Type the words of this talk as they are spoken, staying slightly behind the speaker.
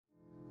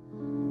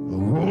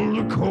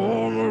the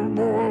corner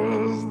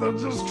boys, they're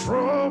just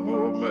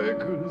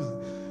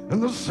troublemakers,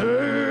 and the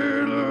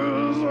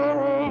sailors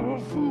are all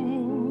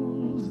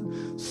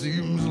fools.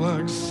 Seems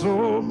like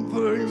some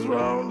things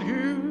round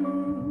here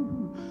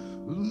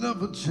will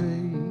never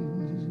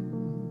change.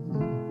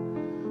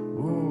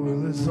 Oh,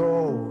 and it's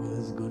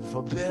always good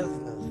for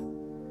business.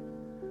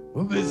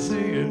 We'll be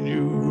seeing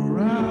you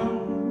around,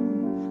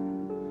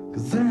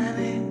 'cause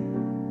Annie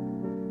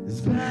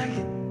is back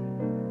in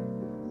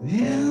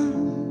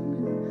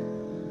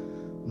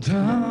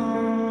town.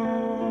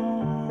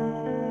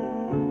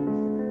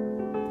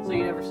 So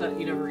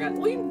you never got.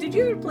 Well, did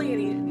you ever play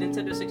any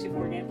Nintendo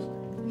 64 games?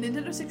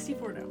 Nintendo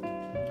 64, no.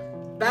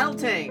 Battle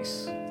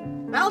Tanks.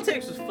 Battle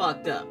Tanks was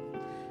fucked up.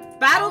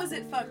 How was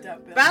it fucked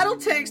up, Bill? Battle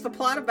Tanks. The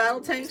plot of Battle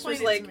Tanks Explain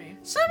was it like to me.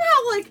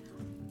 somehow like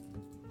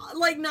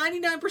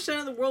 99%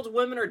 of the world's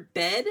women are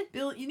dead.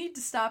 Bill, you need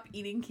to stop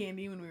eating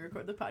candy when we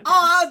record the podcast.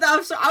 Oh,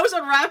 I was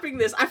unwrapping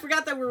this. I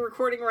forgot that we're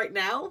recording right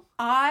now.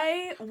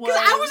 I was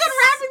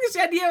unwrapping this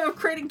idea of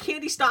creating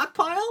candy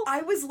stockpile.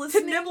 I was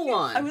listening to nibble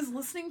on. I was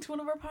listening to one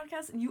of our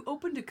podcasts, and you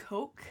opened a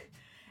Coke,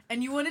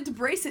 and you wanted to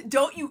brace it.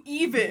 Don't you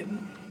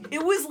even?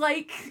 It was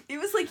like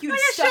you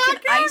had stuck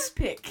an ice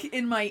pick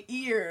in my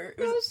ear.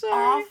 It was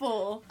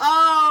awful.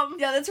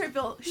 Yeah, that's right,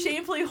 Bill.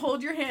 Shamefully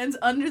hold your hands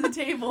under the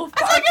table.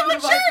 That's like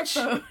in church.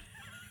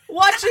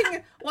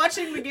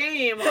 Watching the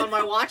game on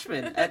my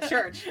Watchmen at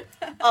church.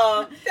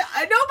 No,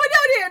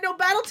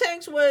 Battle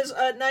Tanks was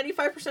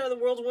 95% of the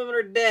world's women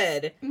are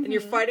dead, and you're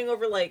fighting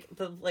over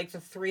the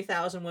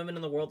 3,000 women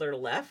in the world that are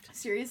left.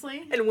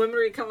 Seriously? And women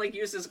are kind of like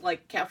used as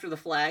like capture the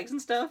flags and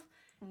stuff.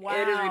 Wow.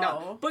 It is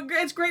redundant. But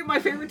it's great. My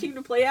favorite team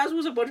to play as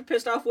was a bunch of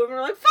pissed off women who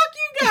are like, fuck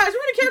you guys,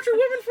 we're gonna capture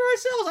women for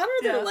ourselves. I don't know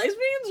if they're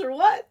lesbians or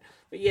what.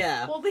 But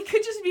yeah. Well, they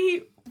could just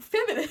be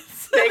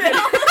feminists. You mean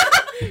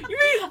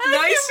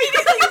nice?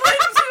 Immediately went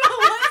to a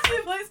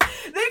lesbian place.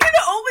 They could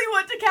only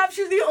want to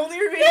capture the only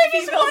remaining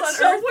females on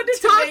Earth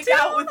to make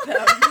out with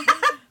them.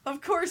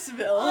 Of course,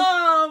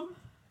 Bill.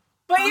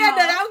 But yeah,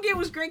 that game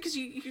was great because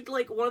you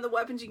like one of the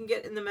weapons you can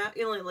get in the map,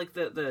 like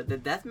the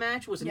death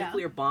match was a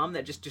nuclear bomb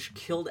that just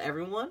killed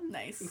everyone,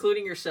 nice,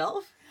 including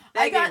yourself.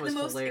 I got the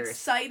most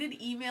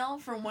excited email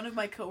from one of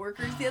my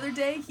coworkers the other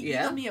day. He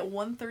emailed me at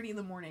 1:30 in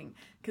the morning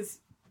because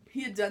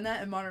he had done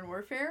that in Modern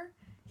Warfare.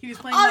 He was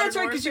playing Modern Warfare. Oh, that's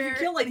right, because you can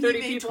kill like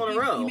 30 people in a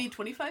row. He made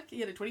 25. He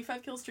had a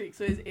 25 kill streak,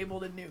 so he was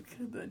able to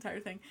nuke the entire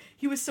thing.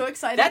 He was so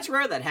excited. That's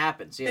rare that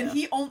happens, yeah. And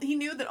he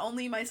knew that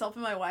only myself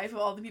and my wife, of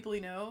all the people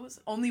he knows,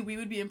 only we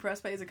would be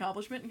impressed by his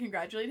accomplishment and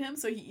congratulate him,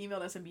 so he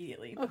emailed us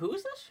immediately. Oh, who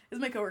is this? This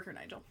is my coworker,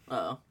 Nigel.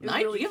 Oh.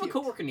 Nigel? You have a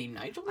coworker named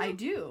Nigel, though? I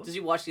do. Does he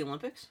watch the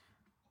Olympics?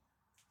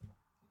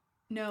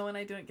 No, and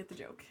I don't get the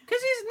joke.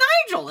 Because he's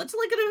Nigel! It's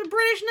like a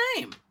British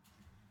name.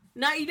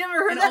 Now, you never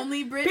heard and that?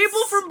 Only Brits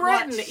People from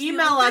Britain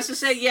email us to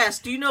say, yes,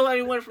 do you know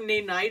anyone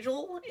named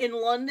Nigel in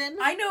London?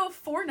 I know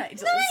 4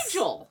 Nigels.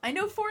 Nigel! I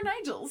know 4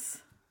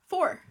 Nigels.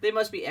 4. They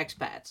must be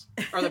expats.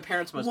 Or their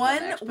parents must be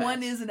expats.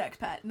 One is an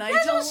expat.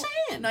 That's what I'm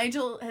saying.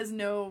 Nigel has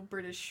no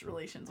British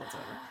relations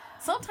whatsoever.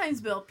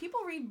 Sometimes, Bill, people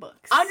read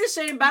books. I'm just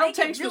saying, Battle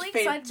Tanks was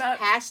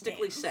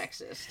fantastically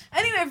sexist.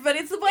 Anyway, everybody,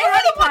 it's the Boy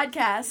Howdy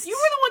Podcast. You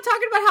were the one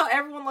talking about how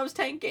everyone loves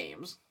tank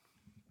games.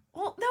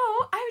 Well, no,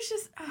 I was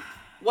just...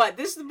 What?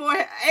 This is the boy...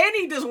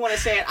 Annie doesn't want to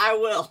say it. I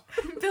will.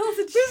 Bill's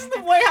a... This is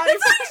the Boy Howdy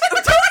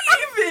Podcast. Don't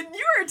even!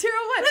 You were a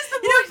terrible one. This is the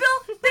boy... Bill,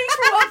 thanks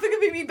for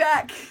welcoming me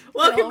back.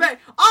 Welcome back.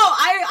 Oh,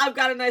 I've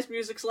got a nice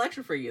music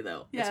selection for you,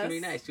 though. Yes. It's going to be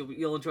nice.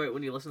 You'll enjoy it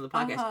when you listen to the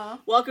podcast.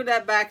 Welcome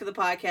back to the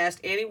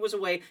podcast. Annie was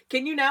away.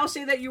 Can you now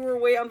say that you were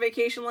away on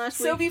vacation last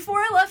week? So before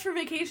I left for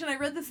vacation, I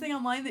read this thing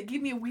online that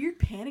gave me a weird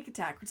panic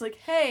attack. It's like,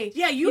 hey,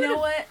 yeah, you know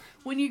what?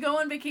 When you go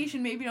on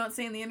vacation, maybe don't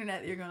say on the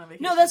internet that you're going on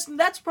vacation. No,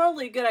 that's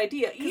probably a good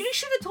idea. You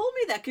should have told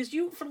me that, because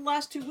for the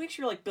last 2 weeks,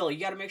 you're like, Bill, you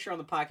got to make sure on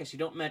the podcast you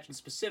don't mention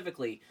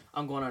specifically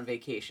I'm going on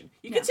vacation.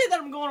 You can say that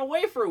I'm going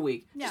away for a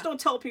week. Just don't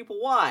tell people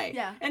why.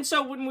 Yeah. And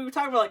so when we were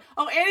talking about, like,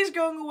 oh, Annie's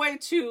going away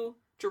to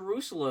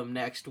Jerusalem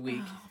next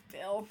week. Oh,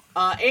 Bill.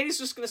 Annie's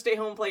just going to stay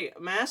home and play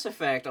Mass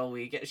Effect all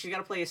week. She's got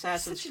to play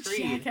Assassin's Creed. Such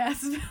a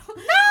jackass, Bill. No!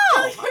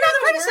 I'm not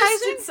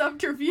criticizing.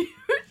 Subterfuge.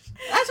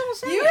 That's what I'm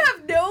saying. You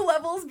have no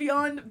levels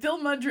beyond Bill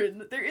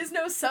Mudrin. There is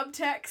no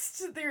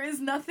subtext. There is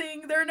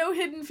nothing. There are no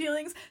hidden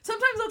feelings.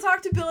 Sometimes I'll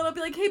talk to Bill and I'll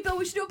be like, hey, Bill,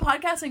 we should do a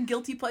podcast on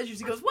guilty pleasures.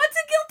 He goes, what's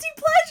a guilty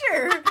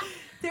pleasure?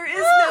 There is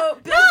no...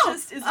 Bill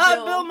just is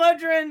Bill. Bill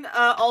Mudrin,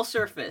 All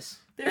Surface.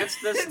 That's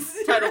the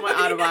title of my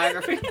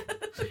autobiography.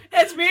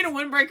 It's me and a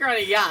windbreaker on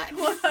a yacht.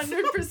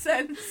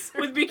 100%.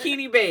 With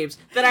bikini babes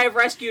that I have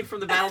rescued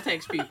from the Battle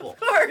Tanks people. Of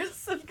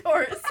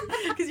course.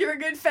 Because you're a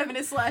good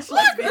feminist / lesbian.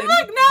 Look, now,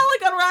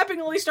 like, unwrapping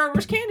all these Star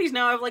Wars candies,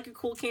 now I have, like, a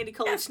cool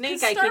candy-colored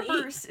snake I can eat.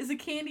 Starburst is a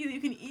candy that you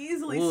can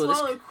easily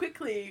swallow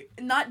quickly,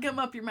 not gum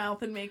up your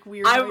mouth and make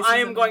weird noises. I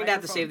am going to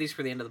have to save these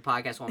for the end of the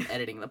podcast while I'm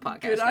editing the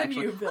podcast. Good on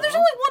you, Bill. Oh, there's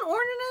only one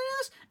orange in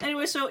this?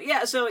 Anyway, so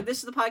this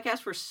is the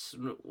podcast for,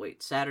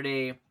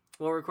 Saturday...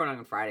 Well, we're recording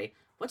on Friday.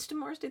 What's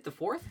tomorrow's date? The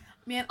 4th?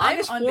 Man,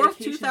 August I'm 4th,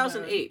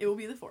 2008. It will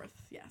be the 4th,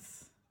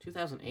 yes.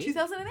 2008?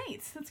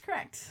 2008, that's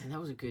correct. And that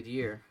was a good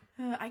year.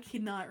 I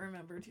cannot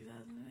remember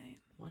 2008.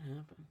 What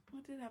happened?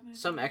 What did happen?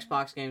 Some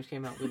Xbox games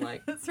came out we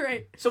like. That's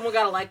right. Someone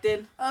got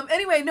elected.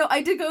 Anyway, no,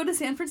 I did go to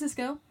San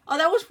Francisco. Oh,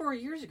 that was 4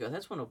 years ago.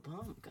 That's when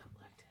Obama got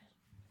elected.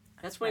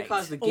 That's when he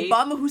caused the gay...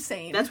 Obama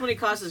Hussein. That's when he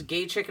caused his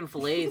gay chicken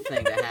fillet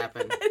thing to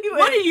happen. Anyway,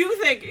 what do you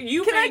think?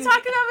 Can I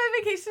talk about my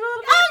vacation a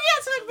little bit? Oh,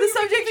 yes. The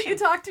subject that you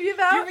talked to me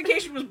about? Your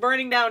vacation was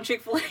burning down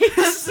Chick-fil-A.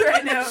 That's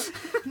right,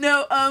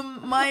 no,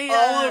 my...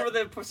 all over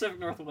the Pacific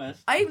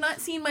Northwest. I have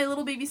not seen my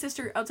little baby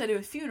sister outside of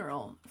a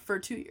funeral for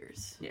 2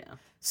 years. Yeah.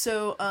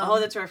 So, oh,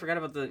 that's right. I forgot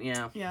about the...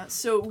 Yeah. Yeah,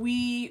 so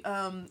we...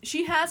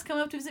 she has come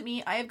up to visit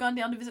me. I have gone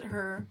down to visit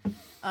her.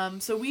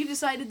 So we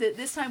decided that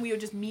this time we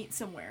would just meet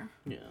somewhere.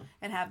 Yeah.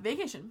 And have a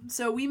vacation.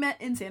 So we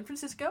met in San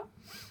Francisco.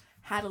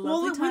 Had a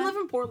lovely time. We live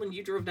in Portland.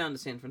 You drove down to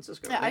San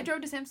Francisco. Yeah, right? I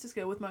drove to San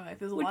Francisco with my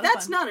wife. It was a lot of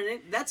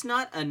fun. That's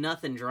not a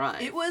nothing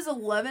drive. It was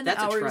 11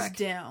 hours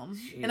down.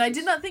 Jesus. And I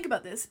did not think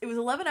about this. It was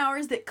 11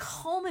 hours that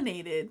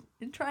culminated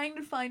in trying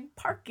to find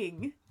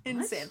parking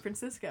in San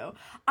Francisco.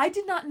 I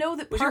did not know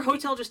that Was your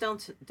hotel just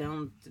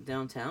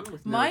downtown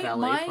with no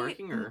valet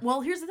parking? Or?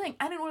 Well, here's the thing.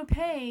 I didn't want to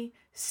pay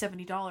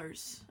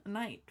 $70 a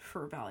night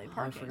for valet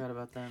parking. I forgot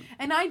about that.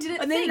 And I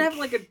didn't And they didn't have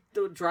like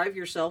a drive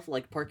yourself,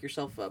 like park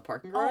yourself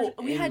parking garage?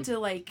 Oh, we had to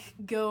like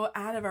go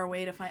out of our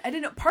way to find... I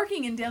didn't know.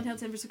 Parking in downtown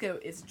San Francisco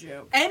is a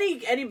joke.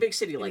 Any big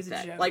city like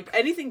that. Like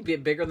anything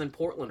bigger than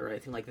Portland or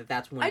anything like that,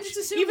 that's when... I just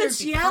assumed even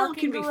Seattle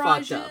can be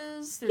fucked up.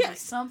 There's like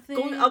something...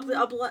 Going up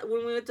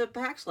when we went to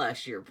PAX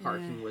last year,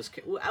 parking was...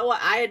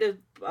 I had to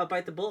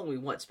bite the bullet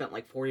and we spent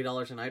like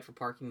 $40 a night for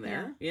parking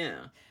there.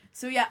 Yeah.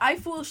 So yeah, I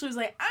foolishly was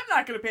like, I'm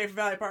not going to pay for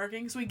valet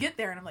parking. So we get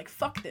there and I'm like,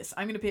 fuck this.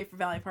 I'm going to pay for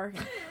valet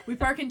parking. We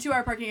park in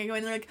 2-hour parking. I go in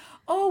and they're like,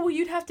 oh, well,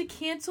 you'd have to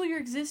cancel your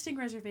existing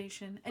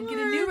reservation and get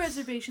a new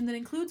reservation that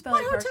includes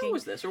valet parking. What hotel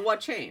was this or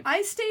what chain?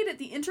 I stayed at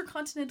the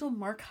Intercontinental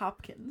Mark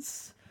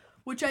Hopkins,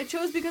 which I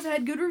chose because I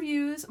had good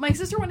reviews. My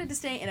sister wanted to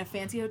stay in a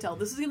fancy hotel.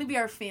 This was going to be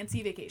our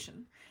fancy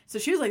vacation. So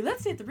she was like,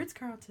 let's stay at the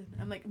Ritz-Carlton.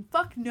 I'm like,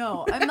 fuck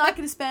no. I'm not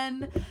going to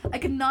spend... I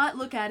could not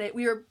look at it.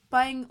 We were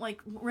buying, like,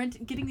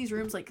 getting these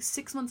rooms, like,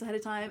 6 months ahead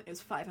of time. It was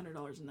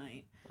 $500 a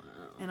night. Wow.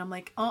 And I'm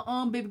like,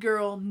 baby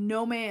girl,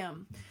 no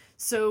ma'am.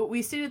 So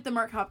we stayed at the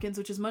Mark Hopkins,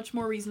 which is much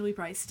more reasonably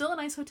priced. Still a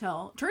nice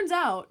hotel. Turns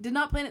out, did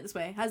not plan it this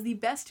way, has the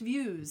best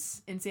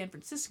views in San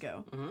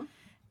Francisco. Mm-hmm.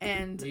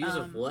 And views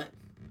of what?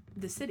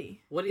 The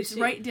city. What do you see?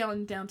 It's right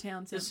downtown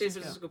San Francisco. Is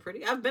San Francisco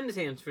pretty? I've been to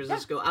San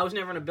Francisco. Yeah. I was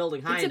never in a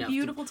building high enough. It's a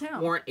beautiful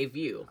town. Warrant a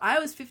view. I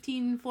was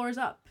 15 floors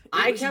up.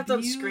 I kept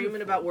on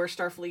screaming about where's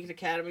Starfleet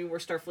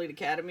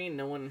Academy, and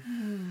no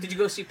one... Did you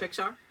go see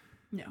Pixar?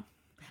 No.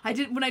 I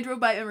did when I drove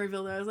by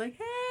Emeryville. I was like,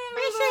 hey,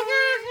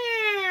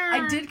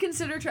 I did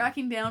consider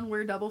tracking down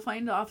where Double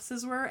Fine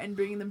offices were and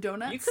bringing them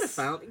donuts. You could have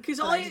found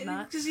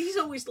because he's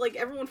always like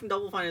everyone from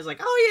Double Fine is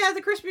like, oh yeah,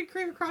 the Krispy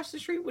Kreme across the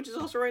street, which is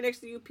also right next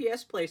to the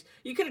UPS place.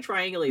 You could have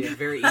triangulated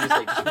very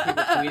easily just from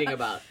people tweeting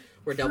about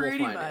where Double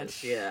Fine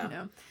is. Yeah. You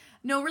know?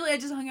 No, really, I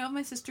just hung out with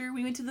my sister.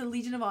 We went to the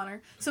Legion of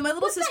Honor. So my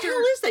little sister... What the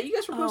hell is that? You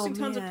guys were posting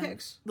tons of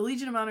pics. The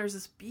Legion of Honor is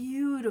this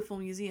beautiful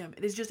museum.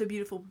 It is just a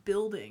beautiful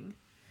building.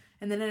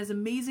 And then it has an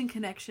amazing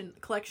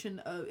collection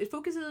of... It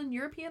focuses on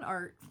European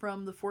art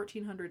from the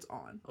 1400s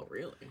on. Oh,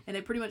 really? And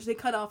it pretty much... They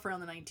cut off around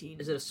the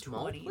 1920s. Is it a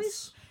small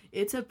place?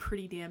 It's a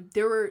pretty damn...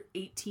 There were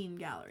 18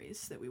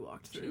 galleries that we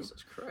walked through.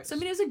 Jesus Christ. So, I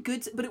mean, it was a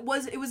good... But it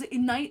was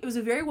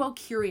a very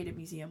well-curated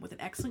museum with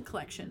an excellent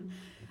collection.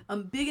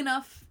 Big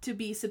enough to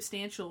be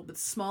substantial, but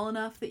small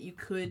enough that you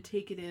could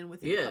take it in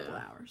within a couple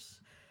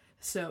hours.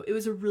 So, it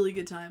was a really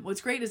good time.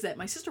 What's great is that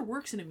my sister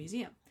works in a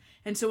museum.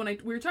 And so when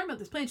we were talking about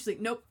this plan, she's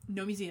like, nope,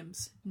 no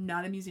museums.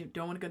 Not a museum.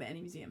 Don't want to go to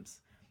any museums.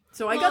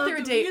 So I got there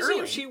a day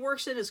early. She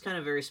works in is kind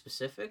of very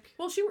specific.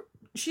 Well,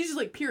 she's just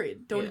like,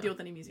 period. Don't want to deal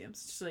with any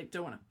museums. She's like,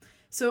 don't want to.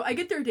 So I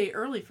get there a day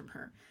early from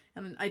her.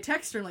 And I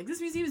text her, and like, this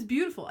museum is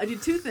beautiful. I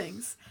did 2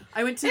 things.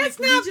 I went to It's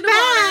not Legion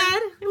bad.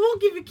 Of Honor. It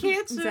won't give you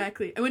cancer.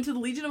 Exactly. I went to the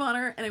Legion of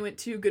Honor, and I went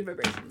to Good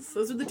Vibrations.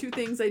 Those are the 2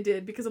 things I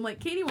did, because I'm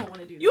like, Katie won't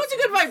want to do this. You went to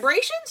Good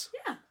Vibrations?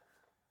 Yeah.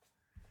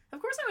 Of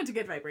course I went to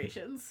Good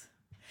Vibrations.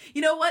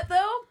 You know what,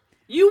 though?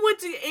 You went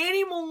to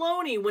Annie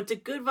Maloney, went to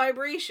Good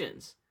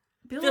Vibrations.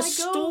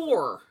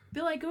 Store.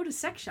 Bill, I go to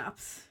sex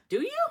shops.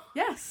 Do you?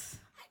 Yes.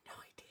 I had no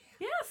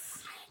idea.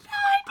 Yes. I had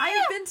no idea. I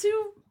have been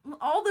to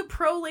all the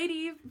pro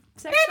lady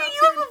sex shops. Annie,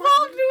 you have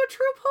evolved into a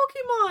true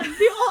Pokemon.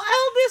 The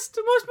eldest,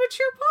 most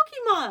mature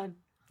Pokemon.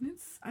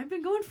 I've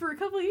been going for a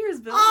couple of years,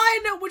 Bill.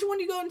 I know. Which one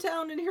do you go in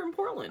town in here in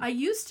Portland? I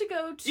used to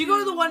go to... Do you go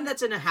to the one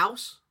that's in a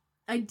house?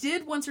 I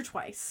did once or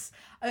twice.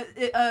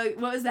 What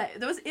was that?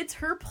 It's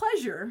Her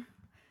Pleasure.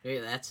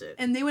 Yeah, that's it.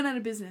 And they went out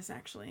of business,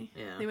 actually.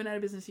 Yeah. They went out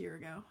of business a year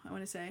ago, I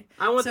want to say.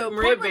 I went to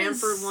Maria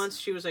Bamford once.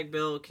 She was like,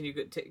 Bill, can you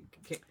go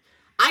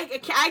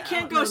I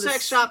can't go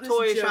sex shop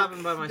toy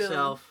shopping by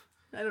myself.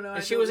 Bill. I don't know.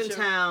 And she was in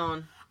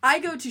town. I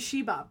go to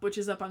Shebop, which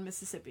is up on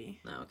Mississippi.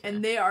 Okay.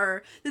 And they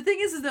are... The thing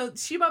is though,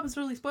 Shebop has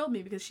totally spoiled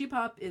me because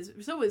Shebop is...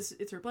 So is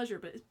It's Her Pleasure,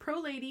 but it's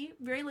pro-lady,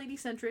 very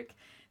lady-centric.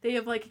 They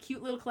have like a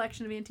cute little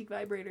collection of antique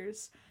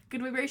vibrators.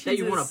 Good Vibrations that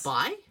you want to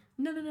buy?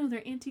 No,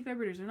 they're antique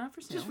vibrators. They're not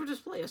for sale. Just for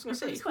display. I was going to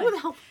say, who the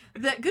hell?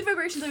 The Good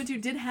Vibrations I went to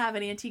did have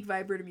an antique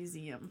vibrator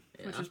museum,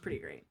 which was pretty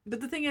great.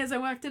 But the thing is, I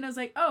walked in, I was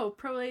like, oh,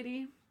 pro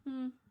lady.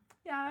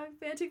 Yeah,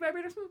 antique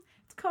vibrators.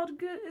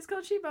 It's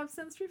called Sheep Bob's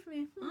down the street for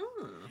me.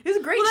 It was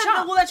a great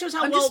shop. Well, that shows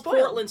how well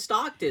Portland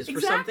stocked is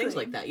for some things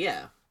like that,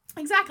 yeah.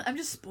 Exactly. I'm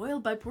just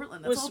spoiled by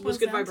Portland. That's all was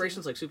Good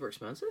Vibrations like super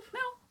expensive? No.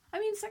 I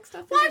mean, sex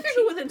stuff. Well, I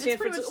figured within San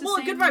Francisco.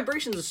 Well, Good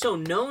Vibrations is so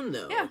known,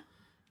 though. Yeah.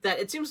 That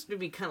it seems to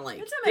be kind of like...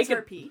 It's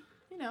MSRP,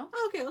 you know.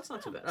 Oh, okay, that's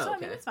not too bad. Oh, so,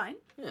 okay. I mean, it's fine.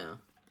 Yeah.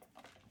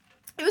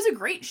 It was a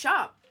great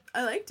shop.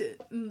 I liked it.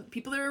 And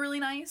people there were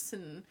really nice.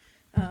 And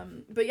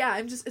but yeah,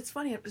 it's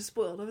funny. I'm just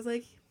spoiled. I was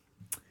like,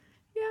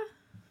 yeah.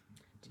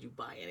 Did you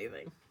buy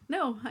anything?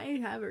 No, I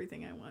have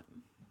everything I want.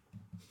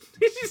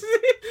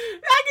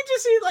 I could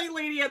just see like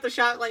lady at the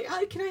shop like,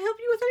 can I help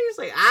you with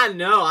anything? He's like,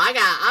 no,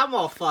 I'm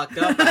all fucked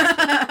up.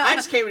 I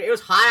just came in. It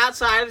was hot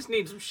outside. I just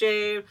need some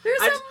shave.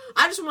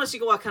 I just want to see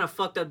what kind of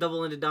fucked up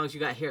double-ended dongs you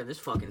got here in this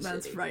fucking city.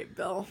 That's right,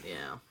 Bill.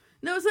 Yeah.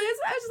 No, so I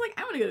was just like,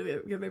 I want to go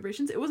to Good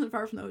Vibrations. It wasn't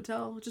far from the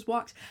hotel. Just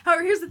walked.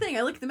 However, here's the thing.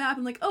 I look at the map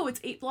and I'm like, oh,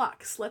 it's 8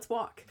 blocks. Let's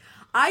walk.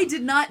 I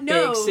did not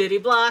know. Big city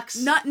blocks.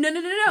 No.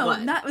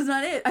 What? That was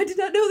not it. I did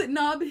not know that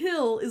Nob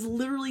Hill is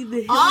literally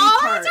the hilly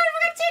part. part. That's right.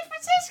 We're going to San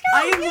Francisco.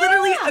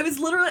 I was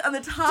literally on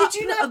the top of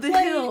the hill. Did you not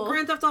play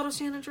Grand Theft Auto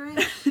San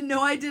Andreas?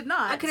 No, I did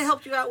not. I could have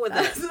helped you out with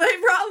that. That's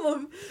my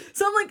problem.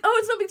 So I'm like, oh,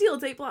 it's no big deal.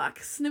 It's 8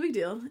 blocks. No big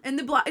deal. And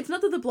it's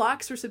not that the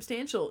blocks are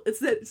substantial. It's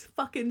that it's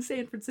fucking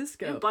San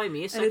Francisco. You didn't buy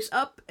me a sex... And it's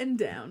up and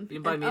down. You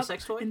didn't buy me a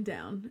sex toy? And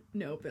down.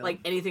 No, Bill.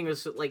 Like anything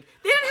was like...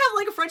 They didn't have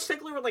like a French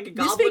tickler with like a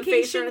goblin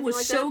face or anything like that?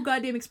 This vacation was so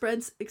goddamn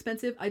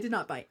expensive. I did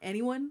not buy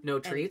anyone no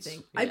treats.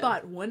 Anything. Yeah. I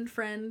bought one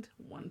friend,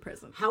 one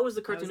present. How was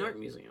the Cartoon Art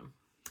Museum?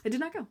 I did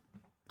not go. It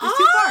was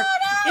too far.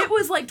 No. It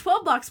was like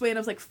 12 blocks away, and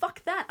I was like,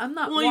 fuck that. I'm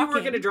not walking. You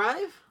weren't going to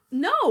drive?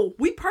 No.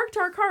 We parked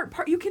our car.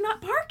 You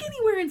cannot park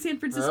anywhere in San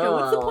Francisco.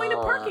 What's the point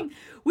of parking?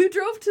 We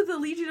drove to the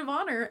Legion of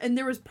Honor, and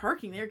there was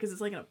parking there because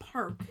it's like in a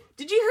park.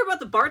 Did you hear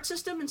about the BART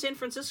system in San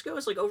Francisco?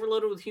 It's like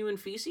overloaded with human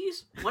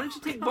feces. Why don't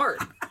you take BART?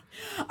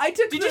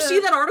 Did you see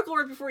that article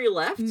right before you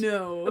left?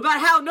 No. About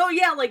how,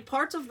 like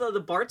parts of the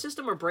BART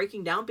system are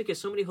breaking down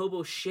because so many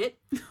hobos shit.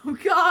 Oh,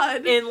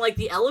 God. And like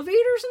the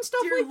elevators and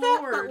stuff Dear like that.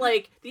 Lord. But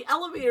like the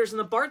elevators in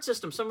the BART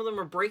system, some of them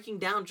are breaking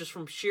down just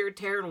from sheer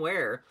tear and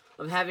wear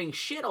of having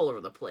shit all over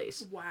the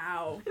place.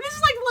 Wow. And this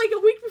is like a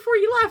week before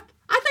you left.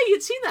 I thought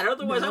you'd seen that.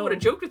 Otherwise, I would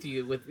have joked with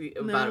you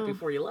about it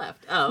before you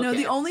left. Oh, okay. No,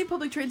 the only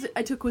public transit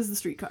I took was the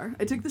streetcar.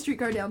 I took the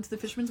streetcar down to the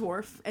Fisherman's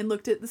Wharf and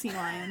looked at the sea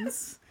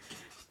lions.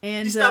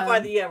 And did you stop by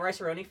the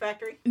Rice-A-Roni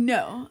factory?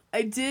 No,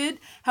 I did.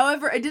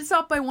 However, I did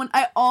stop by one.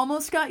 I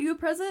almost got you a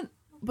present,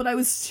 but I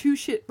was too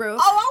shit broke.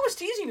 Oh, I was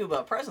teasing you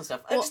about present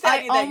stuff.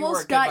 I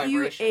almost got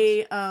you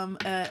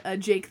a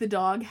Jake the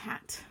Dog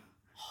hat.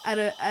 At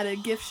a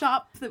gift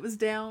shop that was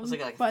down. It was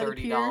like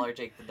 $30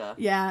 Jake the Dog.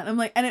 Yeah, and I'm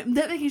like,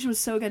 that vacation was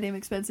so goddamn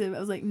expensive. I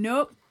was like,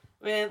 nope.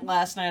 Man,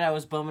 last night I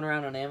was bumming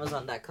around on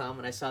Amazon.com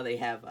and I saw they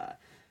have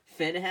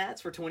fin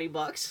hats for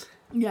 $20.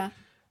 Yeah.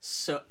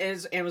 So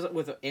it's Amazon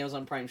with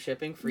Amazon Prime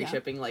shipping, free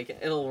shipping. Like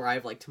it'll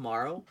arrive like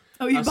tomorrow.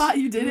 Oh,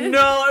 you did it?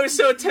 No, I was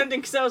so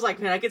tempted because I was like,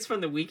 man, I could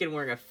spend the weekend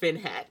wearing a fin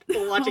hat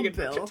while watching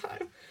Adventure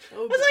Time. I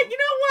was like, you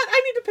know what?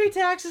 I need to pay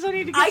taxes. I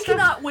need to. I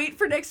cannot wait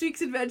for next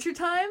week's Adventure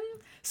Time.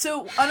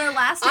 So on our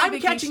last day I'm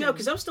vacation, catching up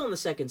because I'm still in the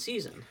second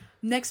season.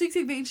 Next week's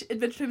Adventure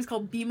Time is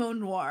called BMO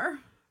Noir.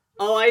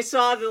 Oh, I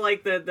saw the.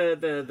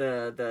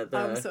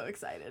 I'm so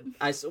excited.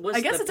 I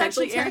guess it's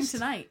actually airing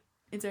tonight.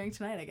 It's airing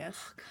tonight, I guess.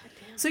 Oh,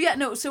 goddamn. So yeah,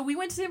 no. So we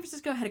went to San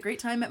Francisco, had a great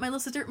time. Met my little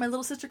sister. My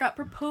little sister got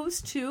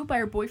proposed to by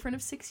her boyfriend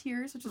of 6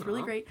 years, which is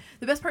really great.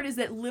 The best part is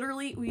that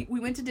literally we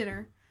went to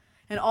dinner.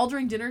 And all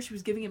during dinner, she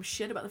was giving him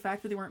shit about the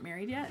fact that they weren't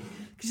married yet.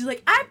 Because she's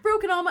like, I've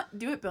broken all my...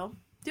 Do it, Bill.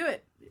 Do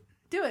it.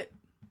 Do it.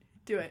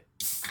 Do it.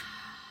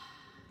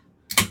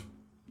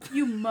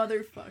 You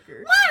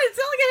motherfucker. What? It's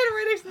not like I had it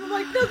right next to me. I'm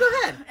like, no, go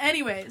ahead.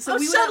 Anyway, so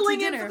we went out to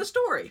dinner. In for the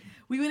story.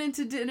 We went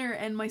into dinner,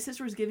 and my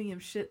sister was giving him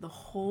shit the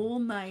whole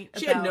night.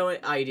 She had no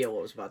idea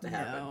what was about to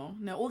happen.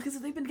 No. Well, because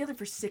they've been together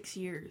for 6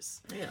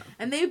 years. Yeah.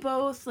 And they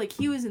both, like,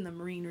 he was in the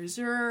Marine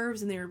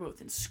Reserves, and they were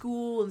both in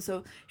school, and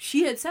so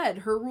she had said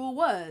her rule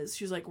was,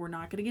 she was like, we're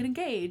not going to get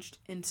engaged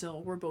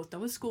until we're both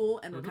done with school,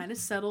 and we're kind of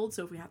settled,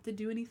 so if we have to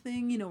do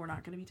anything, we're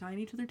not going to be tying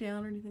each other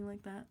down or anything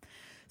like that.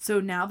 So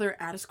now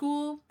they're out of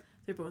school.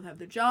 They both have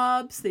their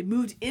jobs. They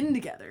moved in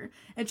together.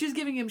 And she was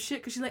giving him shit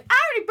because she's like, I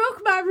already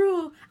broke my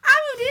rule. I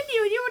moved in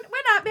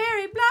we're not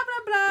married, blah,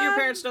 blah, blah. Your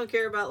parents don't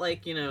care about,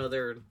 like,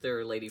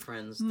 their lady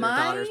friends, their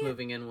daughters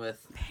moving in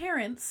with.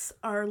 Parents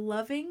are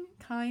loving,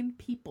 kind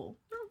people.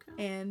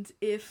 Okay. And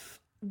if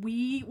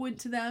we went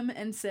to them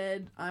and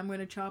said, I'm going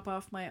to chop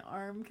off my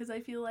arm because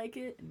I feel like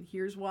it, and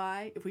here's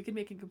why, if we could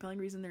make a compelling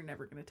reason, they're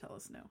never going to tell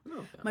us no.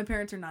 Okay. My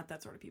parents are not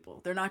that sort of people.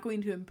 They're not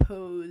going to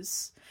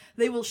impose.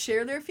 They will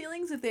share their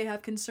feelings if they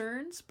have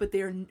concerns, but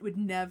they would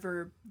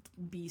never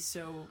be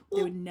so.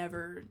 They would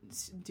never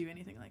do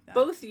anything like that.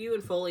 Both you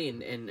and Foley and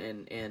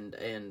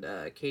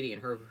Katie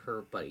and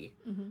her buddy,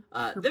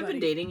 they've been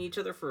dating each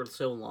other for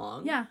so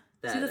long. Yeah.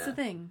 that. See, that's the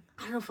thing.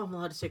 I don't know if I'm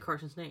allowed to say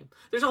Carson's name.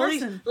 There's all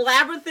these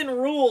labyrinthine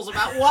rules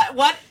about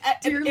what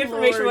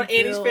information about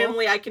Annie's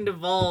family I can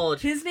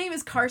divulge. His name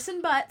is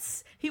Carson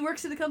Butts. He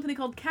works at a company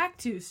called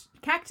Cactus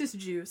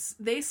Juice.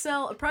 They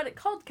sell a product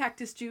called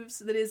Cactus Juice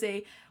that is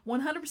a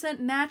 100%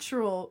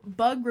 natural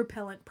bug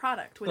repellent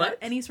product without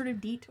any sort of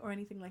DEET or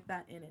anything like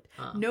that in it.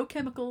 No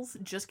chemicals,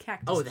 just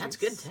cactus juice. Oh, that's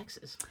good in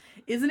Texas.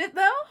 Isn't it,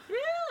 though?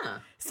 Yeah.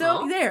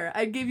 So, there.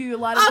 I give you a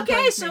lot of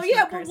okay, so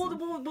yeah, both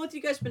of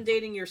you guys have been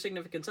dating your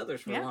significant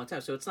others for a long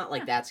time, so it's not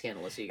like that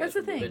scandalous that you guys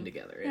have been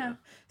together. Yeah.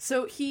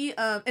 So he,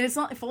 and it's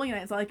not fully,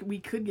 it's not like we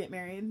could get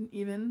married,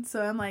 even.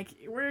 So I'm like,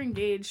 we're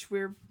engaged,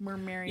 we're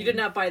married. You did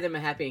not buy them a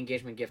happy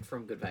engagement gift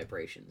from Good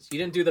Vibrations. You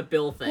didn't do the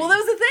bill thing. Well, that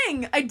was the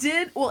thing. I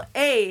did, so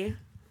I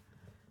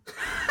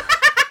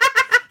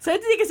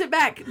had to take a step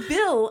back.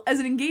 Bill, as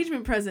an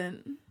engagement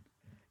present,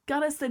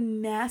 got us the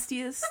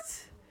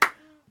nastiest,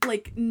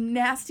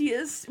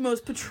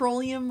 most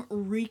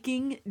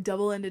petroleum-reeking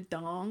double-ended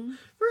dong.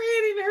 For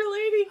hitting her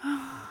lady.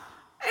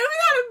 And we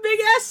got a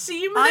big-ass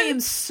seam. I'm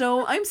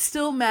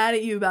still mad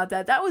at you about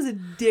that. That was a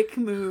dick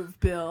move,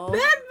 Bill.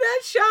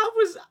 That shot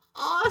was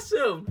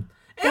awesome.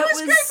 It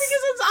was great because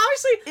it's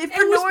obviously... If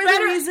for no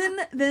other reason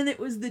than it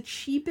was the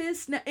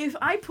cheapest... Now, if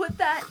I put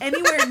that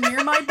anywhere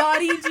near my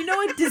body, do you know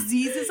what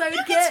diseases I would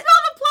get? You can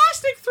smell the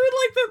plastic through,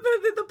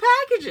 the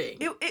packaging.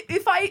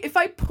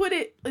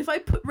 If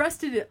I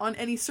rested it on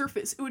any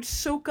surface, it would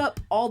soak up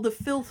all the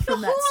filth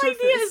from that surface.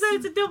 The whole idea is that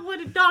it's a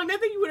double-ended dong. Not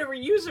that you would ever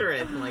use her or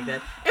anything like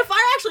that. If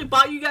I actually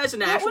bought you guys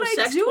an actual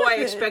sex toy I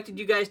expected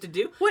you guys to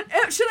do... What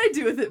should I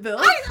do with it, Bill?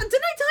 Didn't I tell you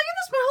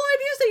this? My whole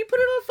idea is that you put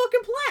it on a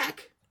fucking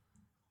plaque.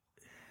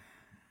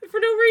 For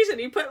no reason.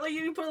 You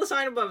put a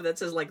sign above it that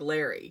says,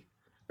 Larry.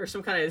 Or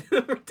some kind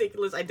of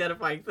ridiculous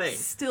identifying thing.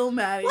 Still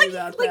mad at you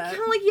about that.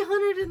 Kind of like you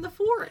hunted in the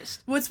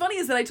forest. What's funny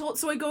is that I go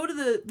to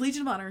the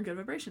Legion of Honor and Good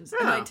Vibrations.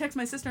 And I text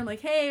my sister, I'm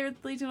like, hey, the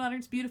Legion of Honor,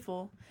 it's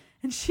beautiful.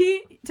 And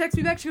she texts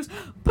me back, she goes,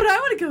 but I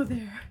want to go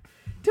there.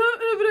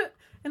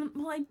 And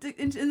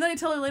then I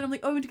tell her later, I'm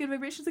like, oh, I went to Good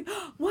Vibrations. Like,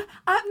 oh, what?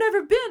 I've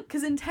never been.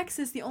 Because in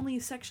Texas, the only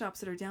sex shops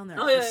that are down there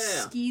are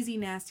skeezy,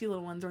 nasty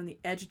little ones are on the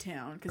edge of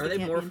town. Are they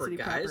more for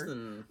guys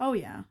than... Oh,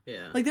 yeah.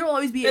 Yeah. There will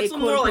always be a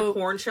quote-unquote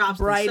porn shops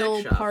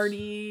bridal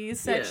party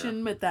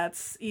section,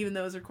 but even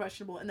those are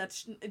questionable. And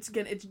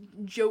it's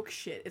joke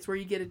shit. It's where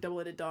you get a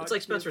double-headed dog. It's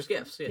like Spencer's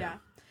Gifts, yeah.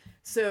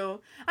 So,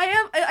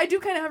 I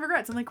do kind of have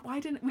regrets. I'm like, why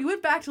didn't... We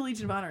went back to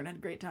Legion of Honor and had a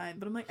great time,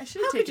 but I'm like, I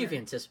should have taken her. How could you have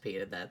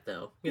anticipated that,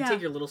 though? You'd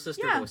take your little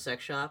sister to a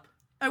sex shop?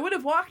 I would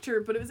have walked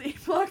her, but it was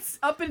 8 blocks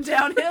up and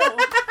downhill.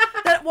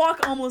 That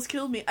walk almost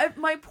killed me.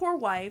 My poor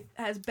wife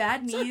has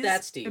bad knees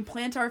and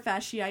plantar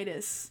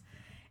fasciitis,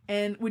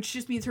 and which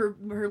just means her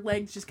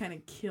legs just kind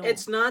of kill.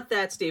 It's not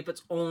that steep.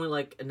 It's only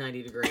like a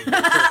 90-degree.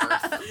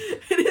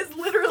 It is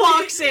literally.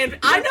 Fuck, San.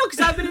 I know because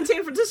I've been in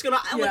San Francisco.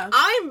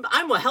 And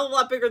I'm a hell of a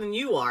lot bigger than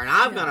you are, and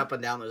I've gone up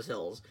and down those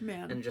hills.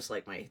 Man. And just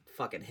my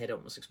fucking head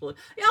almost exploded.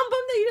 Yeah, I'm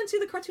bummed that you didn't see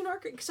the cartoon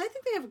arc because I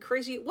think they have a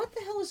crazy. What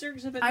the hell is their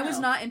exhibit? I was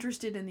not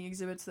interested in the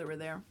exhibits that were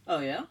there. Oh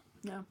yeah.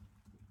 No.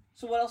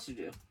 So what else did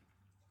you do?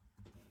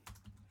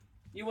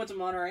 You went to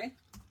Monterey?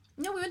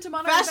 No, we went to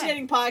Monterey.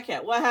 Fascinating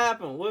podcast. What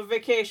happened? What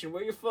vacation?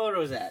 Where are your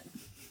photos at?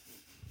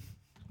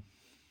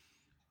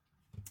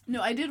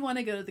 No, I did want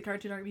to go to the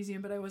Cartoon Art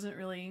Museum, but I wasn't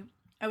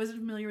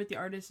familiar with the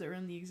artists that were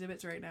in the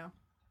exhibits right now.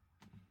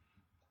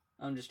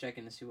 I'm just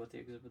checking to see what the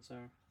exhibits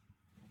are.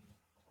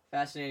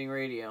 Fascinating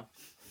radio.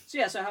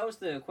 So how was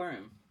the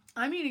aquarium?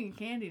 I'm eating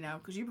candy now,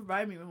 because you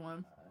provided me with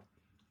one.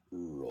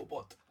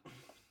 Robot.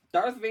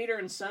 Darth Vader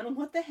and Son?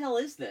 What the hell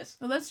is this?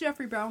 Well, that's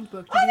Jeffrey Brown's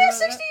book. Oh, that's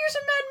 60 years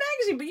of Mad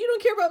Magazine, but you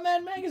don't care about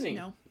Mad Magazine.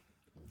 No.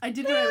 I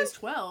did when I was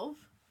 12.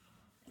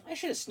 I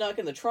should have snuck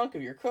in the trunk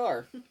of your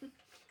car.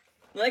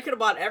 And I could have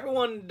bought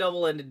everyone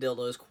double-ended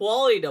dildos,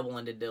 quality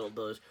double-ended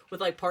dildos,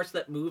 with parts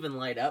that move and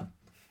light up.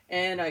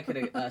 And I could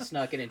have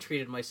snuck in and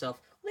treated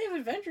myself. Well, they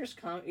have Avengers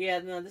comic. Yeah,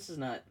 no, this is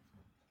not.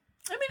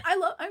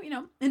 I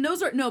mean, and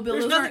those are Bill.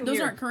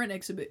 Those aren't current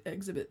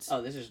exhibits.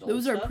 Oh, this is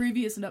those are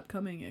previous and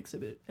upcoming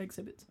exhibits.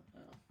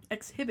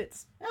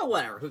 Exhibits. Oh,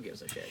 whatever. Who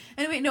gives a shit?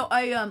 Anyway, no,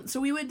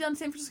 so we went down to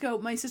San Francisco.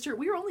 My sister,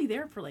 we were only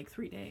there for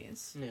 3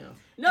 days. Yeah.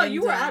 No,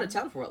 you were out of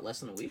town for less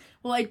than a week?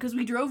 Well, because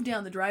we drove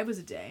down. The drive was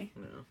a day.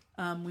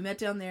 Yeah. We met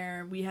down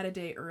there. We had a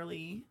day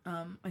early.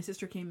 My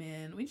sister came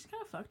in. We just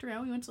kind of fucked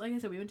around. We went to, like I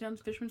said, we went down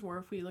to Fisherman's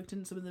Wharf. We looked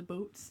in some of the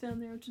boats down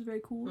there, which is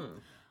very cool.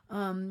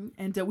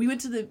 And we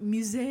went to the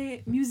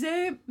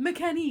Musée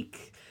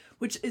Mécanique,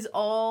 which is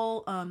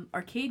all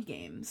arcade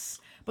games,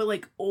 but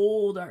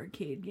old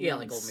arcade games. Yeah,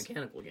 old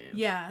mechanical games.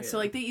 Yeah,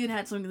 so they even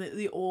had some of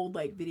the old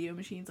video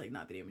machines,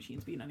 not video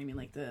machines, but you know what I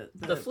mean,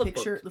 the flip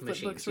book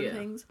sort of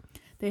things.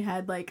 They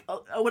had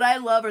what I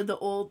love are the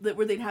old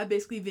where they'd have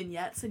basically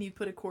vignettes and you'd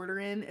put a quarter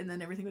in and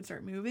then everything would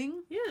start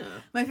moving. Yeah.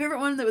 My favorite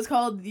one that was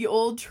called The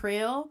Old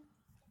Trail,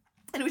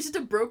 and it was just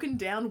a broken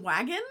down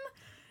wagon.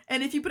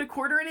 And if you put a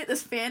quarter in it,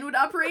 this fan would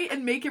operate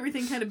and make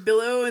everything kind of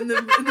billow in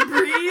the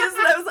breeze.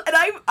 And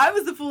I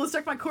was the fool who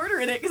stuck my quarter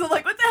in it because I'm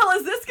like, what the hell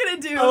is this gonna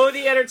do? Oh,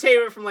 the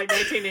entertainment from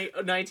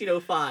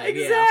 1905.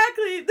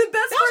 Exactly. Yeah. The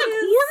best part is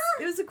a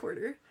quarter? It was a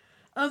quarter.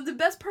 The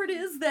best part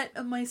is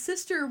that my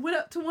sister went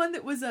up to one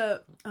that was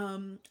a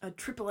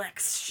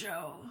XXX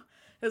show.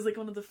 It was like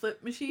one of the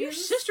flip machines. Your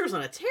sister was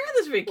on a tear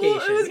this vacation.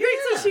 Well, it was great.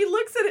 So she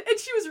looks at it, and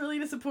she was really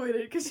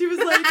disappointed, because she was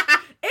like,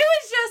 it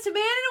was just a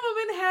man and a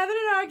woman having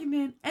an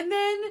argument, and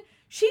then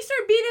she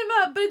started beating him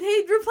up, but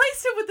they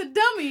replaced him with a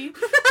dummy,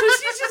 so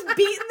she's just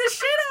beating the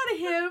shit out of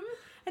him.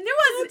 And it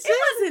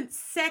wasn't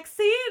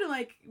sexy. And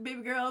like,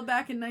 baby girl,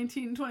 back in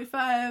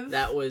 1925.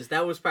 That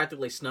was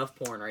practically snuff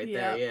porn right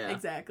there. Yeah,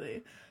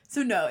 exactly.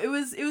 So no, it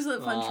was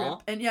a fun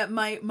trip. And yeah,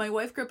 my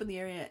wife grew up in the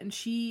area, and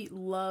she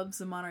loves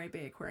the Monterey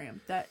Bay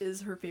Aquarium. That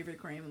is her favorite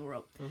aquarium in the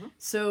world. Mm-hmm.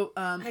 So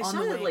on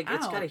the way out,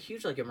 it's got a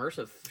huge like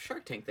immersive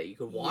shark tank that you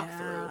could walk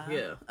through.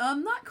 Yeah.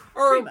 Not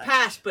or much.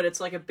 Past, but it's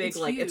like a big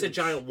it's a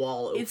giant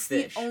wall of it's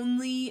fish. It's the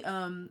only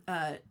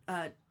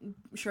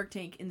shark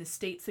tank in the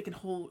States that can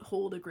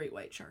hold a great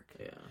white shark.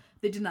 Yeah.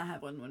 They did not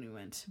have one when we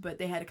went, but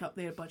they had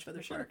a bunch of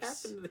other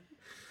sharks.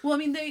 Well, I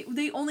mean,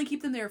 they only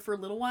keep them there for a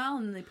little while,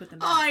 and then they put them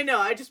back. Oh, I know.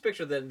 I just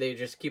picture that they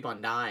just keep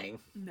on dying.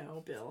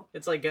 No, Bill.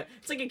 It's like a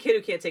kid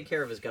who can't take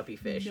care of his guppy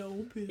fish.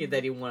 No, Bill.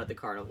 That he won at the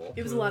carnival.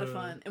 It was a lot of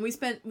fun, and we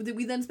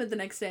then spent the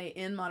next day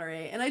in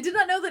Monterey, and I did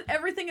not know that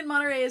everything in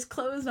Monterey is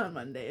closed on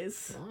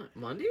Mondays. What?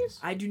 Mondays?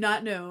 I do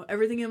not know.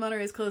 Everything in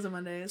Monterey is closed on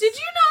Mondays. Did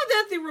you know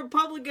that the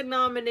Republican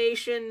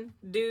nomination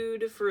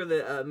dude for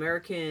the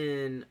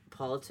American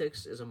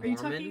politics is a Mormon? Are you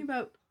talking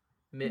about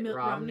Mitt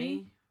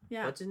Romney?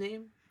 Yeah. What's his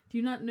name? Do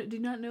you not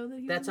know that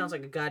he? That sounds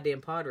like a goddamn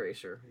pod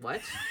racer.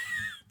 What?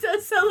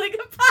 Does sound like a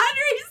pod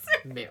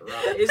racer. Mitt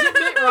Romney. Is it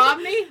Mitt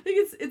Romney? I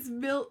think it's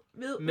Milt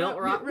Romney. We don't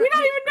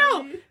even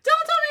know. Don't tell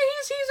me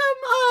he's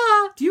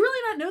Do you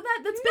really not know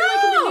that? That's been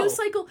like in the news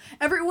cycle.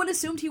 Everyone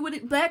assumed he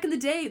wouldn't back in the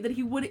day that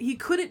he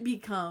couldn't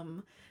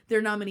become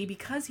their nominee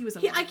because he was a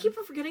I keep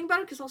forgetting about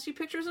it because I'll see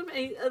pictures of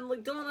him, and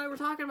like Dylan and I were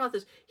talking about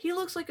this. He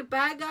looks like a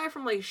bad guy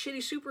from like a shitty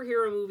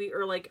superhero movie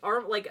or like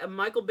a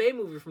Michael Bay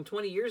movie from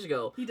 20 years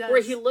ago. He does.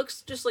 Where he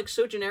looks just like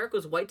so generic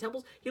with white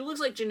temples. He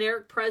looks like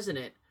generic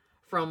president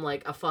from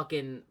like a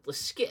fucking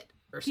skit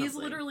or something. He's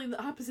literally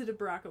the opposite of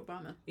Barack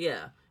Obama.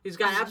 Yeah. He's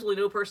got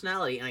absolutely no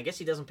personality, and I guess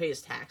he doesn't pay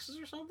his taxes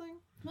or something.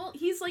 Well,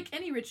 he's like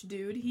any rich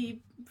dude.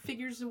 He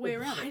figures a way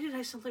around it. Why did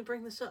I suddenly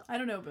bring this up? I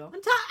don't know, Bill.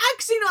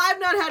 I've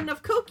not had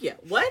enough Coke yet.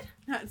 What?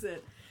 That's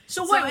it.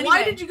 So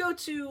why did you go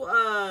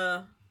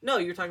to, no,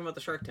 you're talking about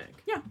the Shark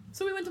Tank. Yeah.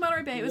 So we went to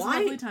Monterey Bay. It was a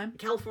lovely time.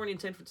 California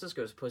and San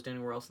Francisco as opposed to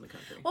anywhere else in the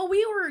country? Well,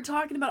 we were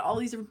talking about all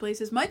these different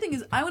places. My thing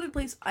is, I wanted a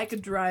place I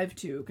could drive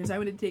to, because I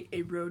wanted to take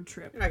a road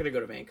trip. You're not going to go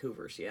to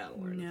Vancouver, Seattle,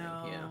 or anything.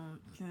 No. Yeah.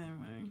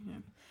 Yeah.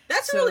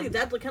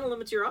 That kind of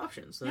limits your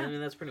options. Yeah. I mean,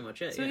 that's pretty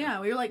much it. So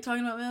we were like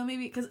talking about, well,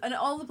 maybe, because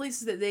all the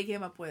places that they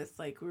came up with,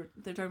 like,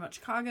 they're talking about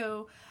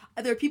Chicago.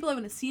 There are people I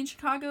want to see in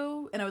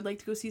Chicago, and I would like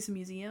to go see some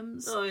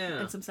museums. Oh, yeah.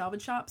 And some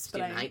salvage shops.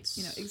 Steve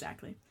Knights.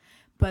 Exactly.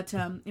 But,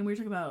 and we were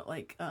talking about,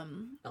 like,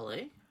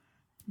 L.A.?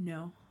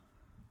 No.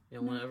 You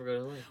don't want to ever go to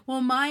L.A.? Well,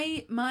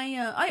 I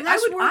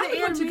would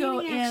want to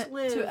go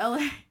to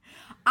L.A.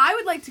 I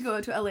would like to go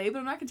to L.A., but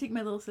I'm not going to take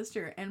my little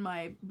sister and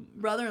my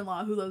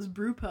brother-in-law who loves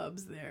brew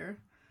pubs there.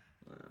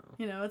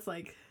 You know, it's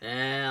like...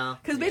 Yeah.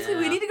 Because basically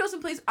we need to go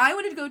someplace... I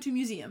wanted to go to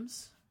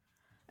museums,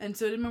 and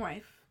so did my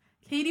wife.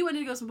 Katie wanted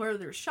to go somewhere where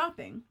there was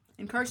shopping,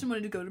 and Carson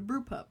wanted to go to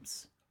brew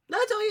pubs. So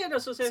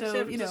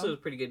San Francisco was a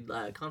pretty good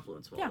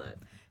confluence of all that.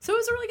 So it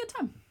was a really good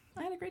time.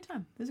 I had a great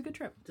time. It was a good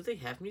trip. Do they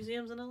have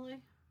museums in L.A.?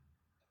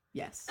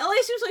 Yes. LA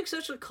seems like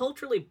such a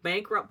culturally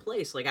bankrupt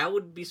place. Like, I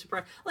would be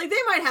surprised. Like,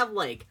 they might have,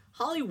 like,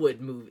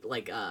 Hollywood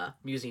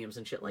museums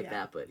and shit like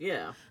that, but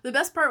yeah. The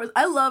best part was,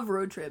 I love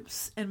road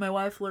trips, and my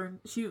wife learned,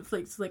 she was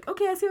like,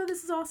 okay, I see how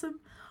this is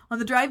awesome. On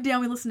the drive down,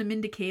 we listened to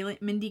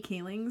Mindy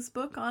Kaling's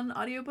book on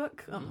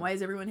audiobook, Why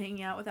Is Everyone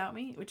Hanging Out Without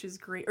Me, which is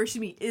great. Or,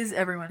 excuse me, Is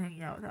Everyone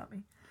Hanging Out Without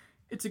Me?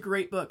 It's a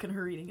great book, and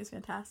her reading is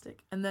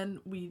fantastic. And then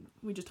we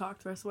just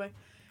talked the rest of the way.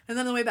 And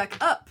then on the way back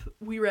up,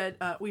 we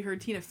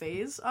heard Tina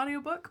Fey's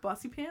audiobook,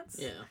 Bossy Pants.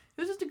 Yeah.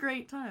 It was just a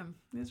great time.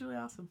 It was really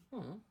awesome.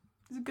 It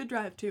was a good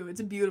drive, too. It's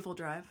a beautiful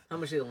drive. How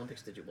much of the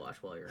Olympics did you watch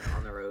while you were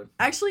on the road?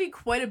 Actually,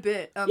 quite a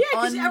bit.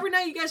 Because every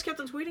night you guys kept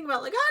on tweeting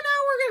about, like, oh,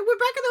 no, we're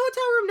back in the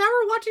hotel room. Now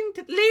we're watching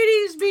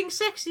ladies being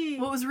sexy.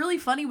 What was really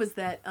funny was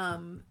that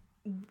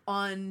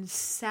on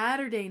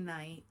Saturday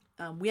night,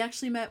 we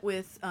actually met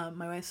with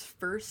my wife's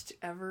first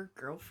ever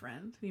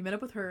girlfriend. We met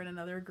up with her and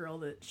another girl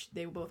that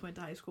they both went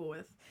to high school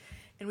with.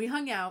 And we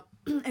hung out,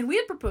 and we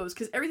had proposed,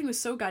 because everything was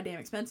so goddamn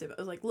expensive. I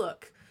was like,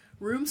 look,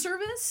 room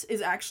service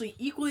is actually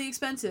equally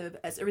expensive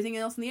as everything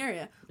else in the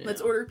area. Yeah.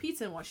 Let's order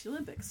pizza and watch the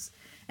Olympics.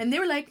 And they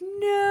were like,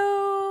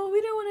 no, we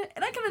don't want to.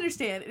 And I can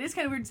understand. It is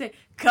kind of weird to say,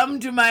 come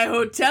to my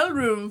hotel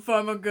room,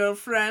 former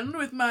girlfriend,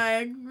 with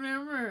my,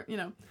 you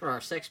know. For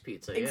our sex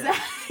pizza,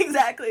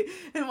 Exactly.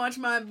 And watch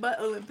my butt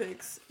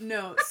Olympics.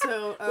 No,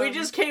 so. We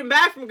just came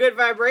back from Good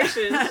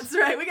Vibrations. That's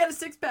right. We got a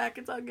six-pack.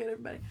 It's all good,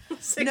 everybody.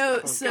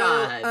 No.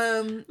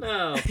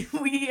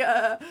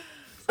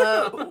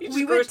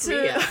 we went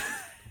to.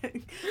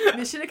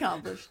 Mission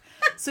accomplished.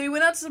 So we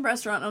went out to some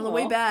restaurant. And on the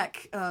way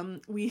back,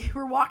 we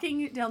were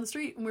walking down the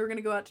street and we were going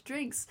to go out to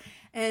drinks.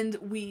 And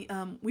we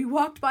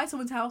walked by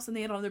someone's house and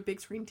they had on their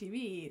big screen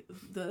TV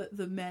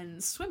the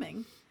men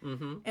swimming.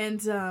 Mm-hmm.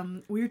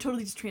 And we were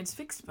totally just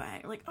transfixed by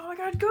it. We're like, oh my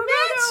God, go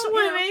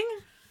swimming. You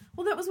know?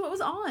 Well, that was what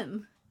was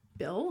on.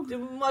 Bill. Did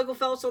Michael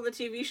Phelps on the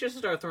TV show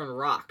start throwing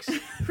rocks?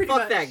 Fuck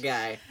much. That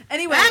guy.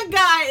 Anyway. That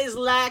guy is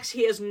lax.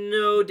 He has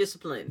no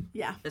discipline.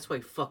 Yeah. That's why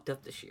he fucked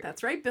up this year.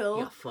 That's right, Bill.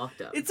 He got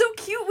fucked up. It's so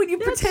cute when you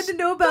pretend to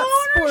know about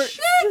sports.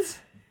 Shit.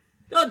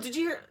 Oh, did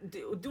you hear?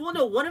 Well,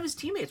 no, one of his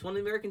teammates, one of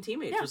the American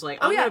teammates, was like,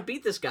 I'm going to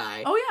beat this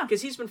guy. Oh, yeah.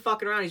 Because he's been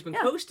fucking around. He's been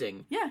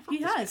coasting. Yeah,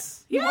 he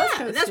has. He was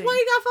coasting. And that's why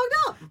he got fucked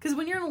up. Because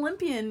when you're an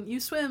Olympian, you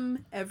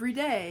swim every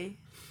day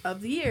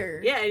of the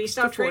year. Yeah, and he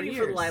stopped training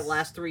for the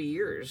last 3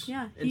 years.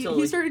 Yeah,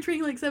 he started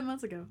training like 7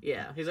 months ago.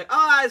 Yeah, he's like,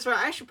 oh, that's right,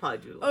 I should probably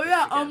do it. Oh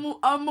yeah,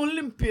 I'm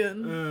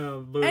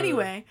Olympian.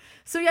 Anyway,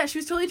 so yeah, she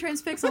was totally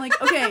transfixed. I'm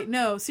like, okay,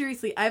 no,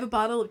 seriously, I have a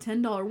bottle of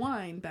 $10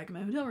 wine back in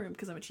my hotel room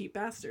because I'm a cheap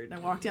bastard. And I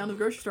walked down to the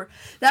grocery store.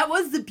 That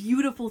was the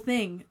beautiful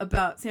thing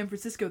about San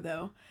Francisco,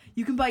 though.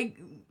 You can buy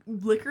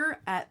liquor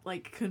at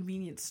like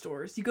convenience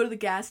stores. You go to the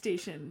gas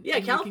station. Yeah,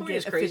 California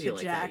is crazy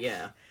like that.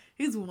 Yeah.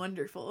 It's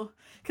wonderful.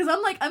 Because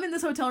I'm in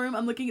this hotel room,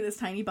 I'm looking at this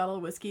tiny bottle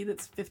of whiskey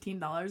that's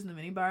 $15 in the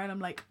minibar, and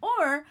I'm like,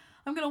 or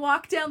I'm going to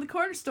walk down the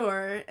corner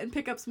store and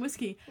pick up some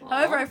whiskey. Aww.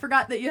 However, I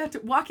forgot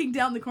that walking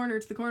down the corner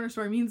to the corner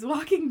store means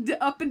walking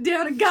up and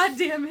down a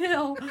goddamn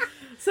hill.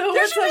 So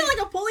there should be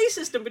like a pulley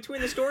system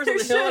between the stores and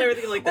the hill and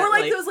everything like that. Or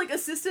like those like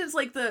assistants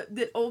like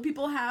that old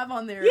people have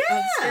on their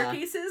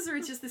staircases, or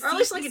it's just the or at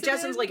least like a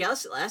Jetson's like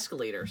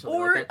escalator or something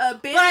or like that. A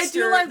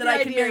banister that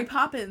I can Mary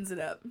Poppins it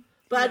up.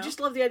 But I just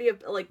love the idea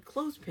of, like,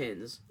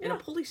 clothespins and a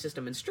pulley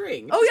system and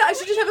string. Oh, yeah, I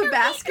should just have a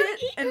basket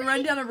and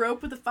run down a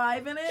rope with a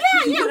 5 in it.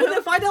 Yeah, with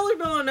a $5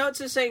 bill on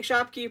notes is saying,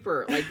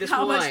 shopkeeper, like, this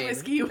How wine. much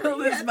whiskey will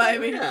this buy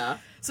me? Yeah.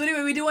 So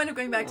anyway, we do wind up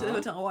going back to the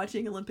hotel and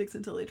watching Olympics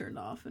until they turned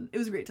off, and it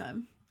was a great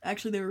time.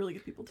 Actually, they were really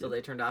good people, too. Until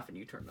they turned off and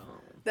you turned on.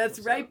 That's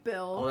right,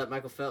 Bill. Oh, that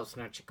Michael Phelps.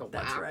 Not chicka.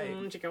 That's right.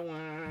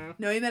 Chicka.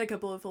 No, he met a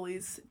couple of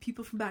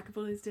people from back in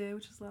Foley's Day,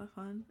 which was a lot of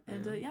fun.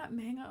 And,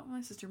 hang out with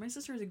my sister. My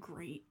sister is a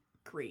great,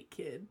 great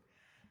kid.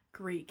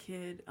 Great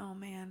kid. Oh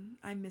man,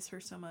 I miss her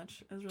so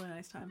much. It was a really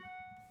nice time.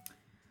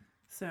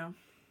 So,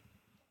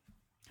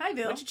 hi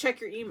Bill. Why don't you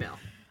check your email?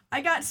 I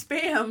got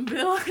spam,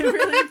 Bill.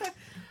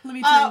 Let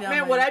me turn down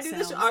man, would I do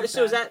this?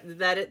 So is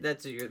that it?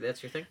 That's your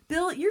thing?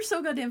 Bill, you're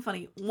so goddamn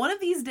funny. One of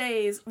these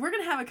days, we're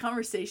gonna have a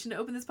conversation to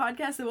open this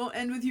podcast that won't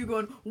end with you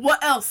going,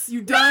 "What else? You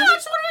done?" No, I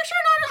just want to make sure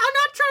I'm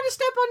not trying to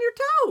step on your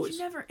toes. You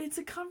never. It's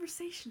a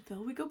conversation,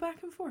 Bill. We go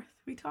back and forth.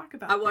 We talk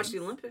about. I watched the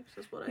Olympics.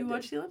 That's what I did. We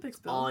watched the Olympics,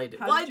 Bill. All I did.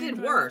 Well, I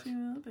did work.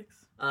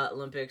 Olympics.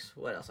 Olympics.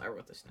 What else? I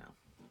wrote this now.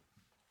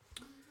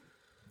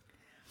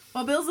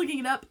 While Bill's looking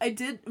it up, I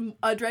did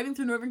driving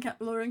through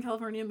Northern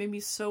California made me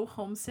so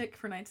homesick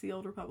for Knights of the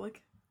Old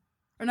Republic.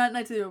 Or not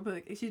Knights of the Old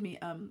Republic, excuse me,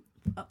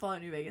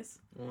 Fallout New Vegas.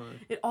 What?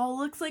 It all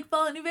looks like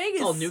Fallout New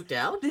Vegas. All nuked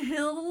out? The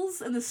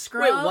hills and the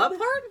scrub. Wait, what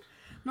part?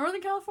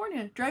 Northern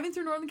California. Driving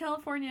through Northern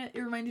California,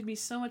 it reminded me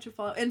so much of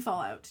Fallout. And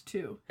Fallout,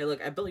 too. Hey,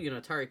 look, I built you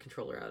an Atari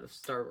controller out of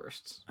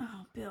Starbursts.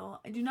 Oh, Bill,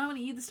 I do not want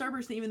to eat the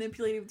Starburst that you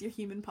manipulated with your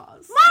human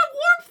paws. My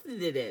warmth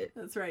did it.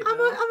 That's right, I'm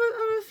Bill.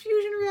 a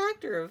fusion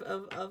reactor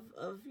of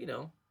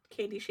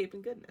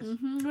candy-shaping goodness.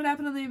 Mm-hmm. What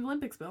happened in the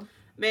Olympics, Bill?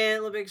 Man,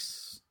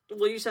 Olympics...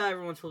 Well, you saw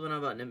everyone's flipping out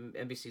about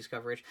NBC's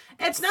coverage.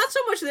 It's not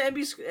so much that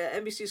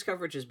NBC's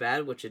coverage is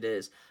bad, which it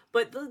is,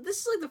 but this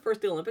is like the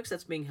first Olympics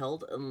that's being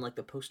held in like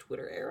the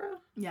post-Twitter era.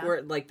 Yeah.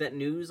 Where like that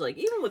news, like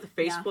even with the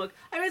Facebook.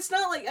 Yeah. I mean, it's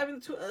not like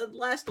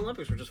last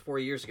Olympics were just 4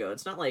 years ago.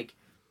 It's not like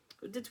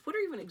did Twitter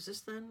even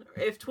exist then?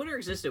 If Twitter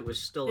existed, it was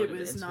still in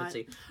its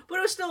infancy. But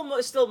it was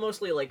still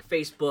mostly like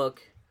Facebook.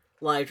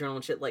 Live journal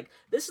and shit. Like,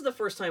 this is the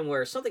first time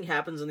where something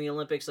happens in the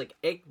Olympics, like,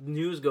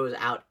 news goes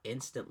out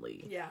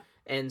instantly. Yeah.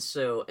 And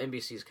so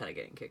NBC's kind of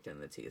getting kicked in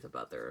the teeth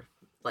about their,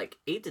 like,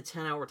 8 to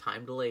 10 hour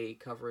time delay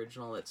coverage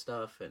and all that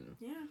stuff. And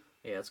yeah,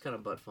 it's kind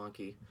of butt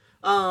funky.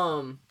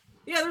 Yeah,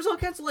 there's all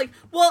kinds of, like,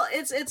 well,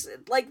 it's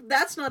like,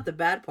 that's not the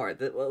bad part.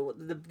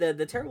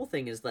 The terrible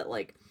thing is that,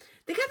 like,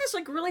 they got this,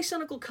 like, really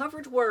cynical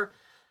coverage where,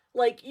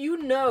 like,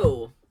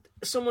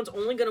 someone's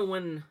only gonna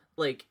win,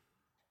 like,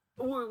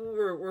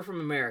 we're from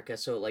America,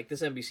 so like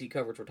this NBC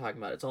coverage we're talking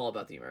about, it's all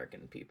about the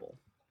American people.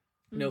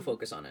 No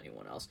focus on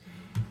anyone else.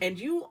 And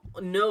someone's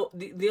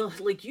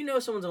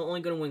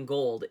only going to win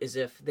gold is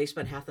if they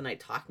spend half the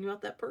night talking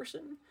about that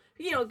person.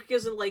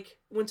 Because like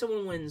when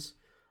someone wins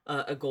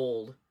a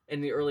gold in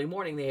the early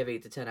morning, they have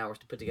 8 to 10 hours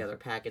to put together a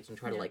package and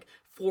try to like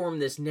form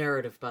this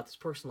narrative about this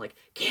person. Like,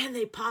 can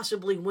they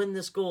possibly win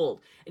this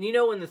gold? And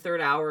in the third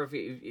hour of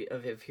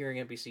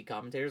hearing NBC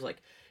commentators,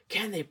 like,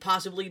 can they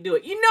possibly do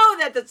it?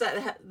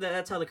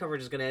 That's how the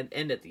coverage is going to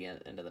end at the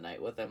end of the night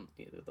with them.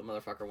 The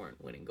motherfucker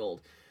weren't winning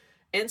gold.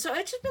 And so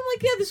it's just been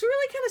like, this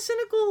really kind of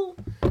cynical,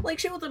 like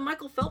shit with the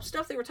Michael Phelps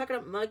stuff. They were talking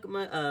about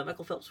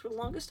Michael Phelps for the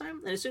longest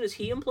time. And as soon as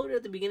he imploded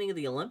at the beginning of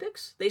the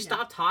Olympics, they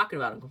stopped talking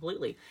about him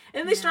completely.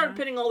 And they started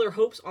pinning all their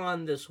hopes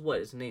on this,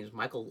 his name is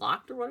Michael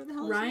Lochte or whatever the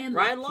hell is it?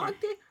 Ryan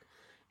Lochte.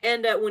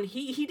 And when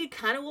he did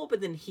kind of well,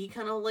 but then he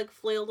kind of like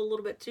flailed a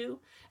little bit too.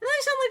 And then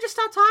they suddenly just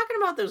stopped talking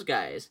about those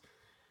guys.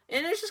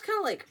 And it's just kind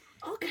of like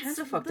all kinds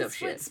of fucked up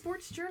shit. That's what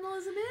sports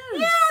journalism is.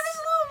 Yeah, this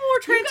is a little more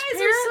transparent. You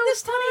guys are so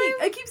this funny. time.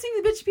 I keep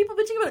seeing the people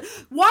bitching about it.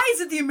 Why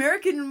is it the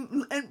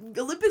American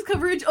Olympics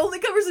coverage only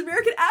covers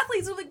American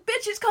athletes? I'm like,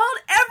 bitch, it's called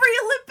every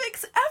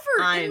Olympics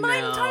ever in my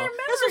entire memory.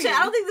 That's what I'm saying.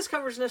 I don't think this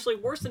cover is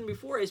necessarily worse than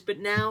before is, but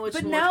now it's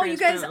more now you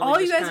guys,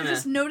 all you guys kinda... are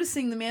just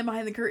noticing the man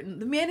behind the curtain.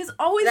 The man has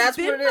always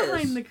been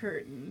behind the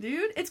curtain,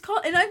 dude. It's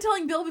called, and I'm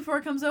telling Bill before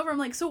it comes over, I'm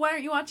like, so why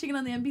aren't you watching it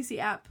on the NBC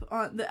app,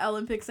 on the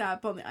Olympics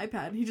app on the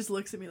iPad? And he just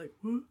looks at me like,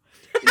 what?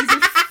 These are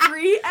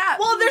free apps.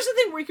 Well, there's the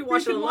thing where you can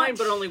watch it online,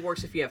 but it only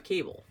works if you have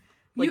cable.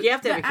 Like, you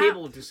have to have a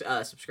cable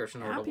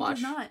subscription in order to watch.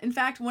 Did not. In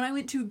fact, when I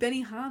went to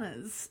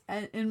Benihana's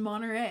in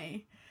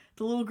Monterey,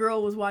 the little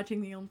girl was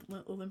watching the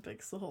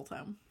Olympics the whole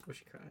time. Was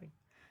she crying?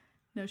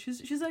 No,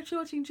 she's actually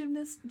watching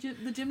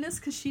the gymnast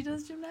because she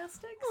does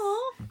gymnastics.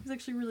 Aww. It was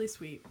actually really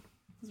sweet.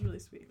 It was really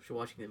sweet. Was she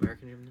watching the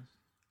American gymnast?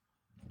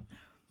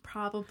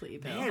 Probably,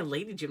 Bill. Man,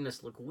 lady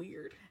gymnasts look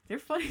weird. They're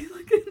funny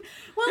looking.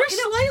 Well, they're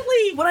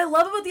slightly... What I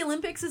love about the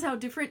Olympics is how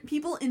different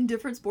people in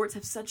different sports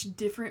have such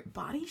different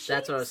body shapes.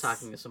 That's what I was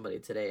talking to somebody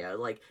today. I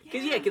like,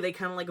 because they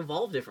kind of like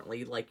evolve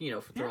differently, like, you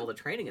know, through all the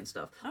training and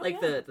stuff. Oh, like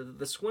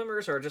the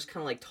swimmers are just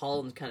kind of like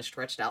tall and kind of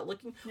stretched out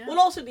looking. Yeah. Well,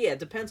 also, it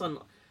depends on.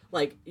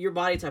 Like, your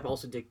body type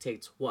also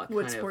dictates what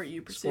kind sport of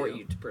you pursue. sport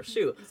you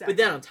pursue. Exactly. But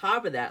then on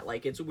top of that,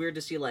 like, it's weird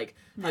to see, like,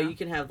 how you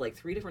can have, like,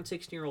 3 different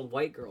 16-year-old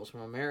white girls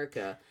from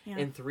America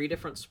in 3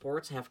 different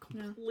sports have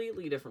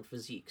completely different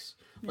physiques.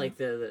 Yeah. Like,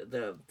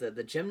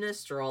 the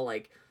gymnasts are all,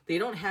 like, they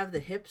don't have the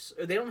hips,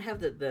 or they don't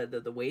have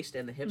the waist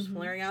and the hips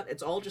flaring out.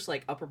 It's all just,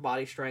 like, upper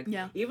body strength.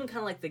 Yeah. Even kind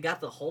of, like, they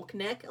got the Hulk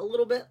neck a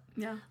little bit.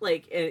 Yeah.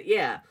 Like,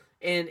 yeah.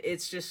 And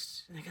it's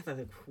just, they got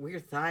the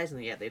weird thighs,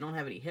 and they don't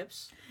have any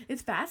hips.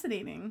 It's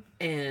fascinating.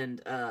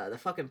 And I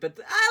like that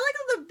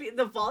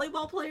the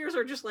volleyball players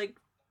are just like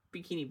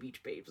bikini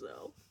beach babes,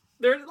 though.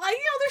 They're like,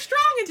 they're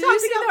strong and tough. Did you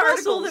see the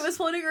article that was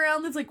floating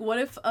around that's like, what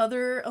if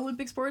other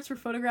Olympic sports were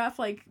photographed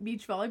like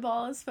beach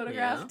volleyball is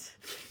photographed?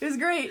 Yeah. It was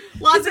great.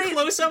 Lots of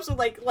close-ups with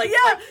like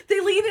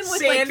they lead in with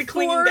sand like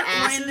 4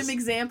 random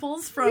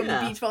examples from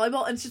beach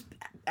volleyball, and it's just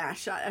ass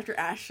shot after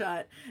ass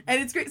shot,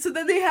 and it's great. So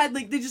then they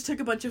just took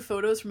a bunch of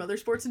photos from other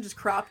sports and just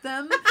cropped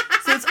them,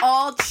 so it's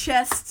all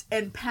chest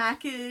and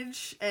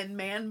package and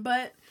man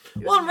butt.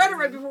 Well, on Reddit,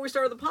 right before we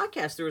started the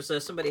podcast, there was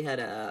somebody had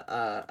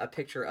a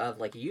picture of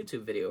like a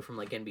YouTube video from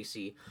like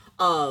NBC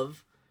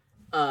of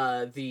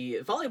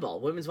the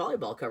women's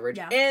volleyball coverage,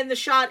 and the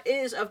shot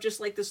is of just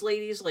like this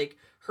lady's like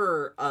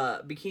her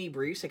bikini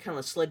briefs had kind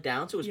of slid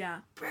down, so it was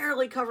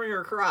barely covering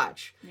her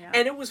crotch,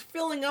 and it was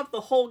filling up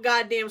the whole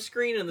goddamn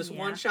screen in this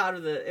one shot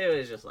of it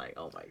was just like,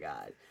 oh my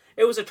god.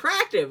 It was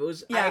attractive. It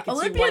was. I can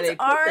Olympians see why they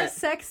put are that.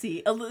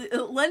 Sexy.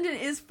 London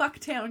is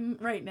fucktown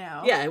right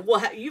now. Yeah,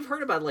 well, you've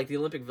heard about like the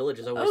Olympic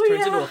Villages always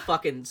turns into a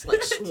fucking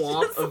like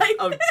swamp of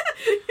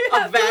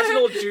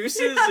vaginal juices.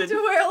 You have to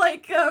wear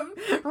like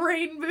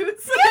rain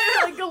boots.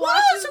 Like galoshes.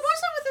 Well,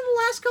 supposedly within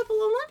the last couple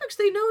Olympics,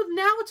 they know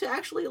now to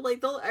actually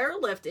like they'll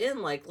airlift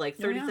in like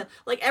 30.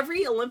 Like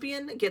every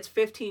Olympian gets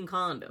 15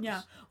 condoms.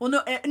 Yeah. Well,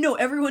 no,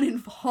 everyone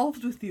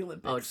involved with the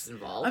Olympics. Oh, just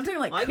involved. I'm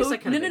talking like I guess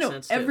that kind of makes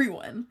sense,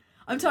 everyone.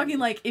 I'm talking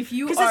like if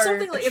you are it's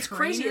something like it's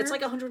crazy. It's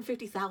like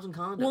 150,000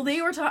 condoms. Well,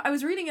 they were. I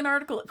was reading an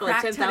article.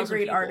 Cracked had a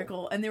great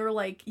article, and they were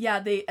like,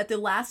 they at the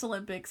last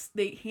Olympics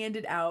they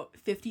handed out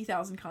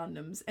 50,000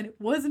 condoms, and it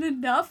wasn't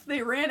enough.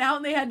 They ran out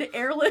and they had to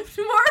airlift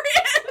more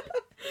in.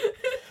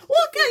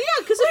 Well, yeah,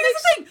 because here's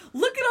the thing.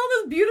 Look at all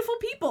those beautiful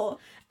people.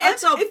 And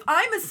if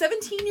I'm a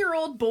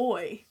 17-year-old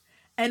boy,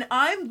 and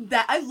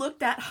I look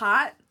that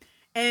hot.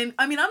 And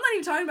I mean, I'm not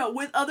even talking about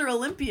with other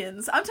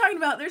Olympians. I'm talking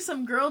about there's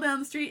some girl down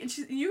the street,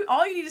 and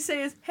all you need to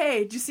say is, "Hey,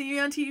 did you see me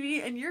on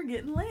TV?" And you're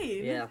getting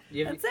laid. Yeah,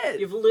 that's it.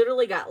 You've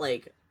literally got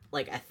like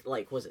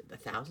was it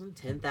 1,000,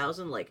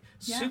 10,000 like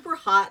super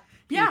hot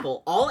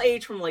people, all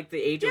age from like the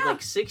age of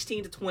like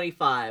 16 to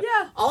 25.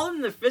 Yeah, all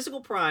in their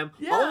physical prime,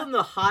 all in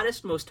the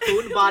hottest, most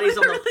toned bodies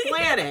on the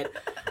planet,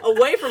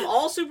 away from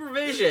all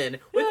supervision,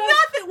 with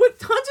nothing, with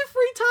tons of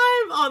free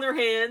time on their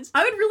hands.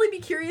 I would really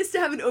be curious to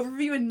have an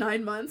overview in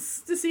 9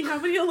 months to see how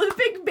many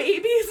Olympic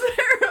babies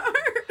there are.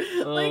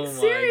 Oh like my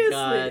seriously,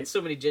 god,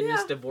 so many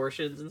gymnast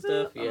abortions and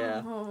stuff.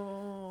 Yeah,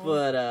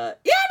 but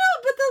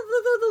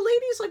the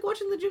ladies like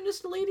watching the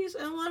gymnast ladies,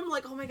 and I'm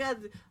like, oh my god,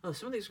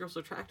 some of these girls are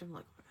attractive. I'm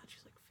like, oh my god,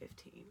 she's like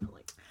 15. I'm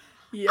like,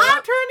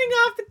 I'm turning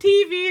off the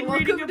TV and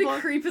reading a book.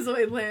 Welcome to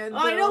Creepazoid Land.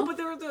 I know, but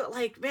they're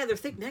like, man, their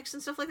thick necks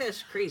and stuff like that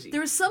is crazy.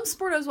 There was some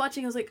sport I was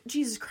watching. I was like,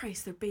 Jesus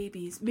Christ, they're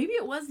babies. Maybe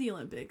it was the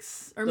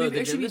Olympics, or maybe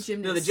it should be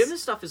gymnasts. No, the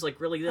gymnast stuff is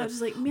like really good. I was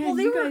like, man,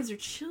 you guys are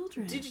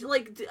children. Did you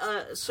like?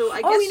 So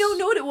I guess. Oh, you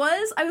know what it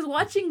was? I was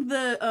watching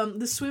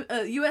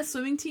the U.S.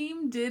 swimming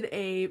team did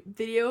a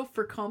video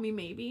for Call Me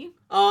Maybe.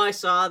 Oh, I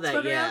saw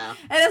that. Yeah.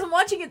 And as I'm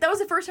watching it, that was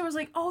the first time I was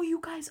like, oh, you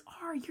guys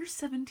you're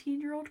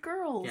 17-year-old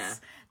girls. Yeah.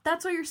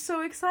 That's why you're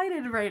so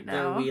excited right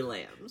now. They're wee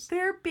lambs.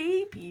 They're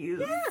babies.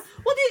 Yeah.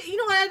 Well, you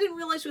know what I didn't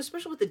realize,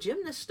 especially with the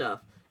gymnast stuff,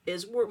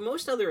 is where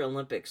most other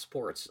Olympic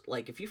sports,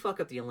 like, if you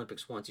fuck up the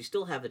Olympics once, you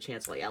still have the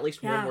chance, like, at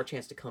least one more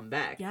chance to come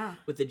back. Yeah.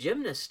 With the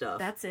gymnast stuff.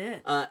 That's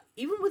it.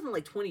 Even within,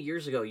 like, 20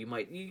 years ago,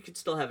 you could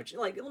still have a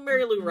like,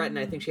 Mary Lou Retton,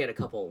 I think she had a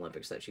couple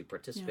Olympics that she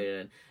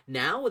participated in.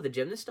 Now, with the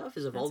gymnast stuff,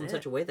 is evolved in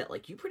such a way that,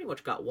 like, you pretty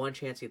much got one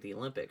chance at the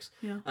Olympics.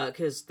 Yeah.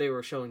 Because they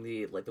were showing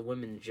the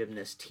women's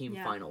gymnast team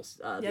finals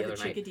the other night.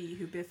 Chickadee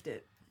who biffed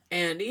it.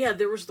 And,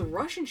 there was the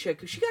Russian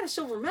chick who, she got a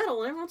silver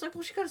medal, and everyone's like,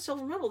 well, she got a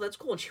silver medal, that's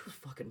cool. And she was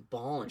fucking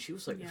balling. She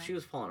was, like, she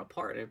was falling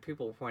apart. And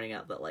people were pointing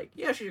out that, like,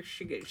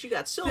 she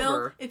got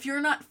silver. Bill, if you're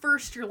not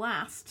first, you're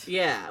last.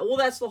 Yeah, well,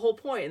 that's the whole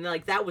point. And,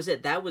 like, that was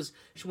it. That was,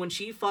 when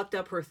she fucked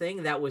up her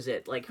thing, that was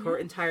it. Like,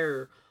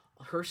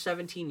 her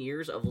 17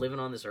 years of living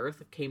on this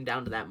earth came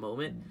down to that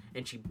moment,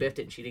 and she biffed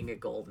it, and she didn't get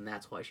gold, and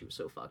that's why she was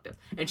so fucked up.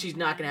 And she's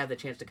not going to have the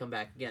chance to come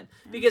back again.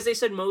 Because they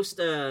said most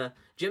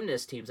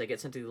gymnast teams that get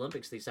sent to the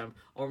Olympics these time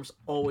are almost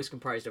always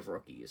comprised of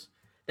rookies.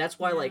 That's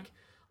why,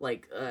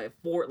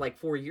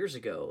 4 years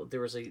ago, there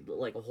was a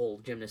whole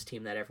gymnast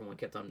team that everyone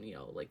kept on,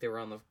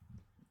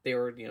 they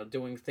were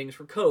doing things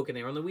for Coke, and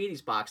they were on the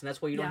Wheaties box, and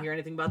that's why you don't hear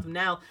anything about them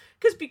now.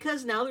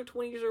 Because now they're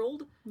 20 years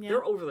old,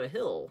 they're over the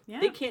hill.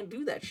 Yeah. They can't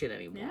do that shit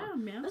anymore.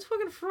 Yeah. That's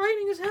fucking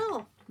frightening as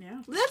hell.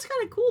 Yeah. But that's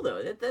kind of cool,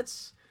 though.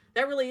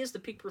 That really is the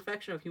peak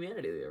perfection of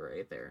humanity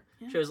right there.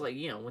 Yeah. Shows,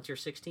 once you're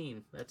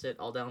 16, that's it.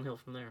 All downhill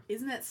from there.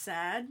 Isn't that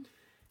sad?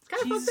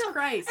 Jesus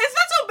Christ. It's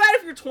not so bad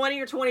if you're 20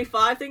 or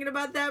 25 thinking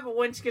about that, but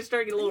once you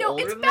start getting a little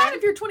older than that... No, it's bad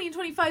if you're 20 and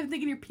 25 and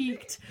thinking you're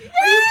peaked. Yeah!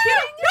 Are you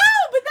kidding?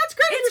 No, but that's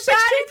great. It's bad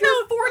if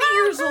you're 40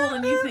 years old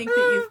and you think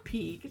that you've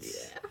peaked.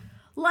 Yeah.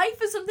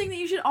 Life is something that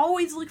you should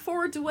always look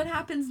forward to what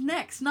happens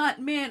next, not,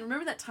 man,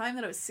 remember that time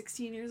that I was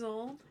 16 years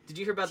old? Did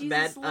you hear about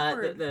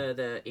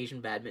the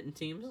Asian badminton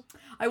teams?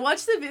 I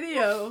watched the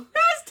video.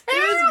 That's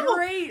terrible! It was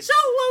great. So,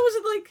 what was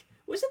it like?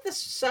 Was it the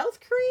South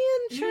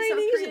Korean,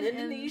 Chinese, and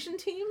Indonesian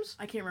teams?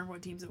 I can't remember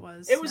what teams it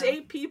was. It was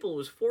 8 people. It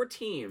was 4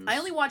 teams. I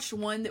only watched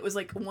one that was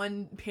like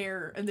one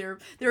pair, and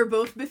they were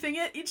both biffing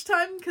it each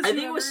time. I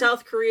think it was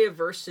South Korea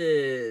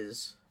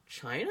versus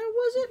China,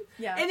 was it?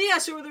 Yeah. And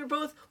so they're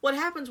both... What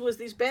happens was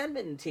these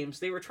badminton teams,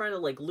 they were trying to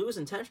lose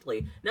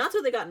intentionally. Not so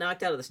they got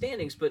knocked out of the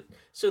standings, but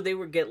so they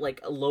would get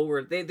a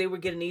lower... They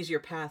would get an easier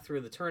path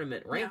through the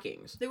tournament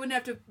rankings. They wouldn't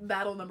have to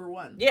battle number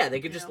 1. Yeah, they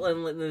could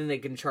then they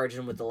can charge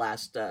in with the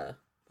last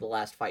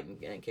fight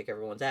and kick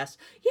everyone's ass.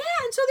 Yeah,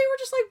 and so they were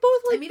just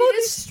both it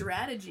is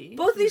strategy.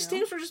 Both these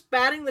teams were just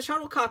batting the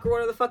shuttlecock or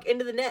whatever the fuck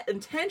into the net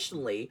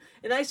intentionally.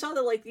 And I saw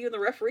that even the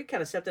referee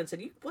kind of stepped in and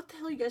said, "What the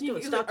hell are you guys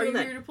doing? Stop doing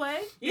that." Are you here to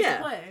play? Yeah.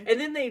 To play. And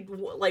then they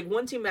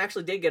one team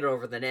actually did get it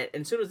over the net,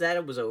 and as soon as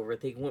that was over,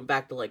 they went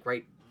back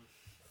to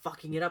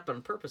fucking it up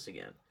on purpose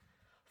again.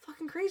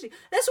 Fucking crazy.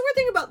 That's the weird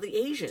thing about the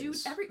Asians.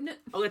 Dude,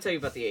 I'm gonna tell you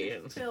about the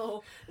Asians.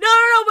 Phil.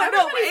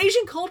 No,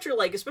 Asian culture,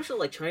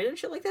 especially China and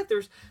shit like that,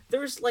 there's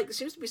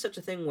seems to be such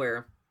a thing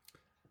where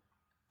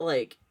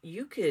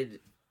you could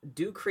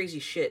do crazy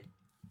shit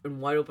in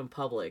wide open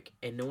public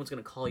and no one's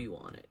gonna call you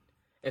on it.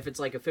 If it's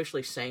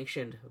officially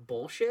sanctioned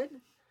bullshit.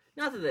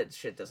 Not that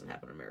shit doesn't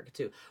happen in America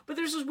too. But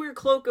there's this weird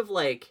cloak of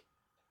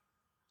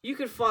you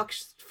could fuck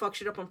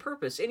shit up on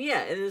purpose, and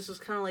this is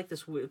kind of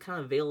this kind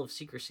of veil of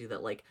secrecy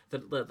that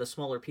the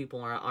smaller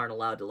people aren't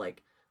allowed to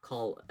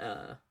call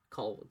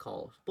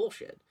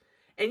bullshit,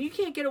 and you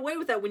can't get away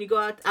with that when you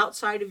go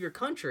outside of your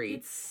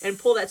country and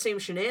pull that same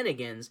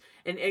shenanigans,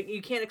 and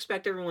you can't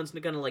expect everyone's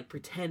gonna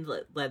pretend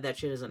that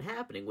shit isn't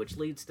happening, which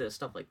leads to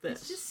stuff like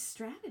this. It's just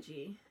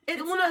strategy.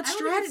 It's not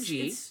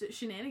strategy. It's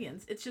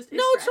shenanigans. It's just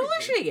it's totally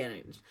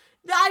shenanigans.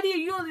 The idea,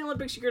 you go to the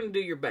Olympics, you're going to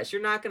do your best.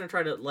 You're not going to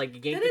try to, gain...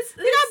 They got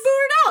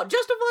booted out,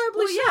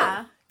 justifiably so.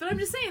 Yeah, but I'm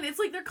just saying, it's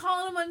they're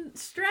calling them on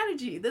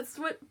strategy. That's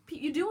what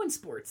you do in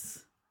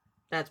sports.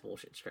 That's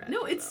bullshit strategy.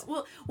 No, it's...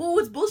 Well,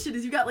 what's bullshit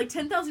is you got,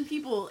 10,000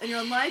 people, and you're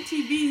on live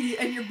TV,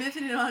 and you're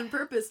biffing it on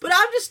purpose. But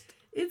I'm just...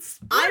 It's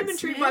sports, I'm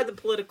intrigued by the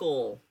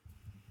political...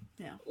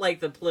 Yeah.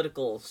 The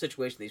political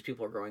situation these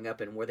people are growing up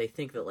in, where they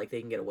think that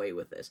they can get away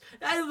with this.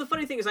 The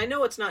funny thing is, I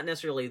know it's not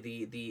necessarily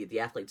the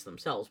athletes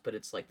themselves, but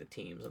it's the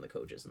teams and the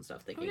coaches and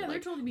stuff thinking they're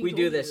totally we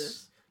do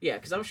this. Yeah,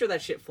 because I'm sure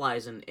that shit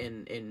flies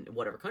in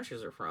whatever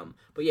countries they're from.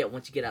 But yeah,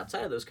 once you get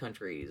outside of those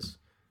countries,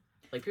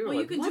 people are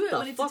you can do it what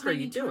when the it's a fuck are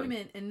tiny you doing?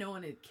 Tournament and no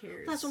one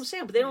cares. That's what I'm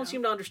saying. But they don't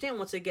seem to understand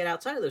once they get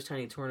outside of those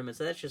tiny tournaments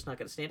that that's just not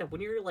going to stand up.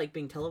 When you're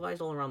being televised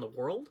all around the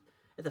world.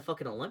 At the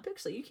fucking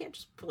Olympics, you can't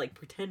just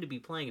pretend to be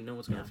playing and no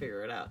one's gonna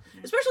figure it out.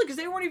 Yeah. Especially because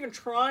they weren't even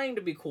trying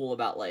to be cool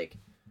about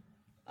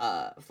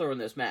throwing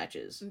those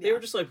matches. They were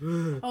just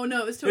oh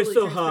no, it's totally it's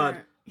so hard.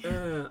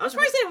 I'm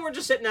surprised they weren't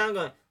just sitting down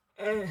going,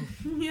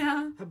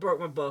 yeah, I broke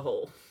my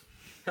butthole.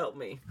 Help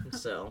me.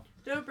 So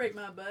don't break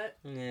my butt.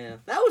 Yeah,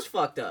 that was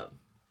fucked up.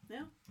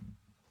 Yeah,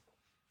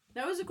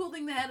 that was a cool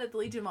thing they had at the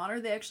Legion of Honor.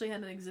 They actually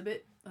had an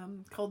exhibit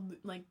called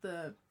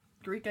the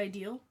Greek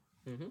Ideal.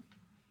 Mm-hmm.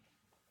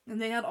 And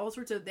they had all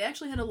sorts of... They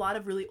actually had a lot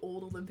of really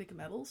old Olympic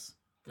medals.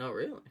 Oh,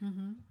 really?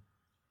 Mm-hmm.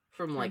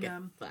 From like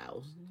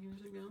 1,000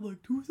 years ago?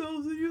 Like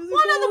 2,000 years ago?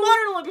 Well, no, the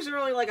modern Olympics are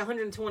only like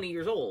 120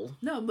 years old.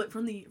 No, but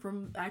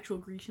from actual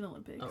Grecian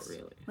Olympics. Oh,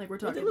 really? Like we're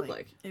talking. What they look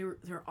like?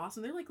 They're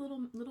awesome. They're like little.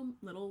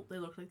 They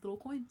look like little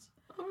coins.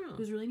 Oh, really? It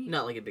was really neat.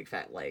 Not like a big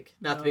fat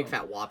not the big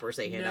fat whoppers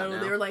they hand out now.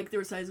 No, they were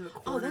the size of a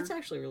quarter. Oh, that's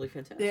actually really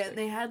fantastic.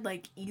 They had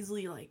like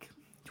easily like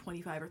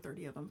 25 or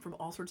 30 of them from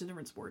all sorts of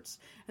different sports,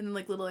 and then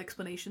like little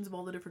explanations of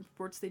all the different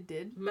sports they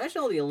did.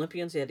 Imagine all the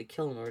Olympians they had to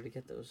kill in order to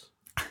get those.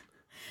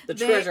 The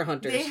treasure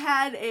hunters. They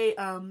had a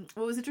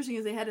what was interesting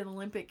is they had an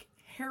Olympic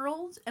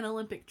herald and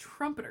Olympic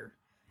trumpeter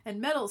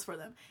and medals for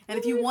them. And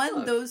if you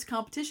won those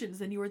competitions,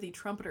 then you were the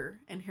trumpeter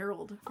and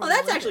herald. Oh,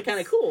 that's actually kind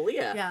of cool.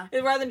 Yeah.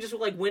 And rather than just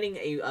like winning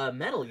a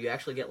medal, you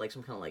actually get like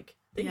some kind of like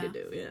thing to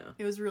do. Yeah.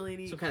 It was really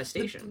neat. Some kind of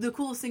station. The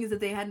coolest thing is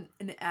that they had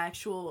an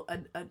actual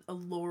a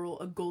laurel,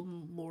 a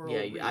golden laurel.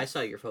 Yeah, I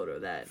saw your photo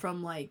of that.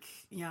 From man,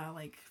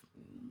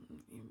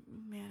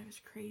 it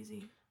was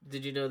crazy.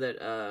 Did you know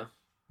that?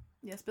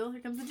 Yes, Bill. Here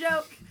comes the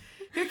joke.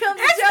 Here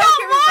comes the joke. It's not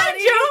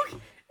my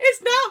joke.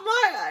 It's not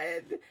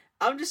my.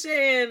 I'm just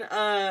saying.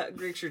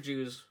 Greeks are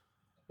Jews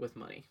with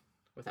money.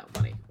 Without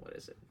money, what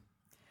is it?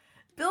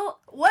 Bill,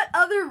 what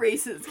other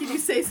races can you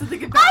say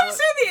something about? I'm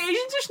saying the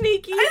Asians are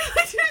sneaky.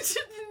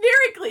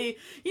 Generically,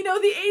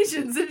 the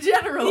Asians in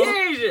general. The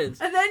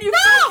Asians. And then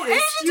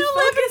Asians who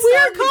live in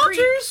weird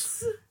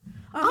cultures.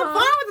 I'm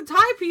fine with the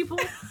Thai people.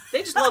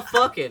 They just love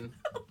fucking.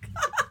 Oh, God.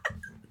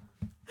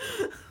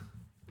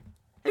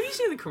 Have you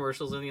seen the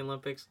commercials in the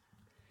Olympics?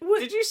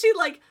 What? Did you see,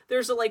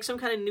 there's some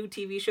kind of new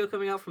TV show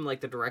coming out from,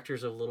 the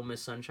directors of Little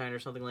Miss Sunshine or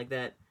something like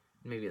that?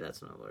 Maybe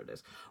that's not what it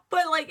is.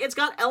 But, it's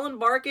got Ellen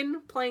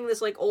Barkin playing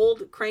this,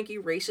 old, cranky,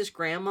 racist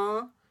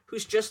grandma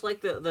who's just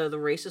like the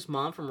racist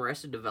mom from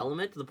Arrested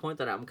Development, to the point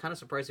that I'm kind of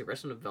surprised the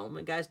Arrested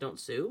Development guys don't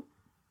sue.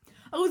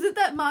 Oh, is it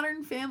that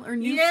Modern Family or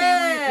New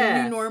Family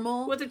or New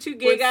Normal? With the two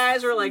gay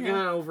guys are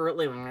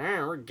overtly,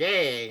 we're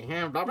gay.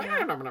 Blah, blah,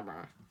 blah, blah,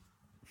 blah.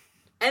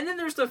 And then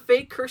there's the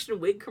fake Kirsten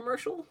Wiig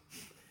commercial,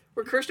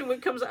 where a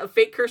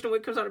fake Kirsten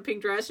Wiig comes out in a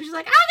pink dress, and she's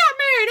like, I got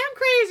married, I'm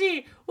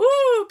crazy,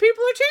 woo,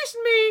 people are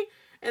chasing me.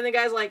 And the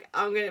guy's like,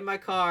 I'm getting in my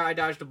car, I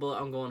dodged a bullet,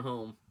 I'm going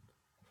home.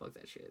 Fuck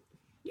that shit.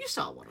 You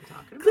saw what I'm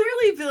talking about.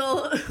 Clearly,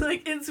 Bill,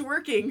 it's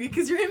working,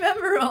 because you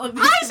remember all of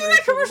these I've seen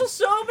that commercial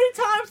so many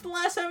times in the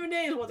last 7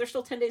 days. Well, there's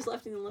still 10 days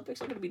left in the Olympics,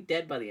 I'm going to be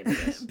dead by the end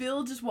of this.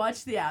 Bill, just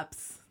watch the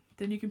apps.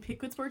 Then you can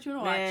pick what sport you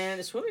want to watch. Man,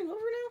 is swimming over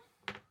now?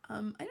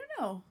 I don't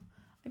know.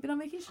 I've been on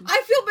vacation.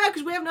 I feel bad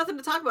because we have nothing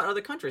to talk about in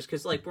other countries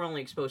because we're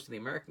only exposed to the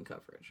American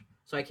coverage,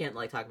 so I can't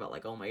talk about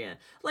oh my god,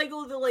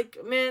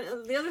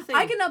 man, the other thing.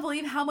 I cannot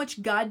believe how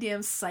much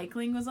goddamn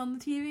cycling was on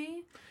the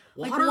TV.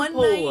 Water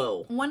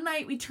polo. One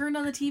night we turned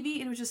on the TV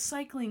and it was just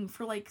cycling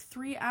for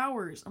 3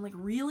 hours. I'm like,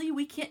 really?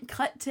 We can't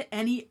cut to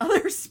any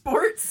other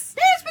sports?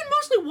 Yeah, it's been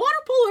mostly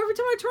water polo. Every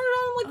time I turn it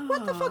on, I'm like,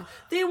 what the fuck?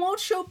 They won't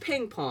show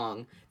ping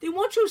pong. They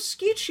won't show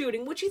skeet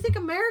shooting. What do you think,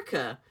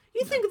 America?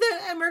 You think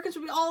that Americans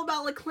would be all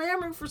about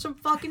clamoring for some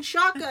fucking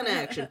shotgun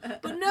action,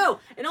 but no.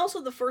 And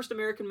also, the first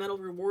American medal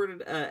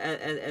rewarded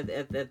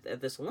at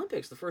this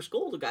Olympics, the first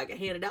gold got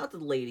handed out to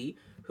the lady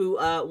who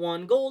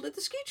won gold at the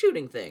skeet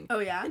shooting thing. Oh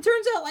yeah. It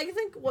turns out, I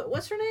think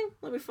what's her name?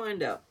 Let me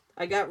find out.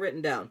 I got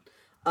written down.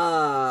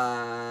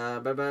 Her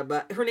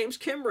name's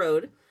Kim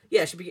Rode.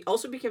 Yeah, she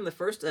also became the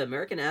first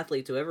American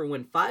athlete to ever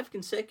win 5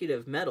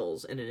 consecutive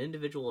medals in an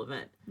individual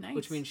event. Nice.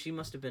 Which means she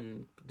must have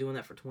been doing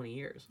that for 20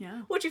 years.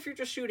 Yeah. Which, if you're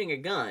just shooting a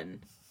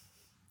gun...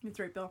 That's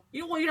right, Bill.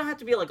 You don't have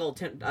to be all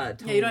toned. Yeah,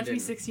 you don't have to be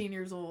 16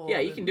 years old. Yeah,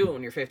 you can do it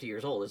when you're 50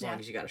 years old, as long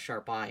as you got a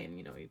sharp eye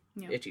and,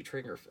 itchy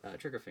trigger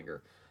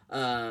finger.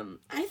 I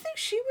think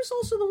she was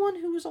also the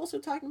one who was also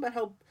talking about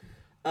how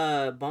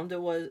bummed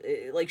it was.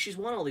 She's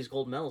won all these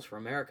gold medals for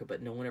America,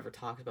 but no one ever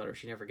talks about her.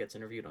 She never gets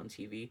interviewed on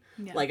TV.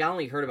 Yeah. I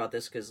only heard about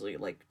this because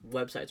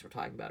websites were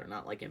talking about her,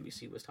 not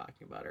NBC was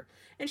talking about her.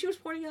 And she was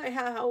pointing out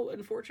how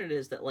unfortunate it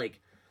is that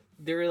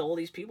there are all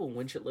these people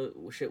win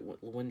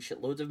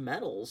shitloads of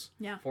medals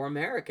for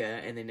America,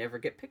 and they never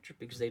get pictured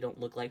because they don't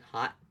look like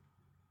hot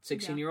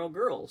 16-year-old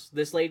girls.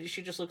 This lady,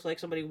 she just looks like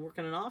somebody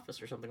working in an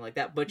office or something like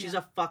that, but she's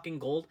a fucking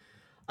gold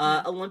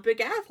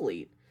Olympic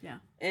athlete. Yeah.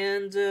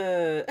 And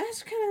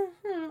that's kind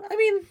of,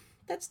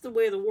 that's the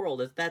way of the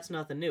world. That's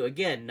nothing new.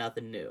 Again,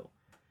 nothing new.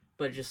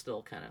 But just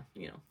still kind of,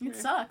 It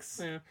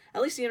sucks. Yeah.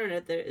 At least the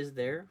internet is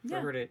there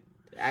for her to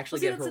actually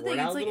get her word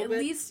out a little bit. At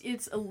least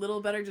it's a little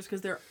better just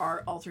because there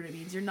are alternate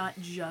means. You're not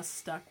just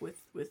stuck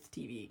with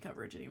TV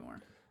coverage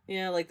anymore.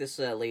 Yeah, this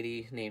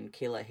lady named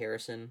Kayla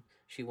Harrison.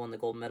 She won the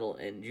gold medal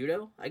in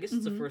judo. I guess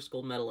it's the first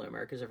gold medal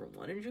America's ever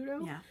won in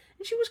judo. Yeah.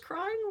 And she was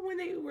crying when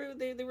they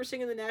were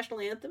singing the national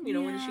anthem.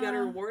 When she got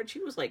her award, she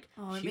was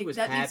she was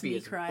happy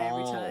as cry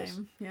balls. Every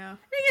time. Yeah. And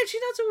again,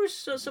 she's not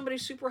so somebody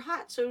super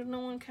hot, so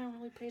no one kind of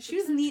really pays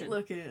attention. She's neat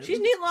looking.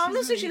 She's neat looking. I'm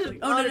not saying she's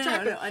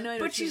unattractive. I know.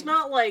 But she's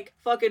not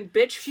fucking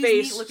bitch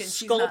face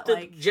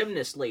sculpted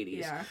gymnast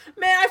ladies. Yeah.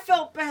 Man, I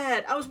felt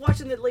bad. I was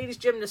watching the ladies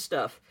gymnast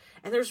stuff,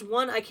 and there's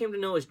one I came to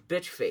know as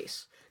bitch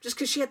face, just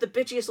because she had the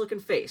bitchiest looking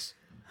face.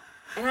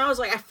 And I was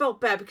like, I felt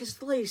bad because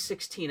the lady's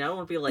 16. I don't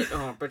want to be like,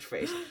 oh, bitch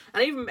face.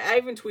 And I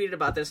even tweeted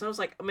about this, and I was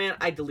like, man,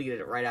 I deleted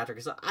it right after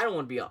because I don't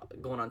want to be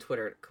going on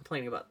Twitter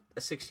complaining about a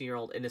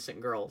 16-year-old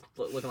innocent girl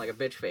looking like a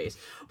bitch face.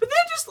 But then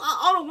just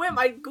on a whim,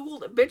 I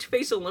googled bitch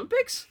face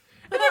Olympics,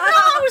 and then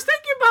I was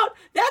thinking about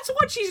that's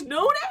what she's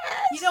known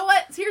as. You know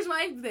what? Here's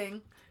my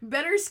thing: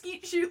 better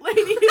skeet shoot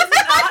lady is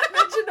not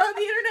mentioned on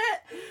the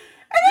internet.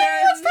 And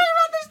then let's talk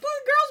about this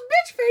little girl's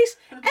bitch face.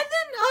 And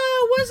then,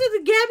 was it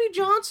the Gabby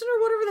Johnson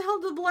or whatever the hell,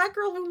 the black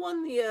girl who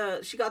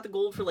won she got the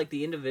gold for, like,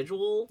 the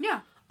individual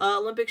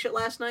Olympic shit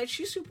last night?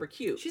 She's super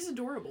cute. She's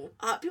adorable.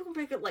 People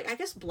make it, like, I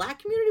guess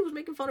black community was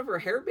making fun of her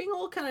hair being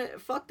all kind of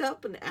fucked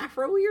up and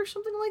afro-y or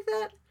something like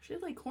that. She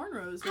had, like,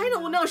 cornrows. I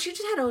don't know. She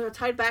just had her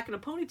tied back in a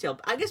ponytail.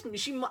 I guess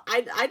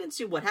I didn't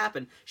see what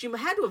happened. She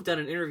had to have done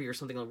an interview or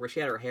something where she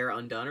had her hair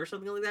undone or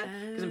something like that.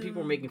 Because then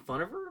people were making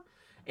fun of her.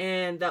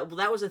 And that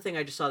was the thing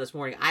I just saw this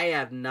morning. I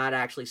have not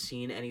actually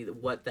seen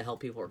what the hell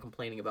people are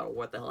complaining about or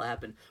what the hell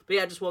happened. But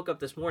yeah, I just woke up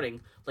this morning,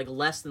 like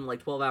less than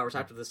like 12 hours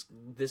after this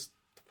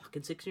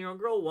fucking 16-year-old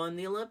girl won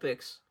the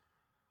Olympics.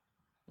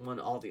 Won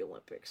all the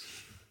Olympics.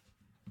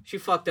 She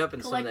fucked up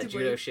in some of that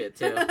judo shit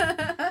too. But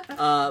yeah,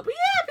 people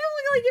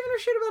are like giving her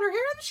shit about her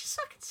hair, and she's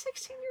fucking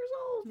 16 years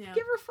old. Yeah.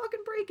 Give her a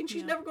fucking break, and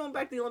she's never going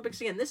back to the Olympics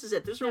again. This is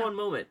it. This is her one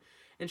moment.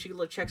 And she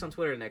checks on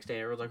Twitter the next day,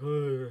 and everyone's like,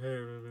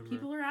 oh,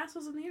 people are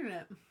assholes on the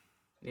internet.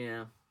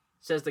 Yeah.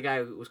 Says the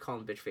guy who was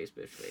calling bitch face,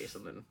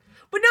 and then...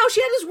 But no,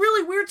 she had this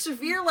really weird,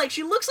 severe, like,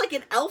 she looks like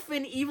an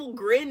elfin evil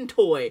grin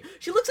toy.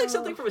 She looks like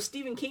something from a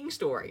Stephen King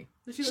story.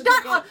 She's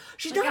not a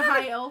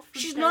high elf.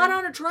 She's not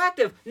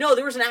unattractive. No,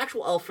 there was an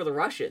actual elf for the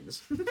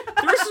Russians. There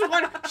was this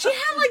one, she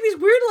had, like, these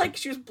weird, like,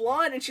 she was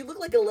blonde, and she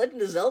looked like a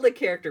Legend of Zelda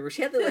character, where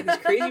she had, like, these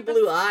crazy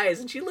blue eyes,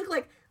 and she looked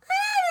like...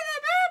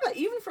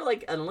 Even for,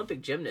 like, an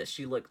Olympic gymnast,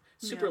 she looked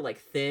super, like,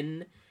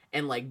 thin...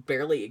 and, like,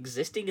 barely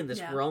existing in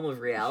this realm of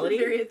reality.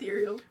 Very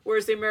ethereal.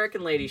 Whereas the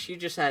American lady, she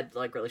just had,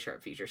 like, really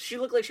sharp features. She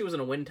looked like she was in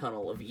a wind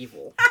tunnel of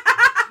evil.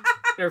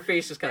 And her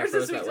face just kind of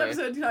froze that way. There's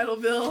this week's episode title,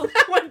 Bill.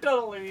 Wind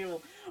tunnel of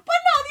evil. But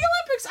no, the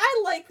Olympics,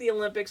 I like the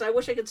Olympics. I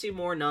wish I could see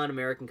more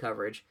non-American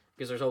coverage,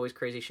 because there's always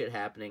crazy shit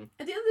happening.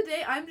 At the end of the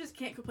day, I just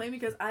can't complain,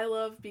 because I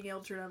love being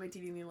able to turn on my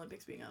TV and the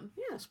Olympics being on.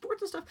 Yeah,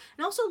 sports and stuff.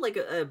 And also, like,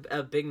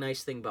 a big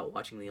nice thing about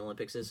watching the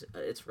Olympics is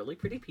it's really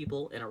pretty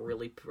people and a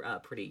really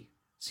pretty...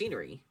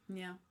 scenery, in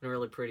a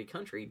really pretty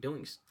country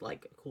doing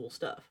like cool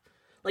stuff.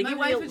 Like my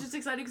wife was just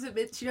excited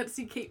because she got to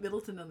see Kate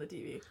Middleton on the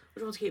TV.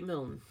 Which one's Kate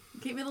Middleton?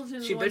 Kate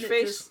Middleton. She bitch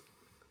face?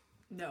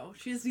 No,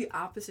 she's the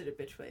opposite of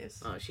bitch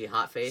face. Oh, she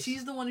hot face.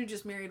 She's the one who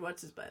just married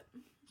what's his butt.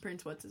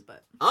 Prince what's his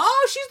butt.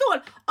 Oh, she's the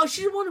one. Oh,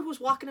 she's the one who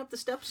was walking up the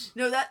steps.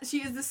 No,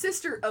 she is the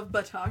sister of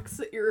Buttocks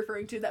that you're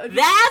referring to. That would be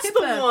That's Pippa.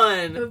 The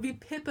one. It would be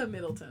Pippa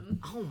Middleton.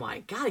 Oh my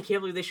god, I can't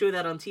believe they showed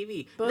that on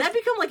TV. Did that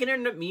become like an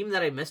internet meme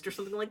that I missed or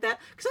something like that?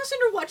 Because I was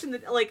sitting there watching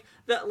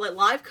the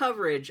live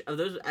coverage of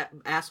those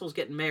assholes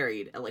getting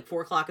married at like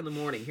 4:00 in the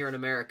morning here in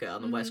America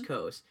on the West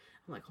Coast.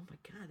 I'm like, oh my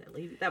god, that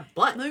lady, that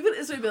butt. Let me put it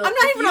this way, Bill. I'm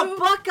not even a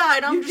butt guy,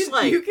 and I'm just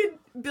like... You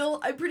could, Bill,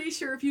 I'm pretty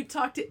sure if you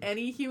talk to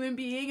any human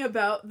being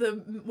about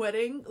the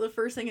wedding, the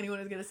first thing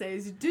anyone is going to say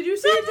is, did you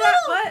see that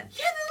butt?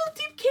 Yeah, the little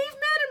deep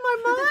caveman in my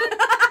mind.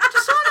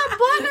 Just saw that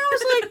butt, and I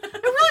was like,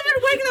 I really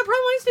didn't wake that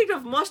primal instinct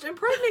of must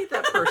impregnate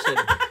that person.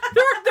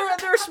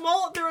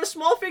 They're a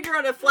small figure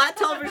on a flat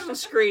television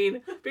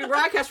screen, being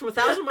broadcast from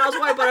 1,000 miles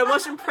away, but I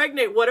must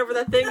impregnate whatever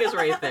that thing is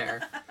right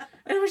there.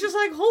 And it was just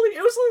like, it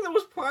was something that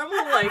was primal,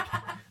 like,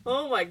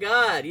 oh my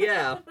god,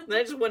 yeah. And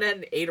I just went ahead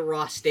and ate a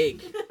raw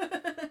steak.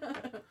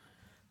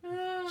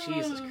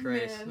 Jesus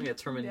Christ. Man. I'm gonna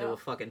turn into a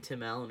fucking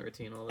Tim Allen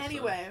routine all this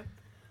Anyway,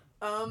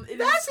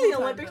 that's the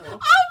Olympics. Oh man,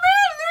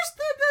 there's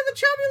the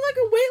chubby like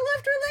a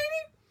weightlifter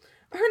lady.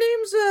 Her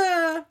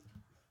name's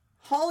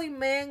Holly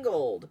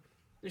Mangold.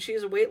 And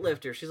she's a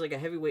weightlifter. She's like a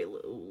heavyweight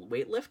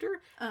weightlifter.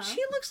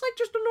 She looks like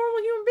just a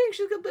normal human being.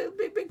 She's got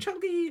a big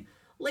chunky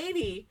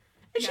lady.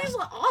 And she's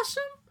like,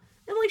 awesome.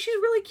 And, like, she's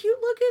really cute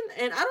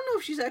looking, and I don't know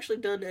if she's actually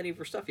done any of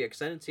her stuff yet,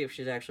 because I didn't see if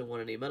she's actually won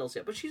any medals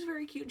yet, but she's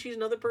very cute, and she's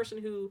another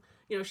person who,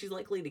 you know, she's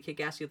likely to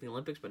kick ass at the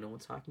Olympics, but no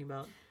one's talking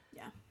about.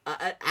 Yeah.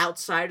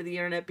 Outside of the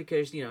internet,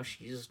 because, you know,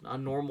 she's a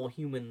normal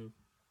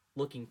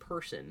human-looking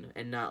person,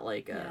 and not,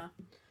 like, a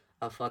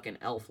fucking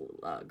elf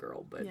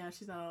girl, but... Yeah,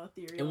 she's not all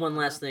ethereal. And one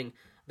last thing,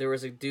 there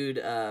was a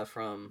dude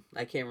from,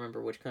 I can't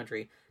remember which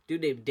country,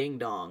 dude named Ding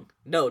Dong.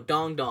 No,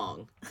 Dong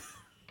Dong.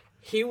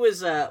 He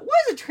was, a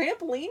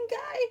trampoline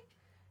guy?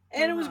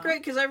 And it was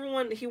great because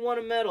he won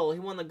a medal. He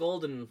won the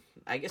golden,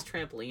 I guess,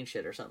 trampoline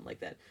shit or something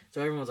like that.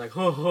 So everyone's like,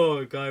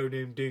 a guy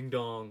named Ding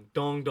Dong,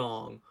 Dong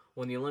Dong,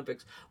 won the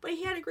Olympics. But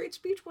he had a great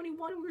speech when he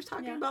won. We were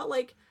talking about,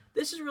 like,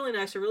 this is really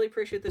nice. I really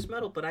appreciate this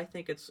medal, but I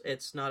think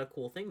it's not a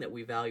cool thing that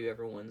we value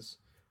everyone's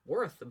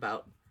worth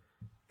about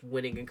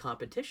winning in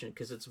competition,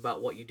 because it's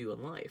about what you do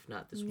in life,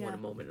 not this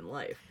one moment in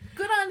life.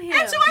 Good on him.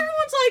 And so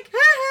everyone's like,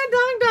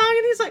 Dong Dong,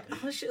 and he's like, oh,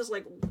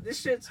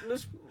 this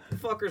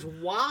fucker's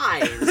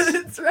wise.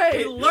 That's right.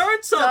 We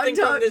learned something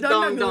from this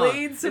Dong Dong.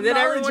 And then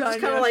everyone just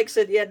kind of like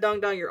said, yeah, Dong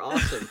Dong, you're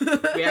awesome.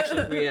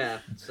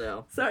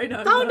 So. Sorry,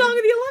 Dong Dong in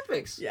the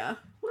Olympics. Yeah.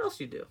 What else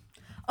do you do?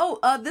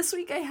 This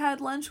week I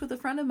had lunch with a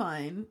friend of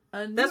mine.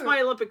 That's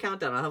my Olympic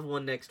countdown. I'll have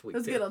one next week.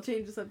 That's good. I'll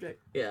change the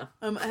subject. Yeah.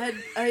 I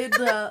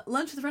had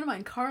lunch with a friend of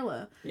mine,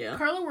 Carla. Yeah.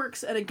 Carla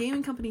works at a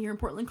gaming company here in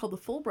Portland called the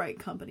Fulbright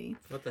Company.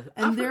 What the?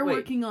 And they're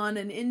working on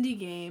an indie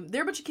game.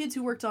 They're a bunch of kids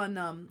who worked on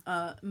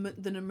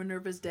the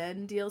Minerva's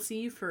Dead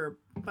DLC for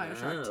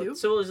Bioshock 2.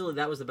 Supposedly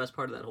that was the best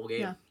part of that whole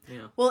game.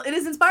 Yeah. Well, it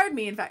has inspired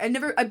me. In fact,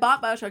 I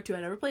bought Bioshock 2.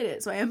 I never played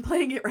it, so I am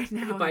playing it right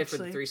now. You buy it for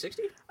the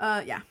 360?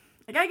 Yeah.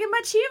 I gotta get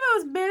my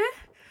Chivos, baby.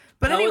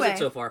 But How anyway, is it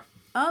so far?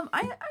 I'm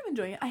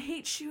enjoying it. I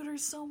hate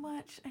shooters so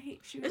much. I hate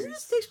shooters. Isn't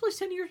this takes place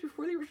 10 years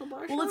before the original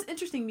Bioshock? Well, it's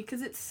interesting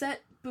because it's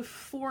set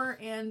before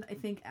and I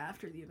think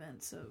after the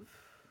events of.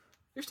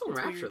 You're still in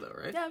Rapture, though,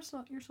 right? Yeah,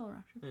 you're still in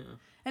Rapture. Yeah.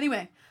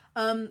 Anyway,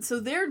 so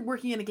they're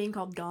working in a game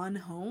called Gone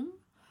Home,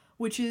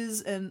 which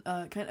is kind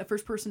of a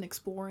first-person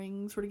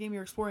exploring sort of game.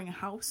 You're exploring a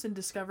house and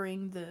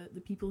discovering the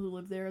people who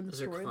live there and the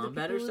story. Is there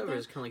combat or stuff, or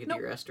is it kind of like a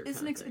Dear Esther kind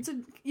of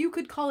thing? You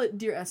could call it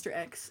Dear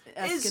Esther-esque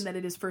in that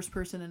it is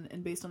first-person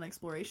and based on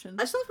exploration.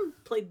 I still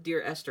haven't played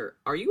Dear Esther.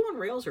 Are you on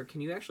rails, or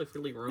can you actually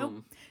freely roam?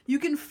 Nope. You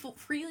can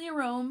freely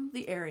roam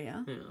the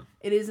area. Yeah.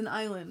 It is an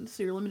island,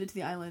 so you're limited to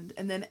the island.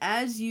 And then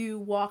as you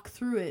walk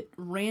through it,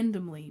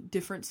 randomly,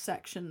 different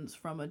sections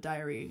from a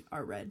diary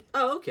are read.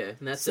 Oh, okay.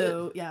 And that's it?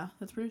 So, yeah,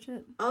 that's pretty much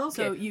it. Oh,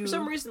 okay. So for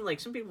some reason, like,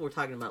 some people were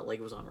talking about like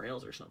it was on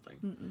rails or something.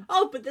 Mm-mm.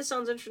 Oh, but this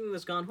sounds interesting,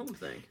 this Gone Home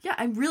thing. Yeah,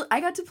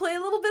 I got to play a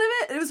little bit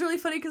of it. It was really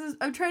funny because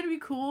I'm trying to be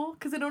cool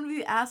because I don't want to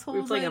be the asshole. Were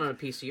you playing it on a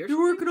PC or something? You're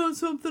working on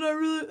something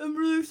I'm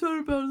really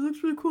excited about. It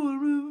looks really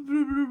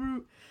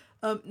cool.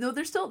 No,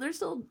 they're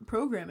still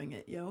programming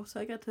it, yo. So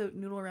I got to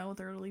noodle around with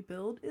their early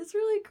build. It's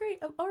really great.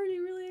 I'm already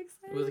really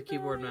excited. With a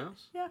keyboard and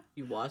mouse? Yeah.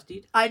 You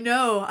WASD'd? I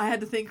know. I had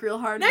to think real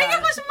hard. Now you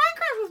can play some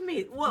Minecraft with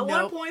me. What?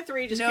 Nope.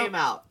 1.3 just came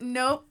out.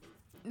 Nope.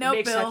 No,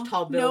 Make Bill. such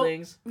tall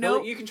buildings.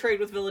 Nope. You can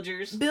trade with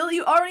villagers. Bill,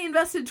 you already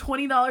invested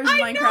 $20 in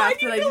Minecraft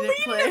that I didn't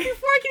play.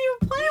 Before I can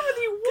even play it with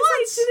you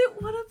once. I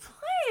didn't want to play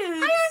it. I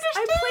understand.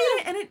 I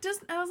played it and it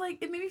just, I was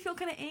like, it made me feel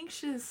kind of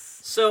anxious.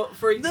 So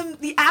for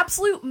the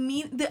absolute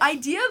the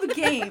idea of a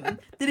game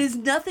that is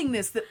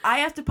nothingness that I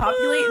have to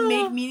populate and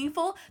make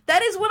meaningful,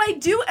 that is what I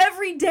do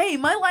every day.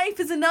 My life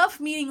is enough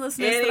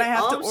meaninglessness that I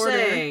have to order. All I'm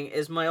saying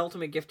is my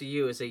ultimate gift to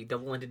you is a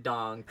double-ended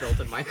dong built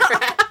in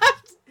Minecraft.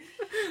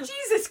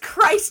 Jesus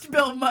Christ,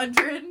 Bill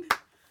Mundren.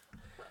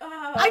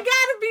 I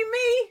gotta be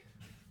me.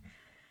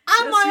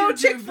 I'm my own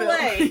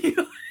Chick-fil-A. Have you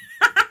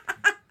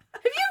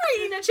ever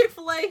eaten at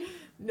Chick-fil-A?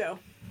 No.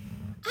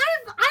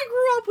 I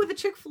grew up with a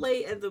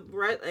Chick-fil-A at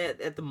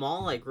the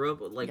mall. I grew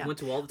up went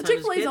to all the time.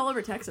 Chick-fil-A's all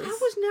over Texas. I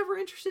was never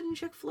interested in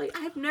Chick-fil-A. I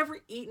have never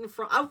eaten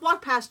from. I've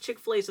walked past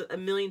Chick-fil-A's a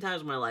million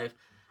times in my life.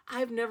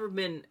 I've never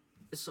been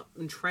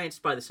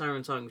entranced by the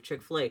siren song of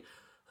Chick-fil-A.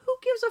 Who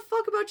gives a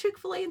fuck about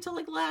Chick-fil-A until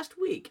like last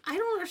week? I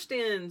don't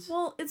understand.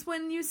 Well, it's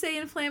when you say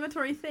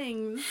inflammatory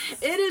things.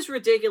 It is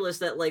ridiculous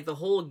that like the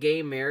whole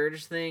gay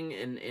marriage thing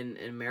in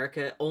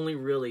America only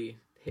really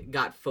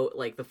got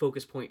the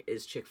focus point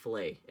is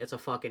Chick-fil-A. It's a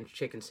fucking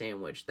chicken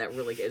sandwich that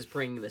really is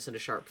bringing this into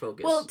sharp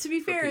focus. Well, to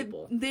be fair,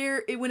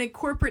 when a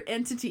corporate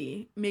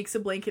entity makes a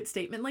blanket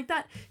statement like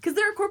that, because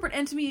there are corporate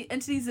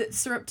entities that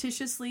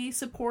surreptitiously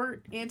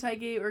support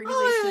anti-gay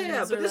organizations. Oh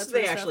yeah, but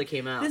they actually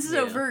came out. This is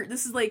overt.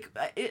 This is like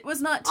it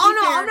was not. Oh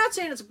no, I'm not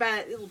saying it's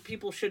bad.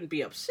 People shouldn't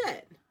be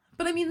upset.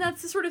 But I mean,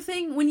 that's the sort of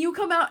thing, when you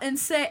come out and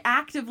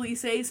actively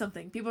say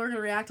something, people are going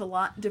to react a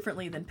lot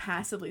differently than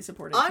passively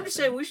supporting I'm just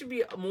saying we should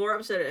be more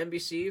upset at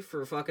NBC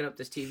for fucking up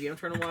this TV I'm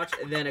trying to watch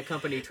than a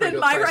company trying to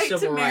oppress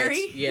civil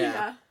rights.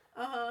 Yeah.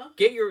 Uh-huh.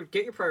 Get your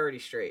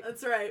priorities straight.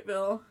 That's right,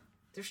 Bill.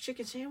 There's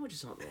chicken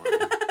sandwiches on the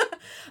line.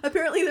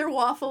 Apparently they're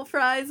waffle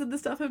fries and the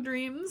stuff of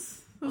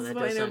dreams. This is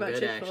what I know about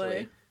Chick-fil-A.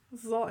 Actually.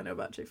 This is all I know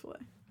about Chick-fil-A.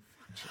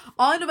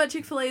 All I know about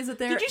Chick-fil-A is that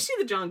they're... Did you see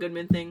the John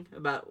Goodman thing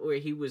about where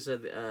he was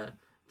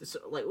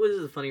what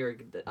is the Funny or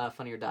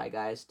Die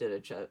guys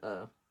did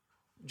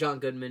John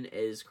Goodman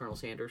is Colonel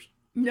Sanders?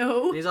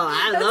 No. And he's all,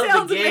 I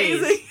love the gays.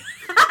 He's like,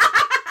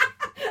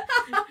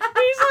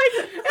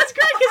 it's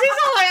great because he's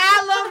all like,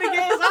 I love the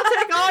gays. I'll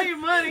take all your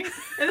money.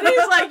 And then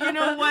he's like, you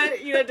know what?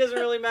 It doesn't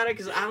really matter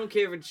because I don't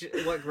care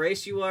what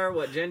race you are,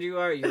 what gender you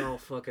are. You're all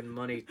fucking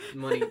money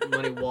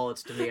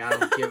wallets to me. I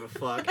don't give a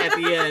fuck. At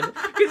the end,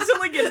 because it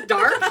suddenly gets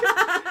dark,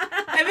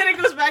 and then it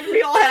goes back to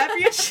be all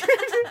happy and shit.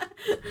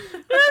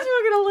 That's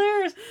fucking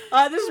hilarious.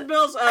 This is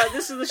Bill's.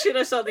 This is the shit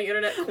I saw in the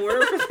internet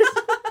corner for this.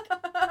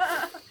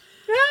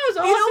 That was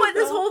awesome. You know what?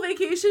 This whole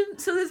vacation.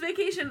 So this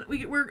vacation,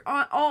 we're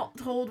all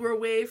told we're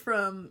away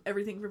from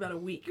everything for about a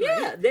week.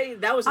 Right? Yeah,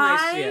 that was nice.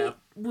 I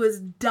was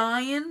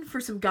dying for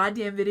some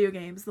goddamn video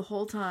games the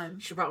whole time.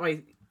 You should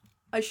probably.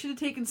 I should have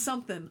taken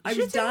something. I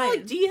was dying.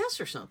 Like DS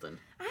or something.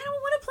 I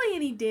don't want to play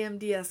any damn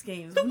DS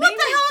games. Then what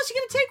the hell is you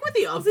gonna take with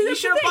you? You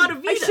should have bought a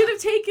Vita. I should have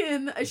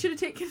taken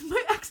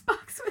my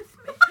Xbox with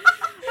me.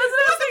 That's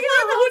what I was thinking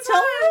the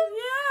hotel room.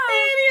 Yeah,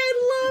 Annie, I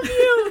love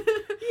you.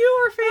 You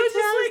were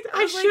fantastic.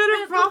 I should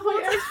have brought my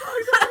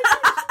Xbox.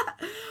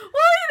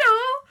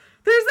 Well,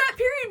 there's that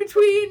period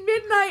between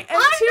midnight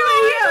and 2 a.m.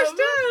 I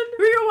understand.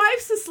 where your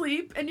wife's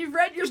asleep and you've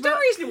read your book. There's no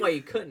reason why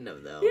you couldn't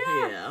have, though.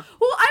 Yeah.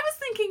 Well, I was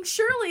thinking,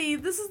 surely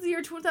this is the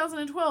year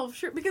 2012.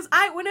 Sure, because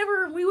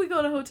whenever we would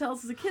go to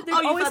hotels as a kid, they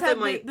always had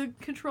the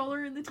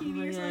controller and the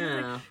TV or something.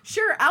 Yeah. Like,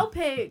 sure, I'll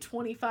pay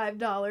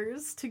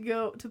 $25 to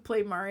go to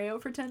play Mario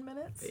for 10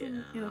 minutes. Yeah.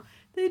 And, you know,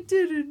 they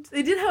didn't.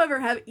 They did, however,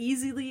 have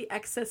easily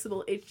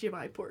accessible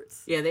HDMI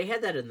ports. Yeah, they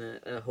had that in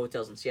the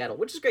hotels in Seattle,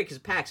 which is great because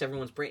PAX,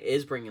 everyone's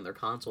bringing their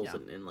consoles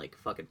and like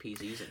fucking PCs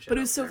and shit. But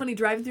it was so funny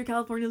driving through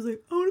California. I was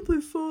like, I want to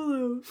play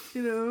Fallout,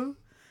 you know.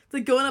 It's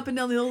like going up and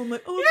down the hill. I'm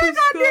like, oh, you're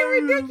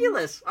goddamn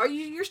ridiculous.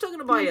 You're still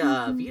gonna buy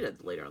a Vita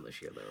later on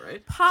this year, though,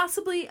 right?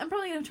 Possibly. I'm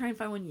probably gonna try and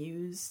find one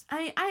used.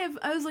 I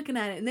was looking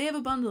at it, and they have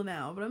a bundle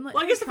now. But I'm like,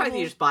 well, I guess the fact that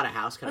you just bought a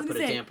house kind of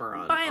put a damper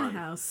on buying a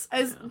house.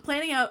 I was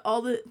planning out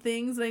all the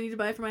things that I need to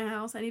buy for my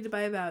house. I need to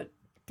buy about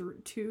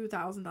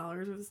 $2,000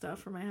 worth of stuff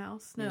for my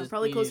house. No,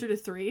 probably closer to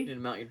 $3,000. You need to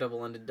mount your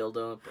double-ended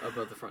dildo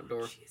above the front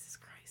door. Jesus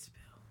Christ.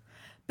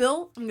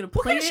 Bill, I'm gonna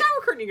plate what kind of shower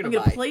curtain are you gonna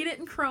buy? I'm gonna plate it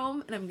in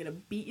chrome, and I'm gonna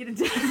beat you to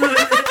death.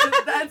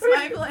 That's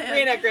my plan.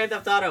 Being at Grand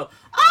Theft Auto.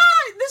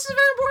 This is a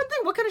very important thing.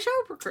 What kind of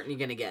shower curtain are you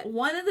gonna get?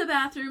 One of the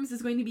bathrooms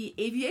is going to be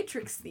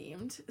aviatrix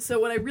themed. So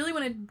what I really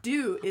want to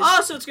do is...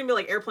 so it's gonna be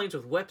like airplanes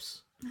with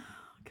whips. Oh,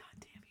 God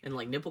damn you. And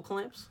like nipple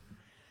clamps?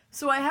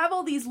 So I have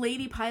all these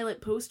lady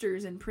pilot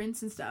posters and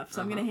prints and stuff,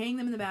 so I'm going to hang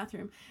them in the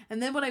bathroom. And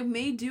then what I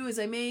may do is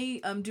I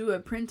may do a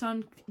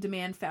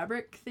print-on-demand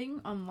fabric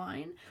thing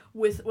online.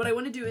 With what I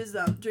want to do is,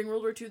 during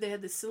World War II, they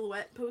had the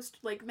silhouette post,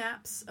 like,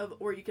 maps of,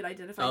 or you could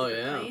identify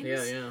different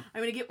planes. Yeah.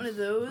 I'm going to get one of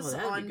those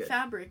on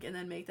fabric and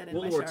then make that in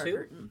my shower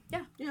curtain.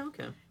 Yeah. Yeah,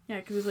 okay. Yeah,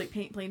 because it was, like,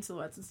 paint plain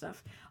silhouettes and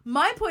stuff.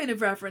 My point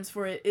of reference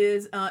for it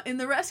is, in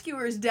The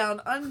Rescuers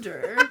Down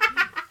Under...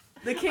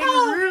 The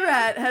kangaroo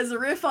rat has a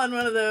riff on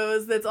one of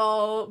those that's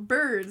all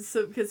birds,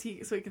 so he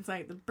can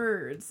sight the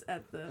birds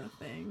at the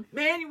thing.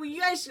 Man,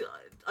 you guys,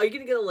 are you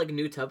gonna get a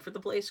new tub for the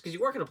place? Because you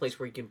work in a place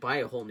where you can buy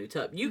a whole new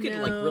tub. You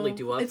can really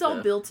do up. It's all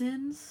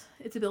built-ins.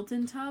 It's a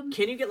built-in tub.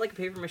 Can you get like a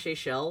paper mache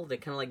shell that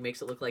kind of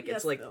makes it look like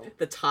it's like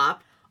the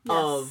top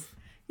of.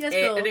 Yes,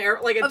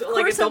 Bill. Like a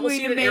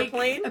double-seated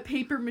airplane. A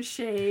paper mache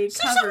so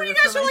when you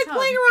guys are like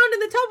playing around in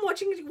the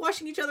tub,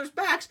 washing each other's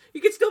backs,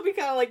 you could still be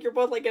kind of like you're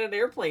both like in an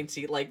airplane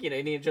seat, like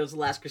Indiana Jones' The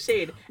Last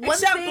Crusade.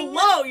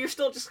 Below, you're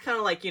still just kind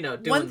of like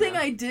doing. One thing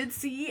I did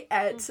see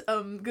at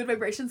Good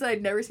Vibrations that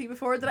I'd never seen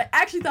before that I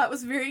actually thought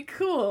was very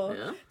cool.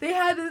 Yeah? They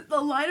had a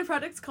line of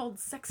products called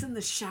Sex in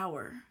the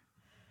Shower.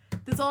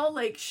 There's all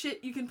like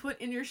shit you can put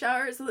in your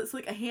shower, so it's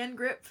like a hand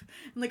grip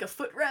and like a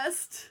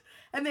footrest.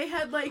 And they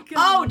had like they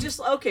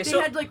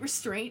had like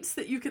restraints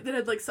that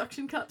had like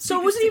suction cups.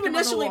 So it wasn't even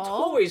necessarily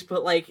toys,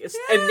 but like it's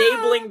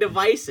enabling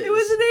devices. It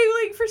was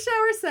enabling for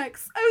shower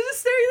sex. I was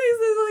just staring at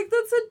these and like,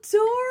 that's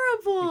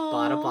adorable. You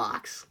bought a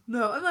box.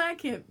 No, I'm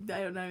like, I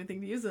don't have anything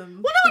to use them.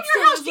 Well, no, in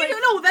your house, you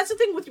don't know. That's the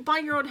thing with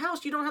buying your own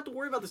house. You don't have to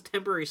worry about this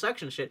temporary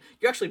suction shit.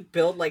 You actually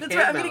build like. That's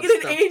right. I'm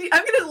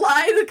gonna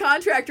lie to the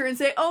contractor and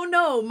say, oh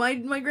no, my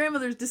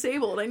grandmother's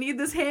disabled. I need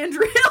this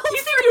handrail.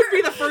 You think you'd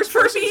be the first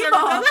person who's ever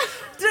done that?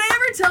 Did I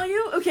ever tell you?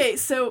 Okay,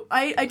 so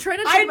I try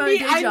to talk about my day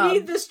job. I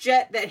need this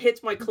jet that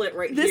hits my clit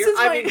right here.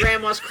 I mean,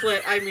 grandma's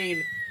clit. I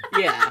mean,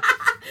 yeah.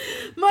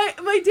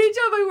 My day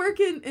job, I work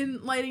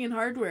in lighting and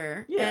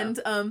hardware. Yeah.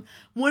 And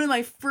one of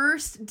my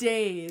first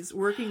days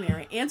working there,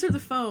 I answer the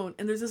phone,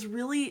 and there's this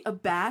really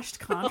abashed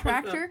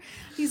contractor.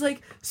 Oh, no. He's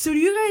like, so do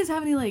you guys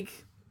have any, like...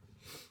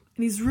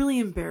 And he's really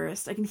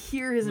embarrassed. I can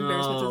hear his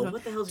embarrassment.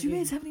 What the hell do you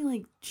guys have any,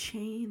 like,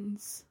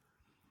 chains?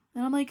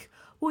 And I'm like...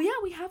 Well, yeah,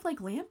 we have,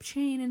 like, lamp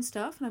chain and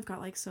stuff, and I've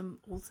got, like, some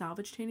old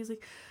salvage chain. He's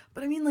like,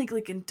 but I mean,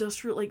 like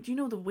industrial, like, do you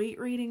know the weight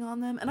rating on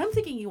them? And I'm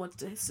thinking he wants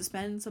to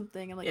suspend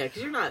something. I'm like... Yeah,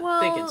 because you're not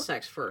thinking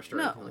sex first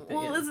or anything like that.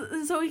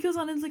 Well, so he goes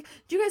on and he's like,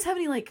 do you guys have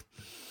any, like,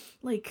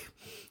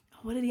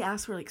 what did he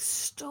ask for? Like,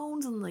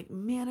 stones and, like,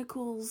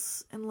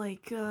 manacles and,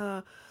 like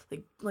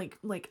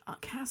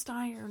cast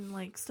iron,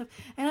 like, stuff.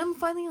 And I'm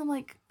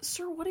like,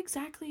 sir, what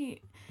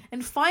exactly...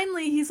 And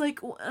finally, he's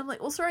like, I'm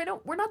like, well, sir,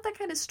 we're not that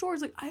kind of store.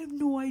 He's like, I have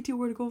no idea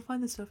where to go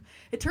find this stuff.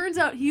 It turns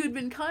out he had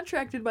been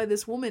contracted by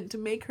this woman to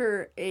make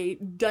her a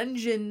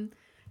dungeon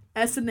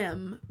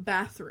S&M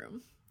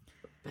bathroom.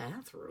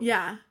 Bathroom?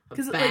 Yeah. A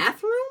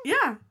bathroom?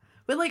 Yeah.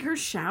 But, like, her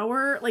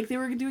shower, like, they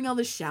were doing all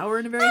the shower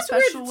in a very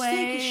special way.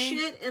 Take a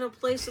shit in a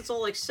place that's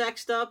all, like,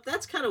 sexed up.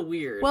 That's kind of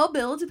weird. Well,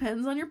 Bill, it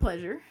depends on your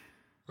pleasure.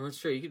 Well, that's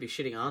true. You could be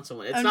shitting on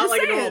someone. It's not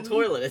like a normal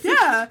toilet. It's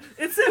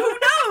who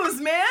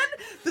knows, man.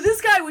 But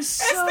this guy was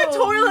so It's the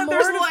toilet. Mortified.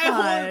 There's like a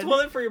whole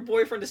toilet for your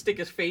boyfriend to stick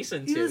his face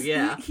into.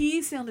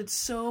 He sounded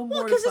so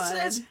mortified. Well,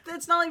 because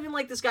it's not even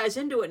like this guy's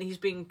into it, and he's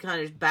being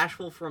kind of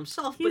bashful for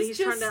himself. But he's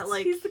trying to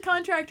like. He's the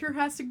contractor who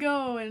has to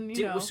go, and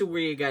you know. So were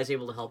you guys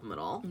able to help him at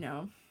all?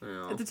 No.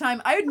 At the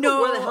time, I had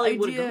no where the hell idea. He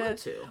would have gone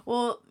to.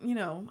 Well,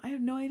 I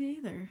had no idea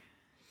either,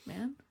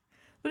 man.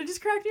 But it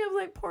just cracked me up.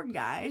 Like, poor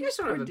guy. You guys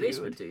don't have a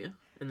basement, do you?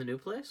 In the new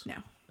place? No.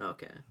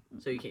 Okay,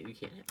 so you can't have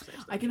sex.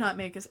 I cannot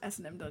make a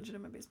S&M dungeon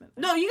in my basement.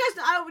 No, you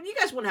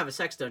guys wouldn't have a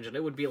sex dungeon.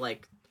 It would be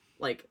like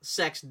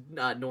sex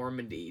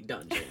Normandy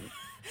dungeon.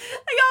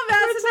 I got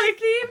Mass Effect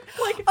theme.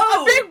 Like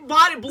a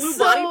big blue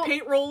body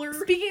paint roller.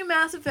 Speaking of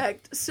Mass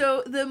Effect,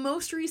 so the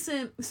most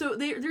recent,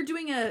 they're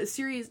doing a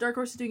series. Dark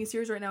Horse is doing a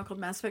series right now called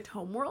Mass Effect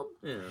Homeworld.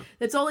 Yeah,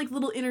 it's all like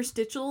little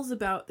interstitials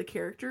about the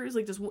characters.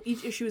 Like just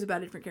each issue is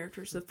about a different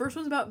character. So the first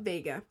one's about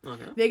Vega.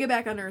 Okay. Vega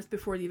back on Earth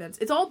before the events.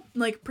 It's all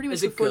like pretty much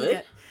is it before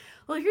good?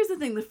 Well, here's the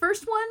thing. The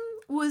first one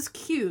was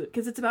cute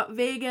because it's about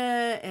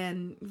Vega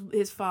and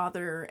his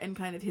father and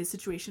kind of his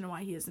situation and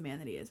why he is the man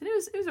that he is. And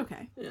it was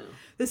okay. Yeah.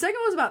 The second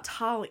one was about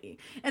Tali.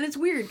 And it's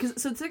weird because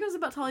the second one's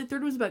about Tali, the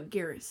third one's about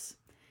Garrus.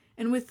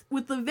 And with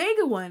the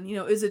Vega one,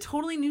 is a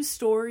totally new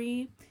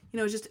story.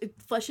 Just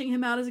fleshing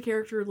him out as a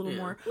character a little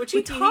more. Which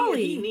he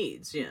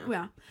needs, yeah.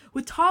 Yeah.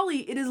 With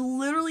Tali, it is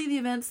literally the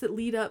events that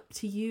lead up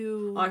to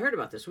you. Oh, I heard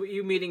about this.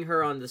 You meeting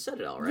her on the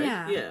Citadel, right?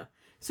 Yeah.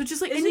 So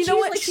just like, and you know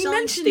what? She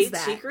mentions state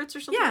that. secrets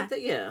or something like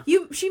that? Yeah.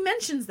 She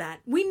mentions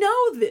that. We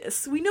know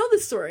this. We know the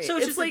story. So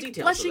it's just like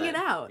fleshing it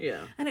out.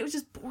 Yeah. And it was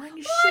just boring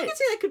as shit. I can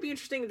see that could be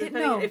interesting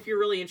depending if you're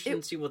really interested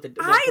in see what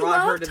I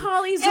love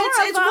Tali Zora.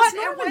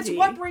 It's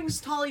what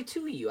brings Tali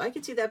to you. I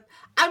can see that.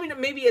 I mean,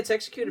 maybe it's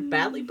executed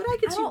badly, but I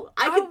can see.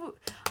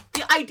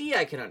 The idea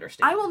I can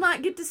understand. I will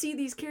not get to see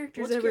these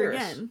characters ever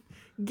again.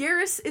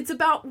 Garrus, it's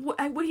about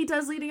what he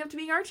does leading up to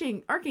being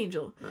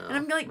Archangel. And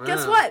I'm like,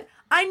 guess what?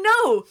 I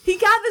know! He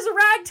got this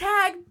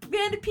ragtag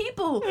band of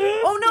people!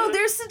 Oh no,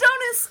 there's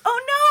Sidonis!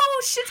 Oh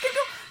no! Shit's gonna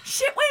go...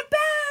 Shit went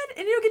bad!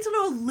 And you'll get to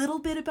know a little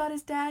bit about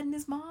his dad and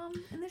his mom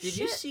and this shit. Did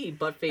you see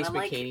Buttface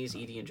McKinney's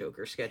Edie and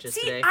Joker sketches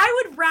today?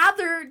 I would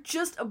rather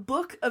just a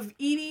book of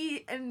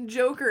Edie and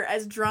Joker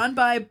as drawn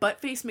by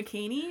Buttface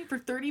McKinney for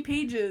 30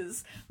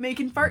 pages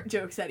making fart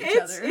jokes at each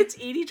other. It's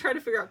Edie trying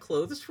to figure out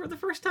clothes for the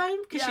first time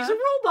because she's a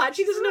robot.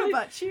 She doesn't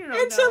know. She don't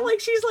know. So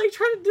she's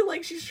trying to do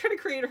she's trying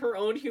to create her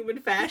own human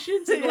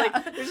fashions. And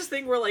there's this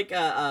thing where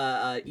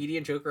Edie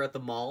and Joker are at the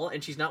mall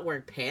and she's not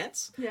wearing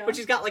pants, but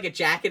she's got a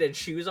jacket and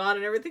shoes on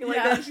and everything like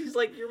that. She's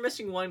like, you're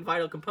missing one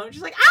vital component.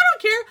 She's like, I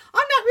don't care. I'm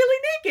not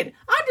really naked.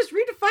 I'm just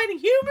redefining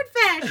human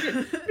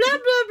fashion. Blah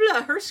blah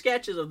blah. Her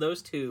sketches of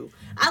those two.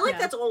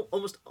 That's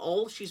almost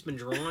all she's been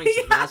drawing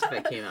since Mass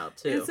Effect came out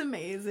too. It's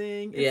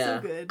amazing. It's so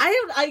good.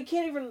 I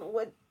can't even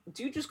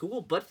do you just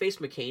Google Buttface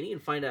McKinney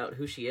and find out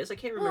who she is? I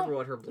can't remember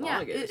what her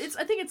blog is.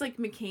 I think it's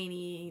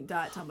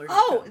McKinney.tumblr.com.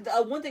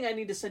 Oh, one thing I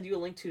need to send you a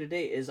link to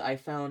today is I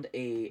found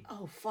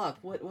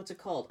what's it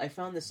called? I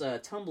found this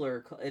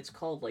Tumblr. It's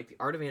called The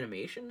Art of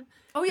Animation.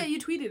 Oh yeah, you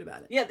tweeted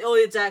about it. Yeah. Oh,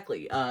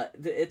 exactly.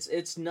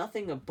 It's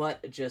nothing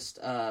but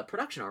just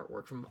production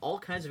artwork from all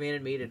kinds of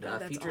animated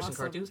features and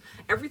cartoons.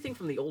 Everything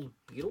from the old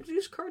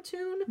Beetlejuice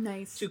cartoon,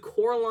 nice, to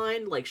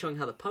Coraline, showing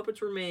how the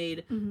puppets were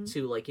made,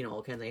 to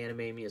all kinds of anime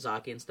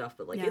Miyazaki and stuff.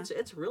 But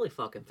it's really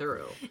fucking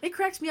thorough. It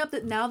cracks me up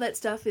that now that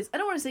stuff is, I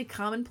don't want to say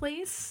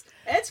commonplace.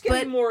 It's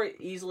getting more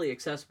easily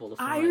accessible to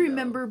find. I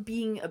remember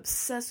being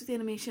obsessed with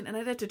animation, and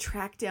I'd have to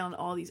track down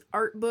all these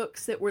art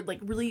books that were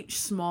really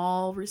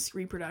small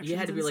reproductions. You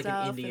had to be like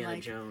an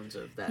Indiana Jones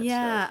of that stuff.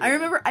 Yeah, I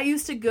remember I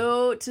used to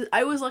go to,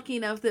 I was lucky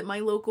enough that my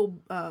local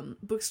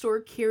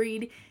bookstore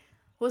carried,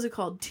 what was it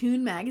called?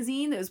 Toon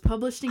magazine that was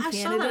published in Canada.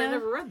 I saw that, I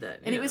never read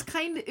that. And it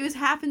was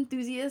half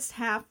enthusiast,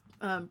 half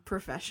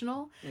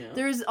professional. Yeah.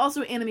 There's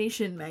also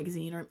Animation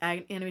Magazine or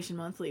Animation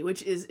Monthly,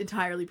 which is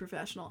entirely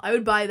professional. I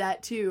would buy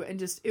that too, and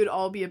it would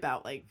all be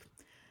about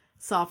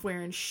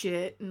software and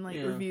shit and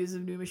reviews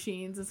of new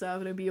machines and stuff,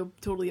 and it'd be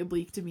totally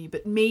oblique to me.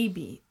 But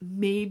maybe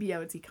I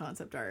would see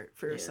concept art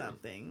for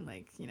something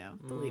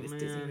the latest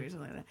Disney movie or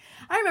something like that.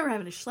 I remember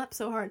having to schlep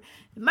so hard.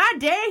 In my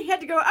day, you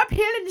had to go uphill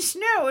in the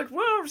snow with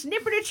wolves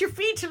nipping at your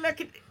feet to look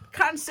at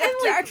concept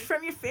art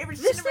from your favorite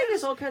This thing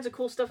has all kinds of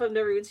cool stuff I've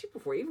never even seen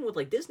before, even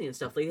with Disney and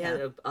stuff. They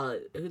had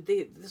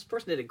this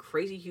person did a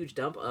crazy huge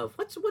dump of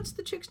what's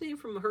the chick's name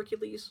from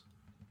Hercules?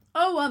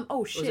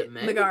 Oh shit, was it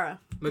Meg?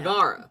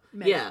 Megara.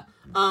 Yeah.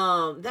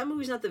 That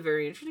movie's not that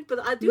very interesting,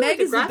 but I do Meg like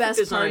the graphic is the best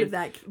design. part of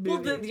that movie.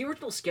 Well, the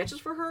original sketches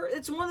for her,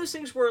 it's one of those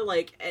things where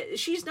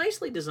she's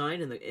nicely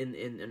designed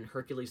in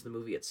Hercules the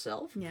movie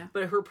itself. Yeah.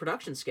 But her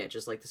production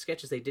sketches, the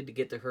sketches they did to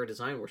get to her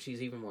design, where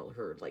she's even more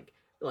her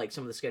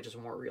some of the sketches are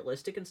more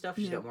realistic and stuff.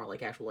 She's got more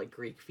actual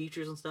Greek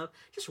features and stuff.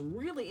 Just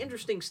really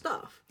interesting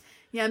stuff.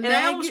 Yeah, and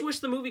I almost wish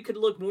the movie could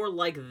look more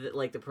like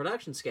the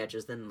production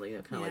sketches than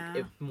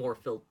if more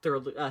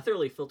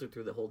thoroughly filtered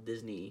through the whole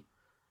Disney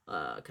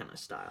kind of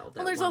style.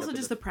 Well, there's also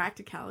just the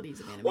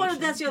practicalities of animation. Well,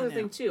 that's the other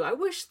thing too. I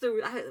wish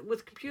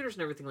with computers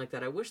and everything like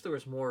that, I wish there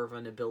was more of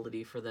an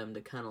ability for them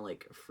to kind of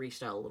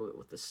freestyle a little bit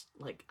with this.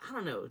 I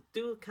don't know,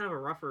 do kind of a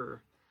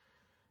rougher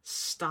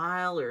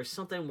style or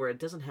something where it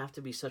doesn't have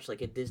to be such a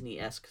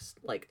Disney-esque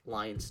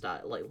line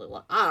style. I don't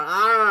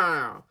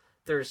know.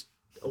 There's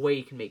a way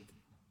you can make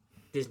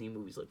Disney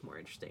movies look more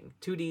interesting.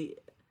 2D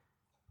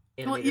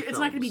animated it's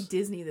not going to be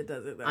Disney that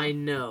does it, though. I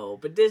know,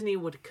 but Disney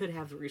could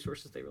have the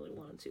resources they really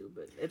wanted to,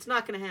 but it's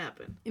not going to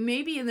happen.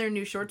 Maybe in their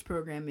new shorts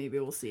program, maybe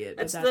we'll see it.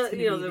 That's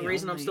the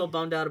reason I'm still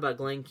bummed out about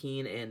Glenn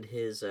Keane and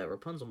his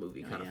Rapunzel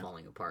movie kind of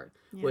falling apart.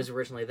 Was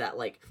originally that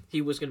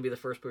he was going to be the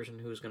first person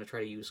who was going to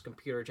try to use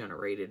computer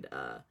generated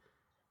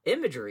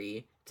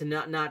imagery to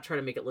not try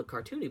to make it look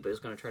cartoony, but it's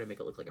going to try to make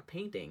it look like a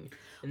painting.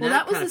 And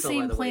that was the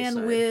same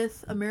plan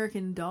with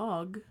American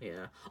Dog.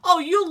 Yeah. Oh,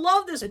 you'll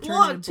love this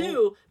blog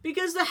too,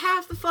 because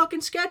half the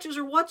fucking sketches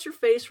are what's her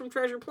face from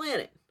Treasure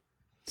Planet.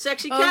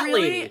 Sexy cat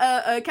lady.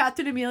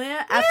 Captain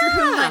Amelia, after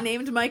whom I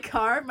named my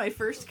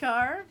first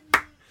car.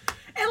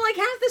 And, like,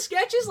 half the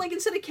sketches, like,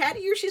 instead of cat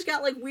ears, she's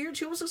got, like, weird...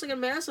 She almost looks like a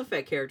Mass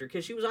Effect character,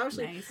 because she was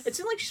obviously... Nice. It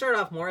seemed like she started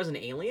off more as an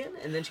alien,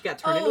 and then she got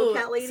turned into a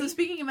cat lady. So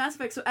speaking of Mass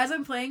Effect, so as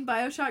I'm playing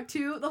Bioshock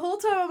 2, the whole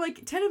time I'm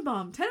like,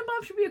 Tenenbaum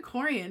should be a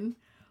Quarian.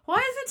 Why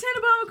is it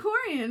Tenenbaum a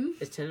Quarian?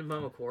 Is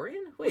Tenenbaum a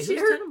Quarian? Wait, who's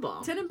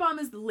Tenenbaum? Tenenbaum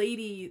is the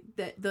lady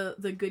that...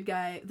 The good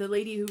guy... The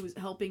lady who was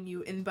helping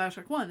you in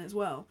Bioshock 1 as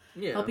well.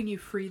 Yeah. Helping you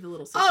free the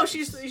little sisters. Oh,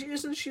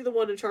 isn't she the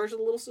one in charge of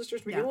the little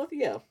sisters to begin with?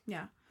 Yeah.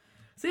 Yeah.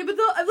 See, but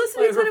I've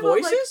listened to her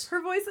voices. Her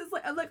voice is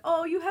like, I'm like,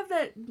 oh, you have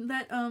that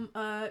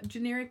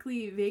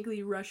generically,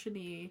 vaguely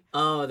Russian-y.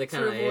 Oh, the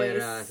kind of voice.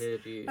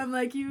 I'm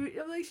like, she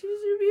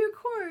should be a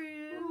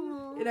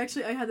Quarian. And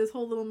actually, I had this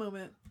whole little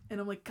moment, and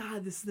I'm like,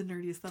 God, this is the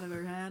nerdiest thought I've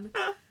ever had.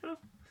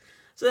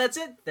 So that's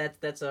it.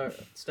 That's our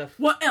stuff.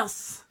 What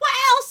else?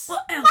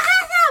 What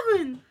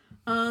happened?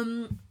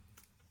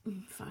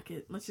 Fuck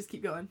it. Let's just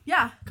keep going.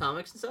 Yeah.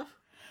 Comics and stuff.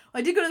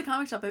 I did go to the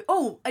comic shop.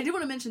 I did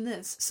want to mention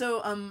this.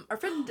 So, our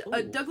friend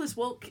Douglas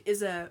Wolk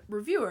is a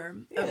reviewer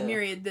of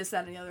Myriad, this,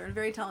 that, and the other, and a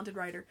very talented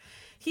writer.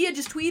 He had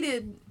just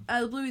tweeted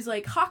out of the blue, he's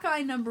like,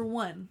 Hawkeye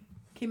 #1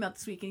 came out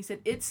this week, and he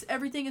said, it's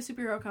everything a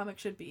superhero comic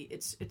should be.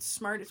 It's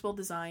smart, it's well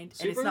designed,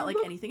 and it's not like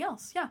anything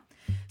else. Yeah.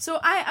 So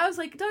I was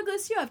like,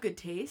 Douglas, you have good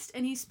taste,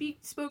 and he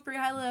spoke very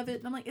highly of it,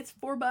 and I'm like, it's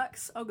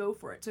 $4, I'll go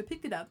for it. So I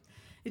picked it up.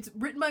 It's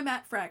written by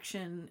Matt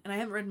Fraction, and I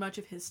haven't read much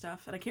of his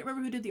stuff, and I can't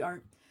remember who did the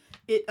art.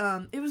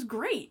 It was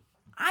great.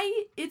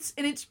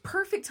 It's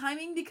perfect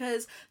timing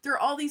because there are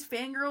all these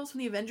fangirls from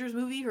the Avengers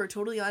movie who are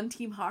totally on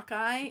Team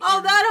Hawkeye.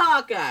 Oh, that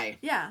Hawkeye!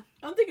 Yeah.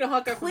 I'm thinking of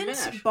Hawkeye Clint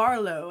from MASH.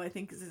 Barlow, I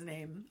think is his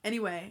name.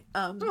 Anyway,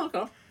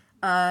 okay.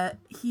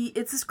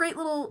 It's this great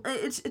little,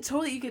 it's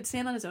totally, you could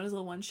stand on his own as a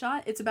little one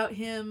shot. It's about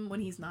him when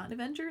he's not an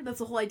Avenger. That's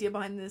the whole idea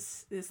behind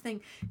this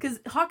thing. Because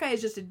Hawkeye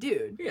is just a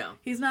dude. Yeah.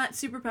 He's not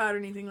super powered or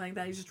anything like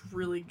that. He's just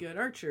really good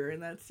archer,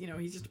 and that's,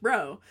 he's just a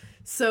bro.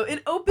 So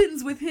it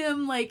opens with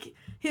him, like,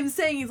 him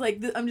saying he's like,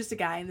 I'm just a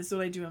guy, and this is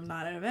what I do, I'm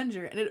not an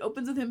Avenger. And it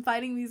opens with him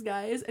fighting these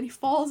guys, and he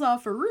falls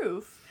off a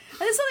roof. And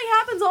this something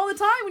happens all the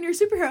time when you're a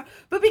superhero.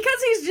 But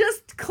because he's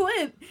just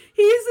Clint,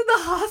 he's in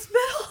the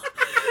hospital.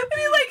 And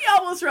he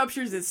almost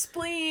ruptures his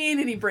spleen,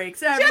 and he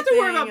breaks everything. You have to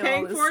worry about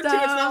paying for it, too?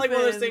 It's not like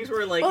one of those things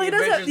where, like,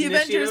 the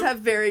Avengers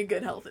have very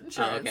good health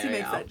insurance. He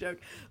makes that joke.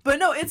 But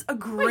no, it's a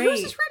great... Wait,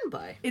 who's this written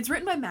by? It's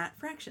written by Matt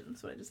Fraction.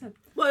 That's what I just said.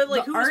 Well,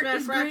 like, who is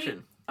Matt Fraction?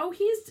 Great. Oh,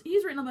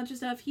 he's written a bunch of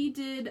stuff. He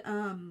did...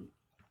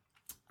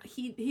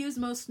 He was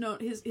most known...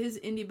 His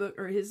indie book,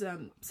 or his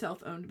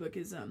self-owned book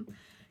is...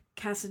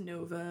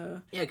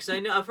 Casanova. Yeah, because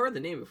I've heard the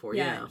name before.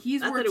 Yeah,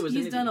 he's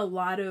done a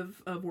lot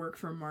of work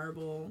for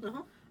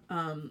Marvel.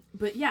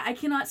 But yeah, I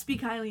cannot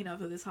speak highly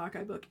enough of this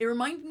Hawkeye book. It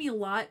reminded me a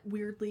lot,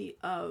 weirdly,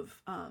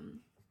 of I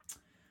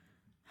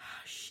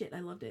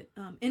loved it.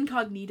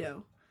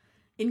 Incognito.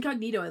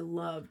 I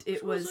loved.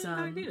 It was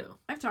Incognito?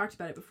 I've talked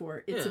about it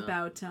before. It's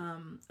about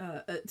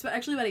it's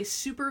actually about a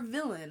super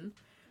villain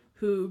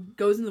who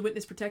goes in the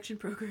witness protection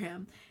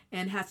program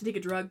and has to take a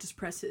drug to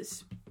suppress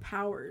his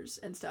powers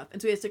and stuff.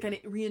 And so he has to kind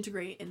of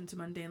reintegrate into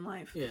mundane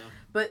life. Yeah.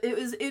 But that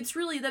is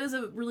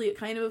a really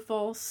kind of a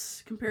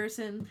false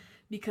comparison,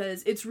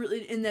 because it's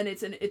really, and then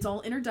it's all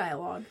internal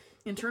dialogue,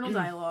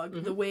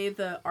 mm-hmm. The way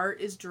the art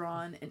is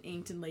drawn and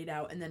inked and laid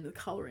out, and then the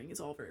coloring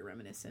is all very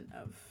reminiscent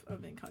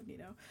of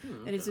Incognito. Okay.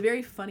 And it's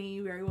very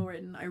funny, very well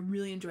written. I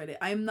really enjoyed it.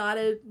 I'm not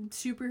a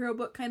superhero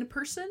book kind of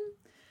person.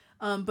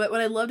 But what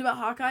I loved about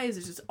Hawkeye is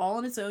it's just all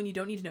on its own. You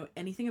don't need to know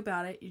anything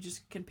about it. You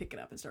just can pick it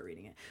up and start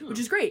reading it, which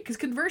is great. Because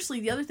conversely,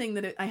 the other thing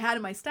that I had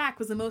in my stack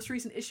was the most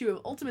recent issue of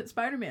Ultimate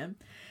Spider-Man.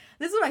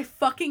 This is what I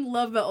fucking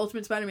love about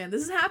Ultimate Spider-Man.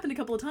 This has happened a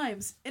couple of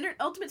times.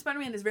 Ultimate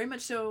Spider-Man is very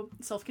much so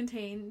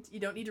self-contained. You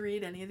don't need to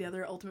read any of the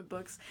other Ultimate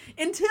books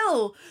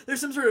until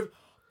there's some sort of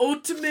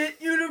Ultimate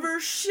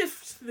Universe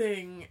shift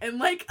thing. And,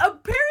 like,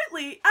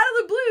 apparently, out of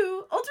the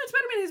blue, Ultimate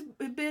Spider-Man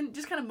has been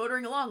just kind of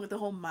motoring along with the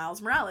whole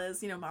Miles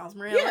Morales. Miles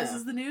Morales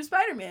is the new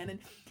Spider-Man. And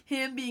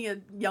him being a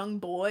young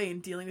boy and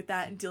dealing with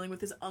that and dealing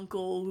with his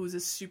uncle who's a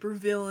super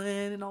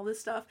villain and all this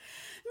stuff.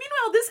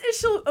 Meanwhile, this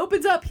issue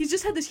opens up. He's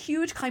just had this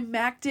huge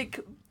climactic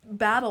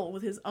battle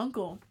with his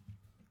uncle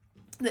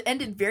that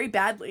ended very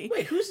badly.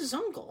 Wait, who's his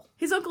uncle?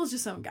 His uncle is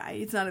just some guy.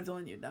 He's not a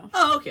villain you'd know.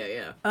 Oh, okay,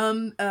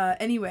 yeah.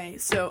 Anyway,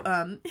 so, it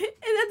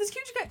had this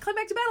huge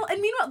climactic battle,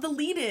 and meanwhile, the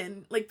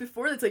lead-in, like,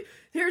 before that's like,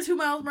 here's who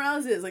Miles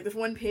Morales is, like, this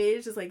one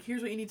page is like,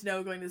 here's what you need to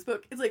know going to this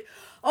book. It's like,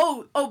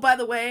 oh, by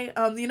the way,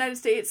 the United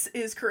States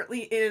is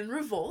currently in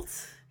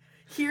revolt.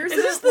 Here's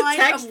is this the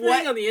text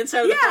thing on the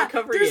inside of the front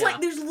cover?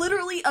 There's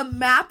literally a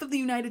map of the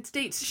United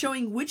States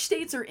showing which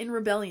states are in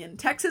rebellion.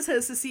 Texas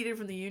has seceded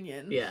from the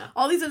Union. Yeah.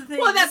 All these other things.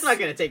 Well, that's not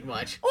going to take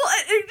much. Well,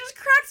 it just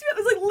cracks me up.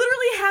 It's like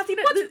literally half the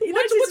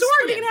United States is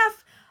splitting in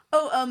half.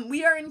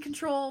 We are in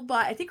control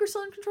by... I think we're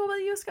still in control by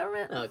the U.S.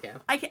 government. Okay.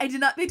 I did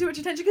not pay too much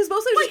attention because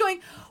mostly I was just going,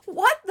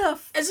 what the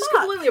fuck? Is this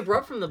completely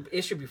abrupt from the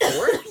issue before?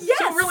 Yes!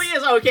 So it really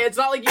is. Okay, it's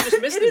not like you just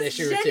missed an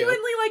issue or two. It is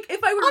genuinely like,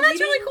 if I were that's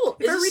really cool.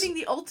 If I were reading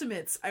the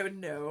Ultimates, I would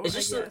know. Is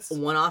this a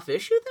one-off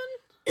issue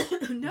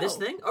then? No. This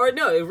thing? Or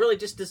no, it really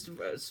just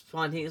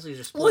spontaneously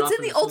just split off. Well, it's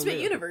in the Ultimate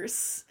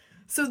Universe.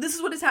 So this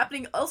is what is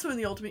happening also in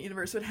the Ultimate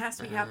Universe, so it has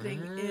to be happening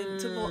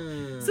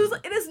so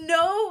it has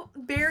no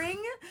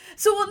bearing.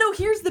 So, well, no,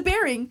 here's the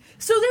bearing.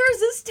 So there is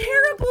this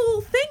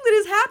terrible thing that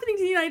is happening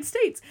to the United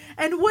States.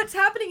 And what's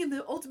happening in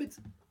the Ultimate...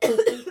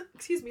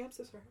 Excuse me, I'm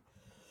so sorry.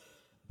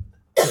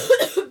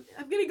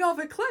 I'm getting all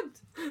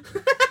verklempt.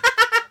 What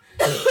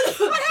happened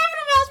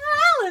to Miles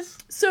Morales?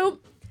 So,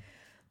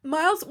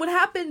 what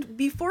happened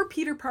before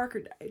Peter Parker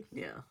died?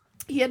 Yeah.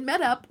 He had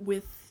met up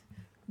with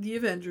the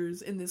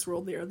Avengers in this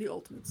world. They are the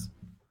Ultimates.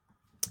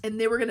 And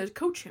they were going to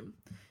coach him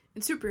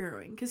in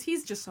superheroing because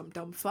he's just some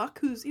dumb fuck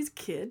he's a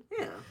kid.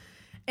 Yeah.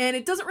 And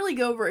it doesn't really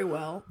go very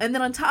well. And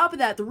then on top of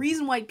that, the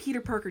reason why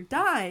Peter Parker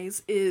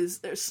dies is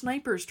there's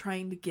snipers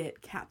trying to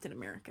get Captain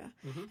America.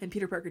 Mm-hmm. And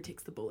Peter Parker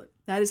takes the bullet.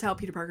 That is how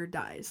Peter Parker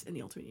dies in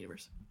the Ultimate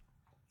Universe.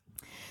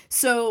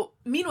 So,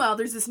 meanwhile,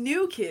 there's this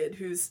new kid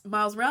who's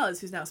Miles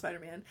Morales, who's now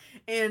Spider-Man.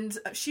 And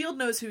S.H.I.E.L.D.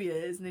 knows who he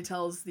is, and he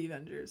tells the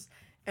Avengers.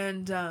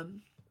 And,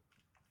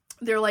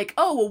 they're like,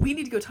 oh, well, we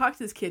need to go talk to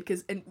this kid,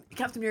 and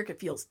Captain America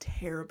feels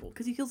terrible,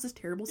 because he feels this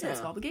terrible sense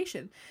of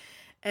obligation.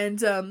 And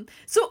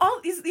so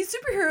all these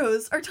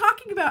superheroes are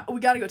talking about,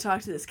 we gotta go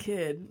talk to this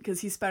kid, because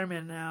he's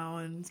Spider-Man now,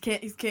 and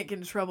he can't get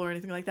into trouble or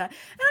anything like that.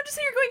 And I'm just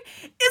sitting here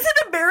going,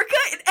 isn't America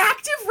in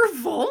active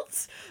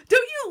revolt?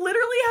 Don't you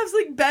literally have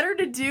something better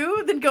to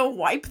do than go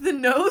wipe the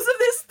nose of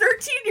this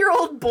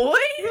 13-year-old boy?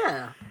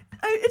 Yeah.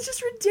 It's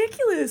just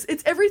ridiculous.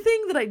 It's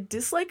everything that I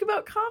dislike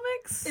about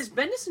comics. Is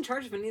Bendis in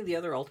charge of any of the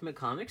other Ultimate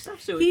Comic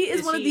stuff? So he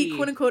is one of the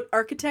quote-unquote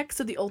architects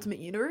of the Ultimate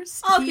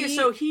Universe. Oh, okay,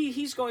 so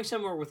he's going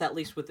somewhere with at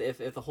least with if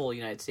the whole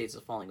United States is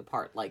falling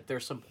apart. Like,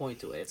 there's some point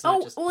to it. It's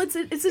not just... well, it's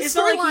a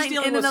storyline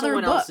in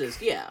another book.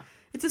 Yeah.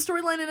 It's a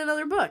storyline in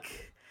another book.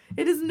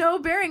 It has no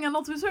bearing on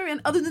Ultimate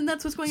Spider-Man, other than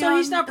that's what's going on. So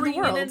he's not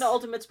bringing it into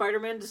Ultimate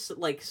Spider-Man to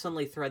like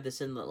suddenly thread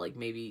this in that like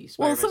maybe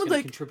Spider-Man's going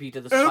to contribute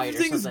to the fight or something.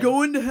 Everything's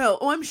going to hell.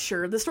 Oh, I'm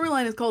sure. The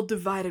storyline is called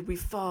 "Divided We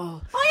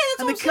Fall." Oh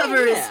yeah, that's what I'm saying.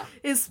 And the cover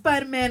is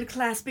Spider-Man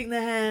clasping the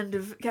hand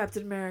of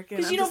Captain America.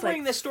 Because you don't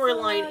bring the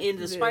storyline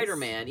into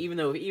Spider-Man, even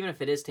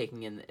if it is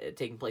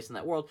taking place in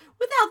that world,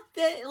 without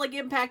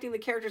impacting the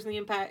characters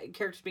and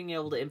characters being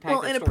able to impact.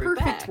 Well, in a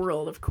perfect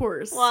world, of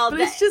course. Well, but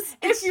it's just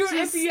if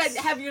you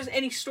have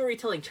any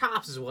storytelling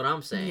chops is what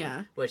I'm saying.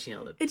 Yeah. Which, you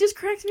know, it just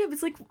cracks me up.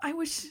 It's like, I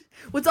wish...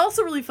 What's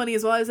also really funny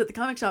is while I was at the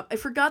comic shop, I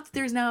forgot that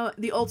there's now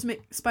the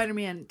Ultimate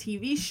Spider-Man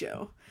TV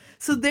show.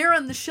 So they're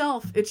on the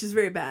shelf, which is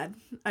very bad.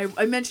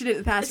 I mentioned it in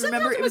the past.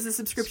 Remember, it was a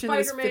subscription that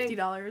was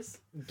 $50.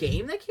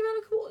 Game that came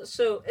out of cool.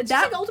 So it's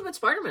like Ultimate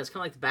Spider-Man is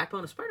kind of like the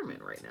backbone of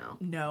Spider-Man right now.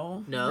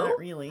 No, not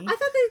really. I thought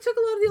they took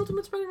a lot of the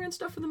Ultimate Spider-Man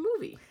stuff from the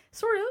movie.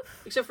 Sort of.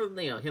 Except for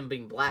him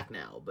being black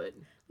now, but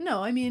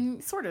no, I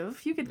mean sort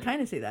of. You could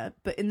kind of say that,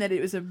 but in that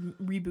it was a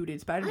rebooted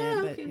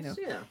Spider-Man. Okay, but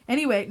yeah.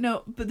 Anyway,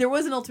 no, but there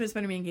was an Ultimate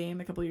Spider-Man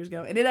game a couple years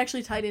ago, and it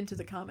actually tied into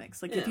the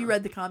comics. Like if you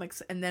read the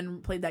comics and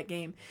then played that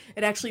game,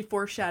 it actually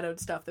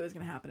foreshadowed stuff that was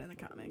going to happen in the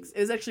comics.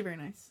 It was actually very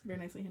nice, very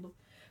nicely handled.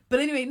 But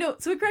anyway, no,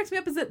 so what cracks me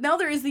up is that now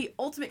there is the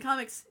Ultimate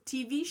Comics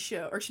TV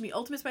show, or excuse me,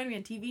 Ultimate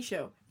Spider-Man TV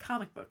show,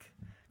 comic book,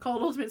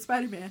 called Ultimate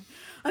Spider-Man.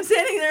 I'm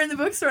standing there in the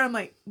bookstore, I'm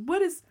like,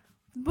 what?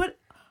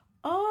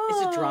 Oh.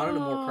 Is it drawn in a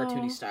more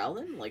cartoony style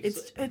then? Like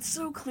it's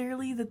so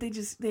clearly that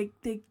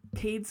they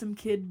paid some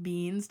kid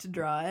beans to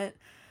draw it.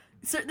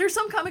 So there's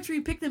some comics where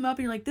you pick them up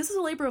and you're like, this is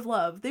a labor of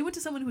love. They went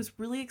to someone who was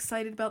really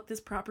excited about this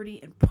property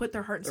and put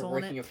their heart and soul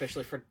in it. Working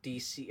officially for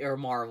DC or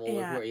Marvel.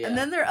 Yeah. And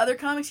then there are other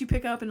comics you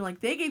pick up and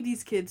like they gave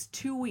these kids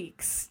 2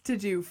 weeks to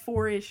do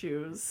 4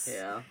 issues.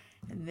 Yeah.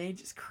 And they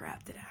just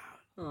crapped it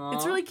out. Aww.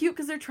 It's really cute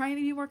because they're trying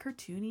to be more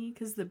cartoony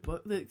because the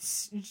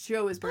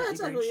show is very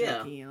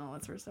shaky and all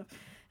that sort of stuff.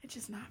 It's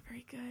just not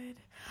very good.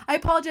 I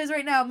apologize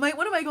right now.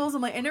 One of my goals,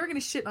 I'm like, I'm never going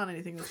to shit on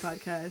anything in this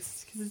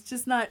podcast because it's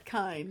just this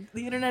kind.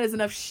 The internet is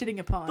enough shitting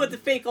upon. But the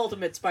fake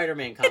Ultimate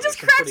Spider-Man comics, it just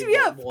cracks me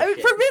up. For a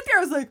minute there, I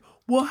was like,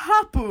 what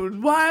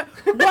happened? Why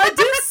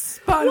this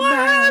Spider-Man?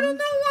 I don't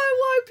know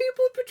why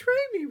people betray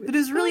me. It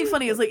is really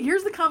funny. It's like,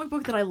 here's the comic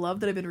book that I love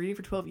that I've been reading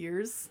for 12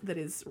 years that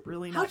is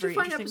really not very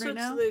interesting right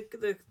now.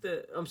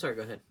 I'm sorry,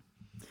 go ahead.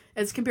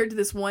 As compared to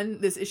this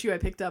issue I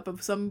picked up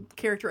of some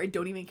character I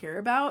don't even care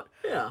about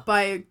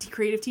by a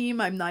creative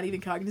team I'm not even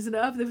cognizant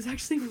of, that was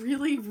actually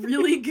really,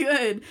 really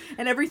good.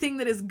 And everything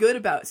that is good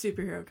about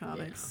superhero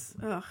comics.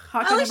 Yeah.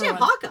 Ugh, At least you have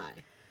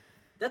Hawkeye.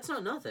 That's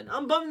not nothing.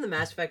 I'm bummed the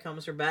Mass Effect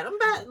comics are bad. I'm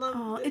bad.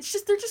 They're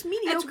just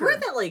mediocre. It's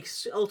weird that like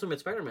Ultimate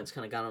Spider-Man's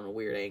kind of got on a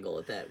weird angle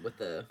at that with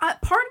the.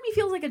 Part of me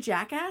feels like a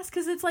jackass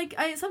because it's like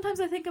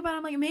sometimes I think about it,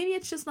 I'm like maybe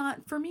it's just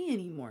not for me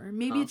anymore.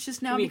 Maybe it's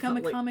just now become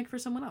a comic for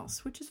someone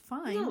else, which is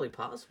fine. It's really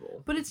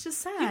possible. But it's just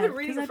sad. You've been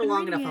reading it for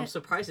long enough. I'm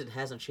surprised it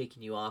hasn't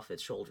shaken you off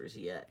its shoulders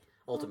yet.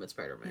 Ultimate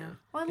Spider-Man. Yeah.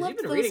 Well, I love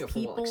you've been reading it for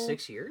what, like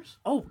 6 years?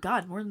 Oh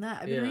God, more than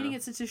that. I've been reading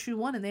it since issue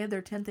 1, and they had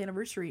their 10th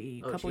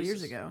anniversary a couple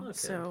years ago. Okay.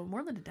 So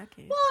more than a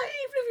decade. Well,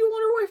 even if you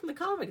wander away from the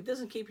comic, it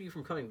doesn't keep you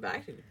from coming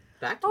back to it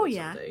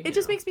someday. It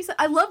just makes me.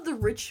 I love the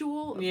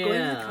ritual of going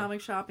to the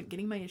comic shop and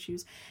getting my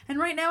issues. And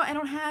right now, I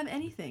don't have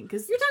anything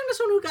because you're talking to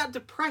someone who got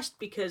depressed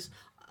because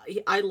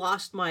I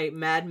lost my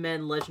Mad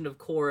Men, Legend of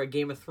Korra,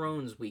 Game of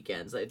Thrones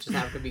weekends. That just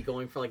happened to be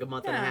going for like a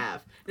month and a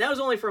half. And that was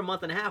only for a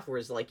month and a half,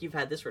 whereas like you've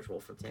had this ritual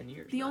for 10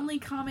 years. The only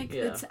comic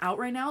that's out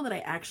right now that I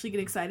actually get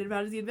excited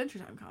about is the Adventure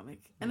Time comic.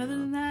 And other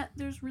than that,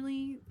 there's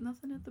really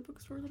nothing at the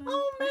bookstore that I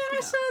I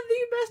saw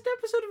the best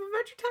episode of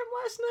Adventure Time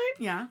last night.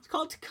 Yeah. It's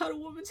called To Cut a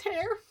Woman's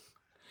Hair.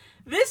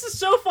 This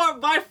is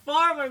by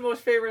far my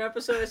most favorite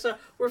episode I saw,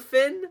 where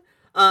Finn,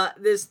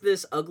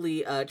 this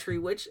ugly tree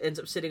witch ends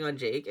up sitting on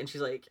Jake, and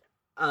she's like,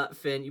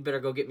 Finn, you better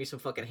go get me some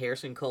fucking hair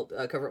so you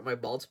can cover up my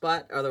bald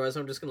spot. Otherwise,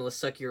 I'm just gonna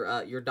suck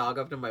your dog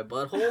up to my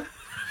butthole.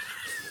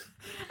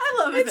 I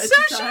love it.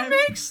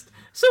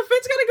 So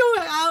Finn's gonna go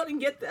out and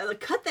get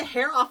cut the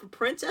hair off a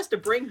princess to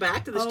bring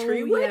back to this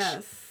tree witch.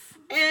 Yes.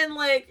 And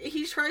like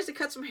he tries to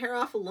cut some hair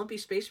off a lumpy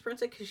space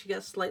princess because she got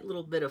a slight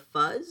little bit of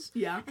fuzz.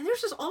 Yeah. And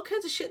there's just all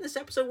kinds of shit in this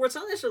episode where it's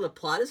not necessarily the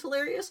plot is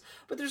hilarious,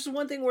 but there's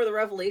one thing where the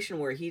revelation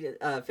where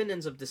Finn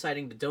ends up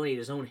deciding to donate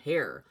his own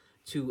hair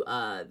to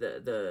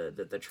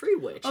the tree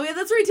witch. Oh yeah,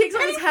 that's where he takes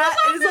off his hat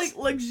and his like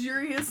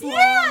luxurious long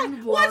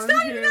blonde well, it's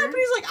not even hair. that, but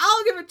he's like,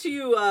 I'll give it to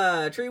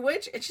you, tree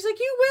witch. And she's like,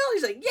 you will?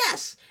 He's like,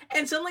 yes.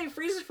 And suddenly it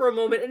freezes for a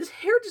moment and his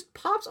hair just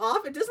pops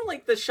off. It doesn't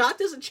like the shot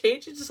doesn't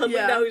change. It's just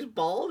suddenly now he's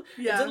bald.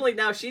 Yeah. And suddenly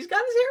now she's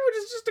got his hair,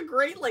 which is just a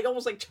great like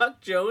almost like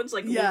Chuck Jones,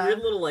 like weird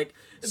little like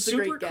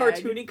super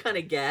cartoony kind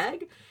of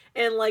gag.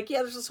 And, like,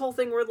 there's this whole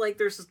thing where, like,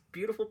 there's this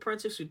beautiful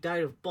princess who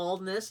died of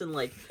baldness, and,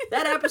 like,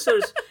 that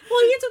episode is...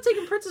 Well, he ends up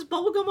taking Princess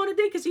Bubblegum on a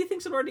date, because he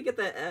thinks in order to get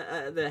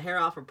the hair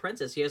off a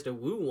princess, he has to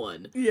woo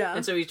one. Yeah.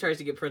 And so he tries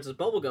to get Princess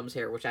Bubblegum's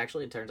hair, which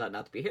actually turns out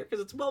not to be hair, because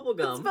it's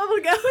bubblegum. It's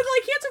bubblegum. But,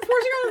 like, he ends up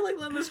forcing her,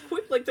 like, on this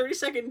quick, like,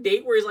 30-second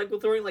date where he's, like,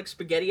 throwing, like,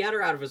 spaghetti at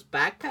her out of his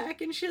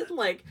backpack and shit.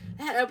 Like,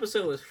 that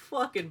episode was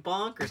fucking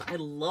bonkers. I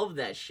love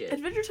that shit.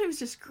 Adventure Time is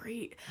just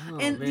great.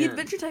 The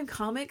Adventure Time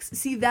comics,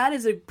 see, that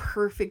is a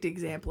perfect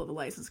example of a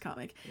licensed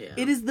comic. Yeah.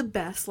 It is the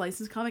best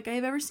licensed comic I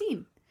have ever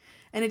seen.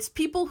 And it's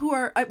people who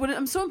are...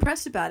 I'm so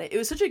impressed about it. It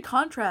was such a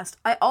contrast.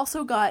 I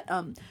also got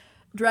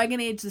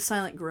Dragon Age: The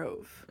Silent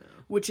Grove,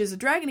 which is a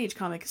Dragon Age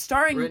comic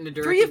starring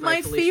 3 of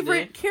my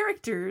favorite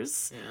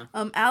characters.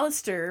 Yeah.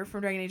 Alistair from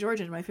Dragon Age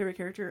Origins, my favorite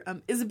character.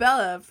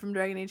 Isabella from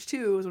Dragon Age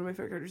 2 was one of my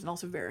favorite characters, and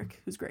also Varric,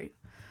 who's great.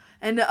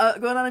 And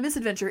going on a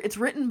misadventure. It's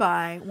written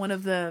by one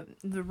of the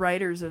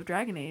writers of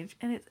Dragon Age,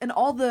 and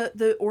all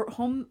the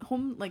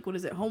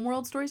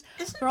homeworld stories.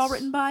 They're all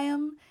written by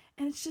him,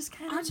 and it's just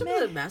kind of. Aren't some of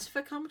the Mass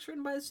Effect comics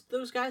written by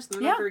those guys? They're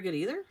not very good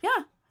either. Yeah.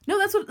 No,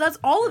 that's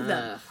all of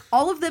them.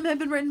 All of them have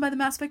been written by the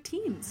Mass Effect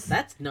teams.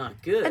 That's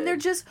not good. And they're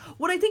just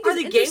what I think is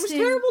interesting. Are the games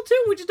terrible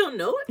too? We just don't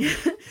know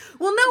it.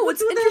 Well, no.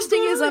 What's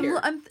interesting is I've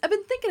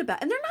been thinking about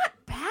it, and they're not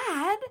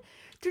bad.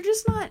 They're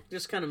just not...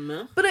 Just kind of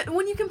meh. But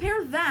when you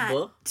compare that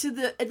to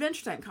the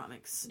Adventure Time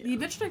comics, the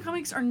Adventure Time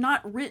comics are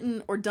not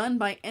written or done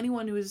by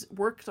anyone who has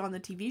worked on the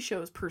TV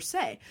shows per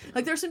se.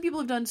 Like, there are some people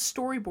who have done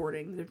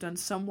storyboarding. They've done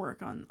some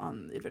work on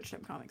the Adventure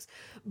Time comics.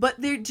 But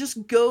they just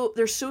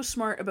they're so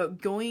smart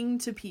about going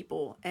to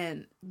people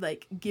and,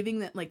 like, giving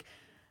them,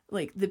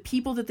 like the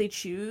people that they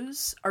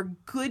choose are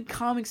good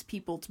comics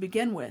people to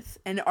begin with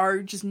and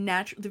are just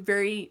they're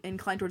very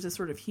inclined towards this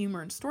sort of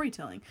humor and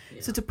storytelling. Yeah.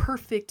 So it's a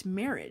perfect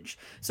marriage.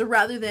 So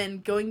rather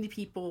than going to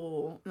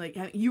people like,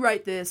 you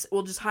write this,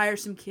 we'll just hire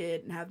some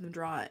kid and have them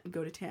draw it and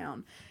go to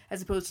town,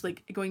 as opposed to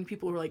like going to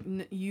people who are like,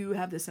 you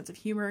have this sense of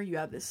humor, you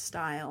have this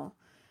style,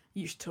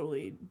 you should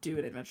totally do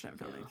an Adventure Time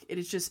comic. Yeah.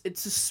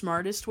 It's the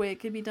smartest way it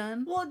could be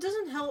done. Well, it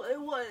doesn't help.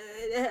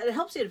 It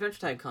helps the Adventure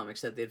Time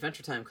comics that the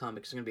Adventure Time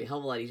comics are going to be a hell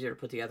of a lot easier to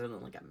put together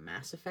than like a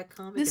Mass Effect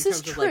comic. This in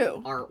is terms true.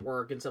 Of, like,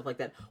 artwork and stuff like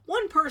that.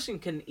 One person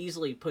can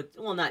easily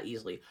not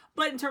easily,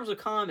 but in terms of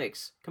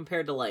comics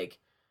compared to like,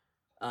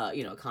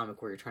 a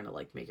comic where you're trying to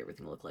like make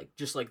everything look like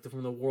just like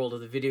from the world of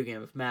the video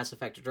game of Mass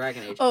Effect or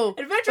Dragon Age.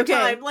 Adventure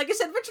Time, like I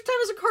said, Adventure Time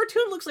as a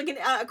cartoon looks like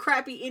a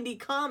crappy indie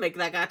comic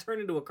that got turned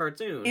into a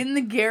cartoon. In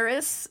the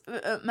Garrus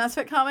Mass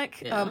Effect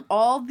comic,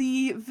 all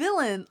the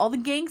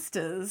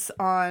gangstas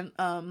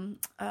on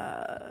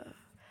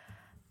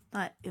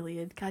not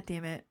Iliad, god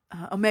damn it,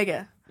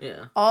 Omega.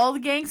 Yeah. All the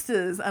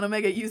gangstas on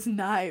Omega use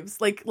knives,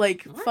 like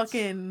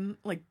fucking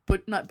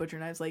not butcher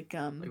knives, like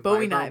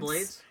Bowie knives.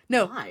 Blades?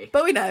 No, why?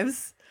 Bowie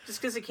knives. Just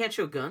because they can't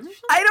show guns or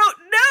something? I don't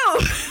know.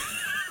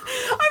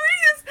 I'm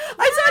reading this.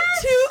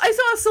 I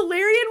saw a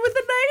Solarian with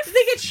a knife. Did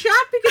they get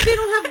shot because they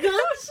don't have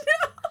guns?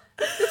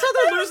 That's how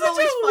they're losing all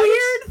these fights.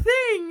 Weird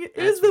thing.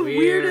 It is the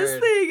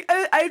weirdest thing.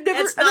 I've never.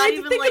 And I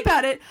have to think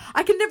about it.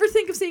 I can never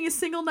think of seeing a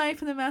single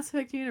knife in the Mass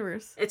Effect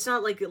universe. It's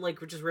not like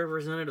just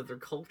representative of their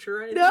culture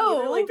or anything.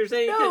 No, like there's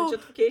any kind of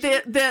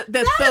justification.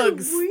 They're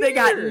thugs. They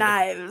got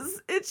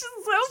knives. It's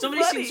just so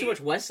Somebody's funny. seen too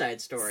much West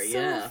Side Story.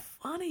 So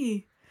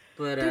funny.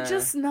 But they're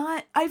just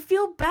not. I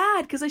feel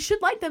bad because I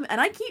should like them, and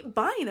I keep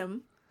buying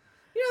them.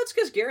 You know, it's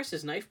because Garrus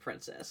is Knife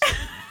Princess.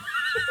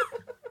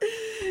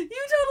 You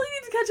totally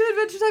need to catch an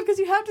Adventure Time because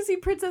you have to see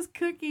Princess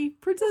Cookie.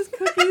 Princess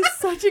Cookie is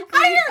such a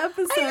great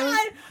episode.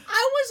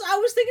 I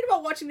was thinking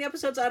about watching the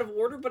episodes out of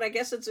order, but I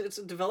guess it's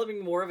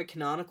developing more of a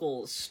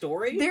canonical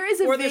story. There is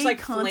a or there's like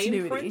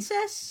continuity. Flame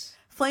Princess.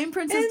 Flame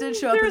Princess did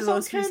show up in the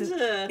most recent.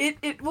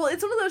 Well,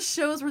 it's one of those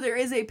shows where there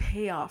is a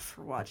payoff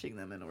for watching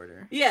them in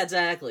order. Yeah,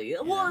 exactly. Yeah.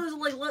 Well,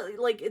 it's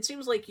like it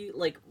seems like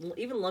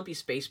even Lumpy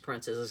Space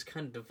Princess is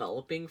kind of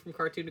developing from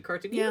cartoon to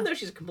cartoon, even though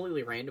she's a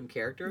completely random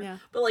character. Yeah.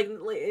 But like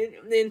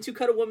in To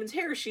Cut a Woman's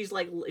Hair, she's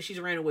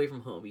ran away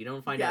from home. You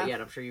don't find out yet.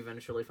 I'm sure you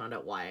eventually found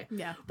out why.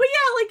 Yeah. But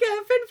yeah,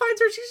 like Finn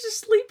finds her. She's just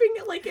sleeping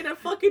like in a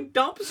fucking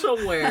dump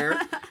somewhere.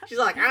 She's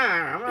like,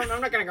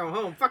 I'm not gonna go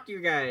home. Fuck you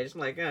guys.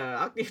 I'm like,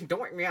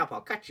 don't wake me up.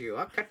 I'll cut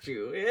you.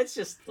 It's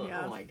just,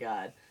 oh my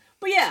god.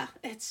 But yeah,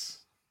 it's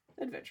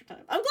Adventure Time.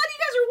 I'm glad you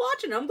guys are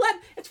watching. I'm glad.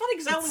 It's funny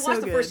because I only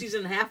watched the first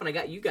season and a half and I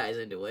got you guys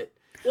into it.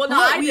 Well, no,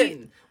 I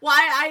didn't. Well,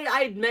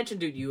 I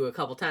mentioned it to you a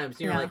couple times.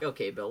 And you're like,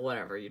 okay, Bill,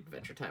 whatever.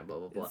 Adventure Time, blah,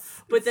 blah, blah.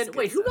 But then,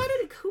 wait, who got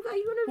you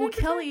into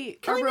Adventure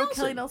Time?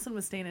 Kelly Nelson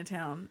was staying in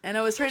town. And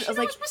I was trying, I was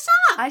like,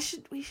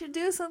 we should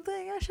do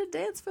something. I should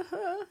dance for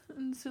her.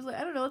 And she was like,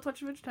 I don't know, let's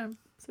watch Adventure Time.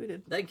 So we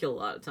did. That'd kill a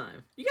lot of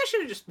time. You guys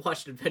should have just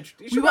watched Adventure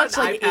Time. We watched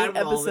like 8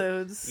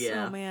 episodes.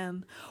 Yeah. Oh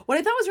man. What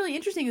I thought was really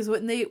interesting is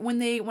when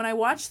I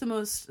watched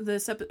this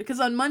episode, because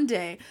on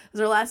Monday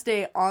was our last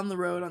day on the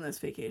road on this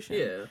vacation.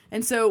 Yeah.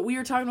 And so we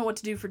were talking about what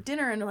to do for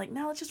dinner, and they're like,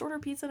 no, let's just order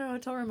pizza in a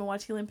hotel room and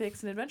watch the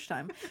Olympics and Adventure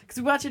Time. Because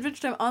we watch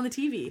Adventure Time on the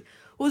TV.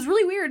 What was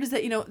really weird is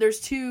that, there's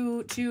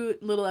two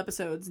little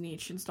episodes in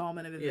each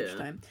installment of Adventure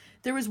Time.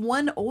 There was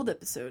one old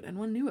episode and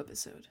one new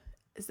episode.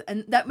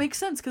 And that makes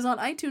sense because on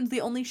iTunes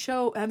they only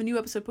have a new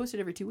episode posted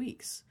every 2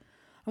 weeks.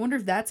 I wonder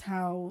if that's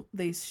how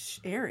they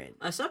air it.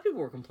 I saw people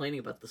were complaining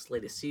about this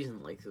latest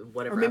season, like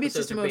whatever. Or maybe it's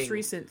just a most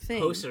recent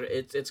thing. Posted,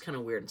 it's kind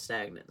of weird and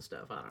stagnant and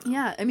stuff. I don't know.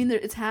 Yeah, I mean,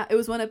 it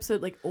was one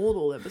episode, like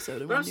old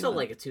episode. But I'm still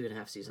like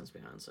 2.5 seasons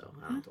behind, so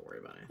I don't have to worry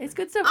about it. It's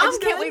good stuff. I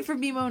just can't wait for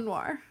BMO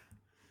Noir.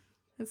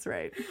 That's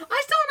right.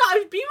 I still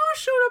know. BMO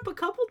showed up a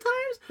couple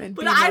times,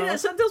 but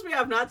something tells me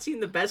I've not seen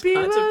the best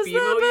cuts of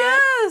BMO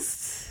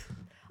yet.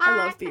 I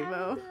love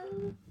BMO.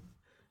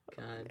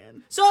 God.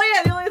 Man. So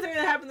yeah, the only thing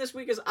that happened this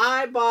week is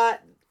I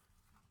bought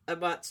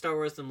Star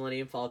Wars: The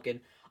Millennium Falcon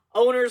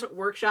Owner's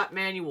Workshop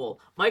Manual.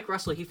 Mike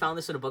Russell, he found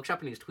this in a bookshop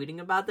and he was tweeting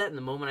about that. And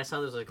the moment I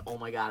saw this, I was like, oh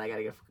my god, I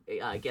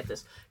gotta get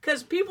this.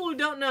 Because people who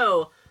don't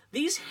know,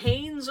 these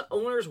Haynes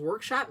Owner's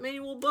Workshop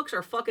Manual books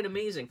are fucking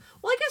amazing.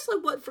 Well, I guess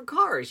like what for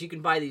cars, you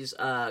can buy these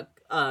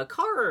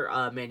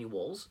car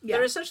manuals. Yeah.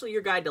 They're essentially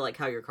your guide to like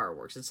how your car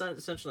works. It's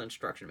essentially an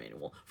instruction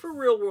manual for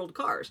real world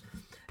cars.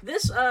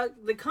 This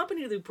the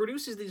company that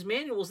produces these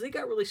manuals, they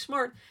got really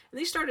smart and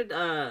they started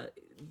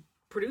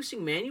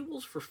producing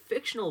manuals for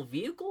fictional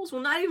vehicles.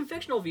 Well, not even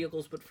fictional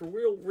vehicles, but for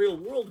real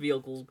world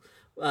vehicles.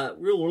 I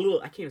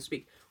can't even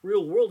speak.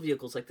 Real world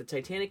vehicles like the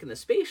Titanic and the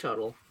Space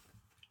Shuttle,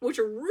 which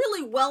are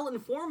really well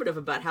informative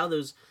about how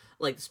those,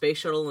 like the Space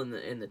Shuttle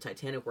and the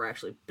Titanic were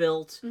actually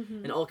built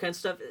and all kinds of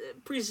stuff,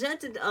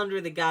 presented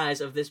under the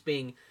guise of this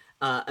being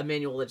a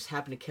manual that just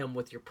happened to come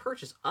with your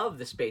purchase of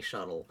the Space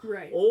Shuttle,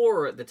 right,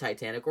 or the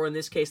Titanic, or in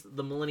this case,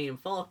 the Millennium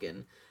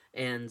Falcon.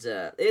 And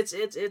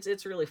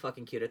it's really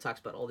fucking cute. It talks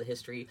about all the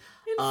history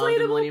of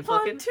the Millennium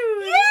Falcon.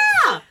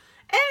 Yeah!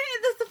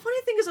 And the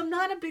funny thing is, I'm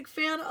not a big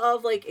fan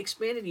of like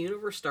expanded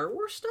universe Star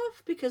Wars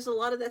stuff because a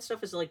lot of that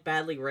stuff is like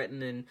badly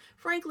written, and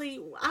frankly,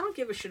 I don't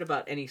give a shit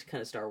about any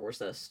kind of Star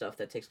Wars stuff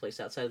that takes place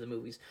outside of the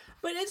movies.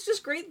 But it's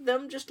just great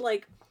them just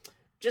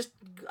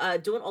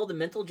doing all the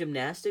mental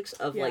gymnastics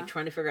of like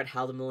trying to figure out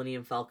how the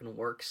Millennium Falcon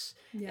works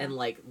and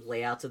like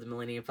layouts of the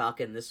Millennium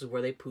Falcon. This is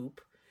where they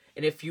poop.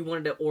 And if you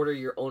wanted to order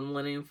your own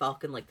Millennium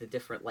Falcon, like the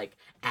different like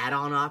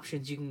add-on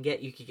options you could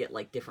get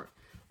like different,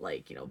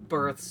 like,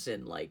 berths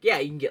and like, you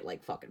can get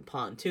like fucking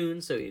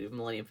pontoons so your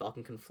Millennium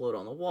Falcon can float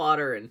on the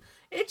water, and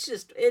it's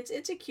just,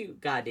 it's a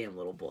cute goddamn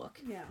little book.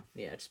 Yeah.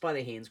 Yeah, just by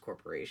the Haynes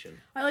Corporation.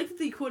 I like that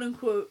the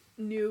quote-unquote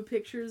new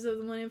pictures of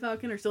the Millennium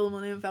Falcon are still the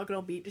Millennium Falcon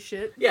all beat to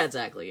shit. Yeah,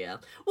 exactly, yeah.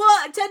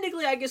 Well,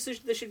 technically, I guess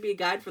this should be a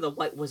guide for the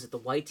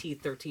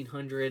YT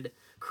 1300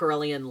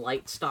 Corellian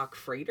light stock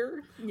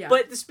freighter. Yeah.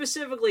 But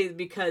specifically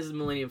because the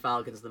Millennium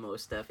Falcon is the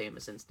most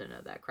famous incident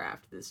of that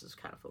craft, this is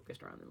kind of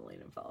focused around the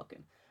Millennium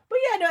Falcon. But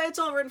yeah, no, it's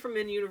all written from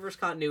in-universe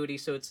continuity,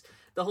 so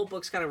the whole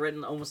book's kind of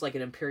written almost like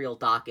an imperial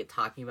docket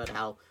talking about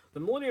how the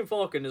Millennium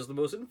Falcon is the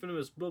most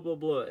infamous blah blah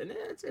blah, and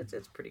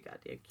it's pretty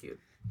goddamn cute.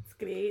 It's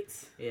great.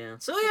 Yeah.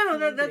 So yeah,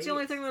 no, that's the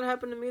only thing that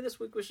happened to me this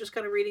week was just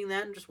kind of reading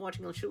that and just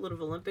watching a shitload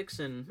of Olympics,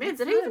 and man,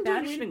 did I even do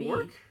anything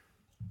work?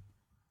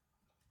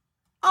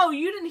 Oh,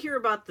 you didn't hear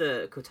about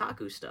the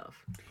Kotaku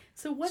stuff.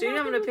 So what? So you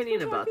have an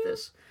opinion about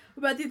this?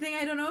 About the thing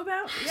I don't know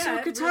about?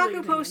 Yeah. So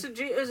Kotaku posted.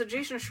 Is it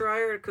Jason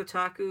Schreier at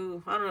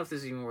Kotaku? I don't know if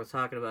this is even worth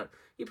talking about.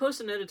 He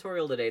posted an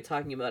editorial today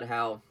talking about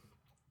how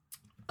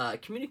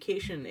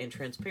communication and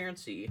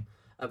transparency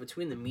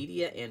between the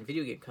media and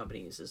video game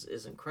companies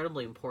is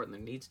incredibly important.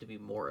 There needs to be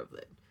more of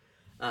it.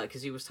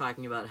 because he was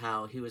talking about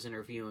how he was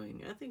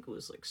interviewing, I think it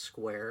was like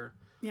Square,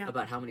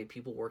 about how many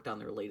people worked on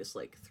their latest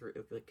like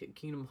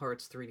Kingdom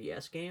Hearts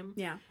 3DS game.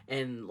 Yeah.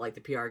 And like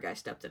the PR guy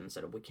stepped in and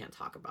said, "We can't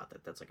talk about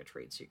that. That's like a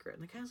trade secret."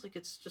 And the guy's like,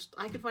 "It's just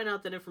I could find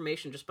out that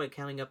information just by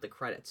counting up the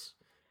credits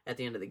at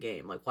the end of the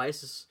game. Like, why is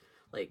this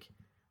like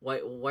why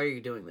are you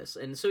doing this?"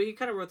 And so he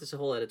kind of wrote this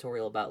whole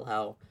editorial about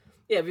how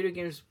video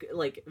games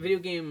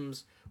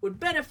would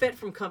benefit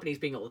from companies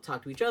being able to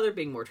talk to each other,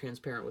 being more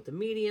transparent with the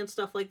media and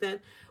stuff like that,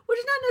 which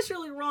is not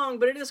necessarily wrong,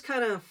 but it is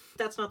kind of,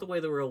 that's not the way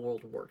the real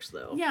world works,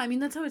 though. Yeah, I mean,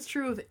 that's how it's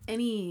true of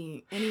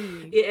any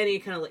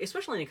kind of,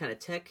 especially any kind of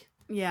tech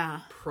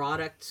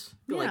product,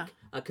 like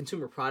a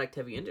consumer product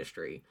heavy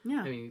industry.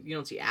 Yeah. I mean, you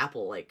don't see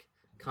Apple, like,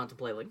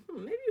 contemplate, like,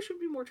 maybe you should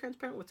be more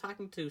transparent with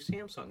talking to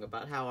Samsung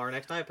about how our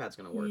next iPad's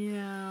going to work.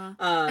 Yeah.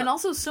 And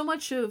also, so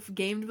much of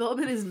game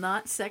development is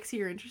not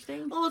sexy or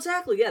interesting. Oh,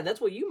 exactly. Yeah, that's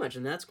what you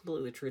mentioned. That's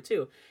completely true,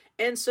 too.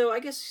 And so,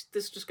 I guess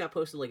this just got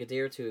posted like a day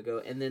or two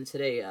ago, and then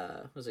today,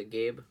 was it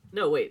Gabe?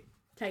 No, wait.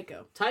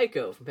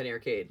 Tycho from Penny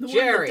Arcade. The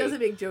Jerry. One that doesn't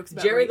make jokes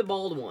about Jerry the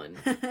bald one.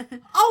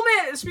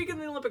 Oh, man! Speaking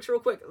of the Olympics, real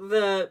quick.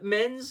 The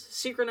men's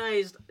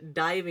synchronized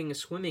diving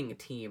swimming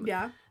team.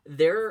 Yeah.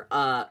 Their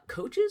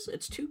coaches,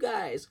 it's 2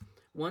 guys.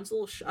 One's a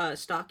little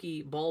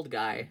stocky, bald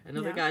guy.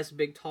 Another guy's a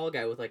big, tall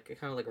guy with like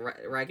kind of like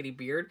a raggedy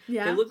beard.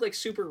 Yeah. They look like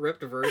super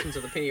ripped versions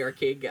of the Penny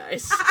Arcade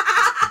guys.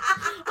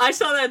 I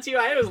saw that too.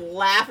 I was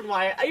laughing.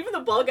 Even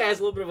the bald guy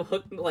has a little bit of a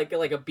hook, like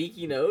a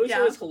beaky nose.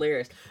 Yeah. It was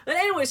hilarious. But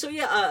anyway, so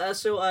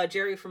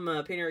Jerry from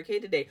Penny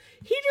Arcade today,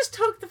 he just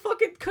took the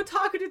fucking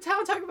Kotaku to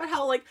town talking about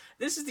how like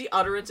this is the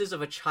utterances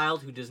of a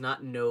child who does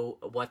not know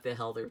what the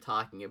hell they're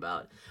talking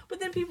about. But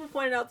then people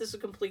pointed out this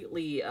is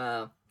completely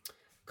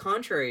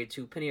contrary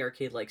to Penny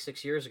Arcade like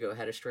 6 years ago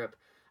had a strip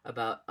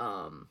about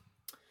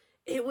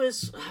it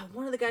was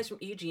one of the guys from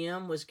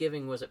EGM was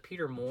it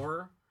Peter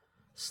Moore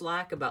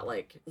slack about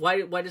like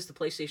why does the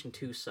PlayStation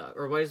 2 suck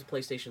or why does the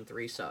PlayStation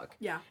 3 suck?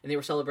 Yeah. And they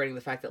were celebrating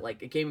the fact that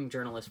like a gaming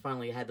journalist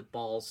finally had the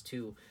balls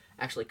to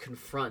actually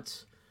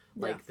confront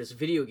like this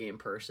video game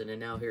person, and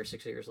now here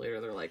 6 years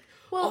later they're like,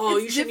 well,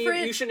 you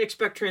shouldn't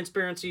expect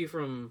transparency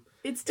from.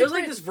 It was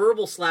like this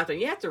verbal slapping.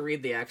 You have to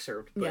read the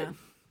excerpt, but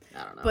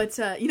I don't know. But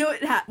you know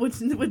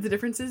what the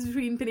difference is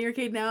between Penny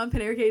Arcade now and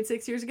Penny Arcade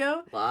 6 years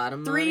ago? A lot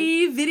of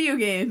money. 3 video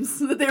games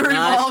that they were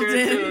involved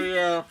in. Too,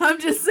 yeah. I'm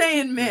just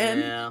saying, man.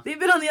 Yeah. They've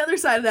been on the other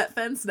side of that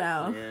fence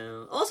now.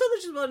 Yeah. Also,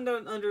 they've just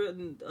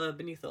been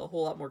beneath a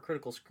whole lot more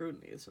critical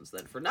scrutiny since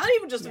then for not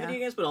even just video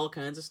games, but all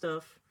kinds of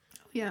stuff.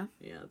 Yeah.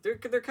 Yeah.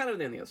 They're kind of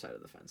on the other side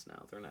of the fence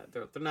now. They're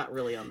not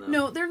really on the.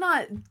 No, they're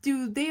not.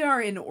 Dude, they are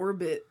in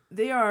orbit.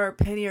 They are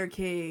Penny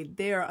Arcade.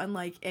 They are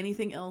unlike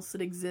anything else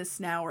that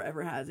exists now or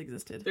ever has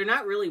existed. They're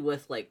not really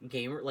with like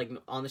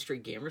on the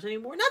street gamers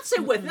anymore. Not to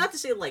say not to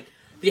say like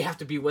they have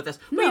to be with us.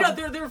 But you know,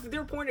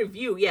 their point of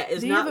view,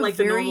 is not like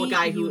the normal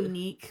guy who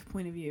unique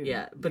point of view.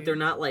 Yeah, but they're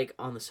not like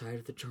on the side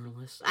of the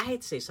journalists. I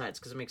hate to say sides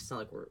because it makes it sound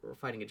like we're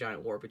fighting a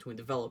giant war between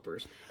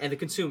developers and the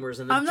consumers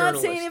and the journalists. I'm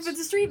not saying if it's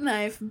a street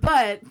knife,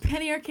 but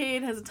Penny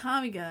Arcade has a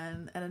Tommy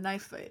gun and a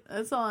knife fight.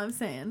 That's all I'm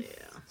saying. Yeah.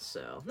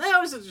 So that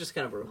was just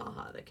kind of a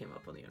brouhaha that came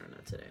up on the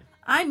internet today.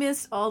 I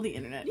missed all the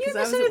internet because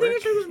I was at work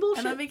was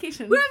bullshit. And on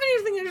vacation. We don't have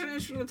anything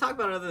interesting to talk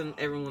about other than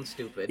everyone's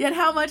stupid. Yet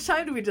how much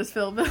time do we just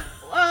fill?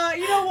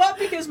 You know what?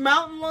 Because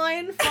Mountain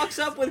Lion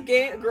fucks up with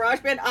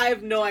GarageBand, I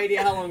have no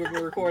idea how long we've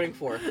been recording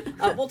for.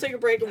 We'll take a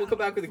break and we'll come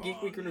back with a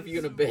Geek Week review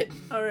in a bit.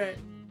 All right.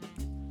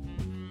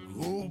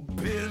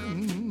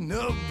 Open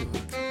up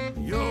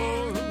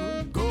your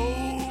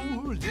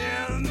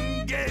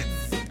golden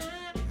gates,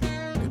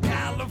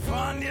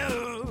 California.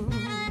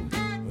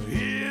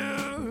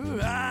 Here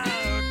I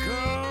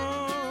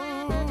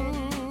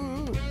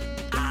come.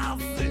 I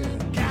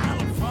said,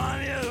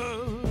 California.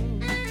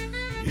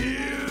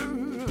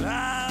 Here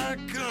I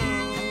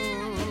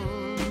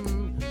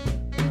come.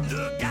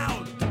 Look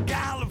out,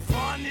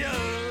 California.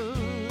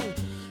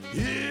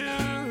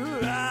 Here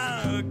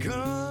I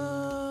come.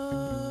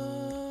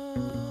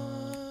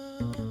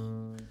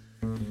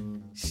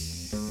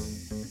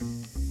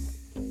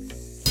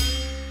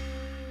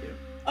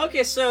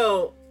 Okay,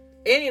 so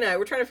Annie and I,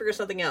 we're trying to figure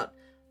something out.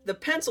 The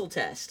pencil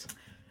test.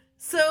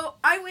 So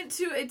I went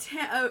to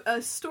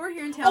a store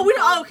here in town. I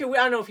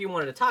don't know if you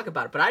wanted to talk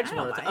about it, but I just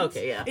wanted to.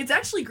 Okay, yeah. It's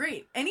actually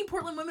great. Any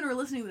Portland women who are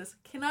listening to this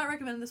cannot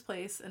recommend this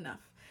place enough.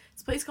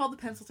 It's a place called the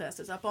Pencil Test.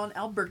 It's up on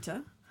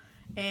Alberta,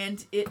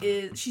 and it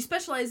is. She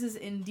specializes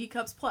in D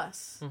Cups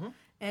Plus. Mm-hmm.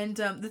 And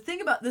the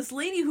thing about this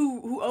lady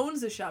who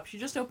owns this shop, she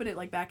just opened it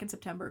like back in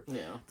September.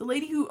 Yeah. The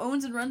lady who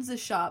owns and runs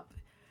this shop,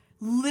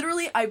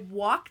 literally, I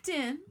walked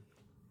in,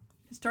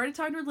 started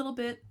talking to her a little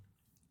bit.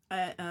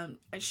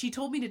 She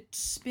told me to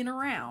spin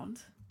around.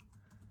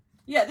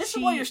 Yeah, this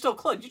is why you're still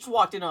cloaked. You just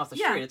walked in off the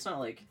street. It's not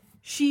like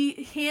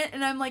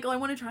and I'm like, I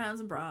want to try on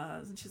some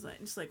bras, and she's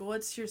like, well,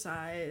 what's your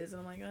size? And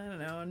I'm like, I don't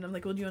know. And I'm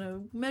like, well, do you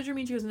want to measure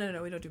me? And she goes,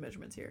 no, we don't do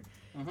measurements here.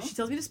 Mm-hmm. She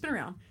tells me to spin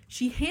around.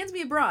 She hands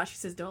me a bra. She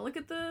says, don't look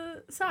at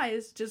the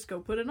size, just go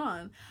put it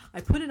on.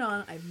 I put it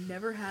on. I've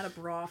never had a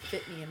bra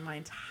fit me in my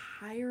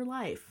entire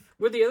life.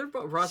 Were the other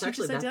bras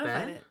actually that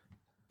bad?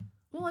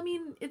 Well, I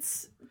mean,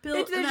 it's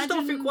built. They just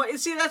don't feel quite.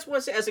 See, that's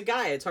what as a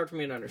guy, it's hard for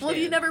me to understand. Well,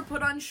 you never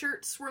put on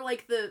shirts where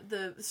like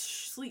the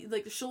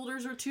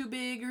shoulders are too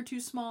big or too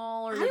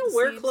small, or I don't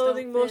wear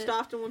clothing most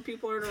often when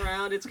people aren't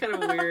around. It's kind of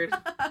weird.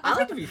 I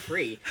like to be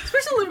free,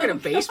 especially living in a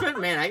basement.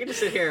 Man, I get to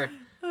sit here.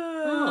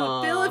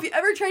 Bill, have you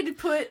ever tried to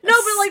put? No,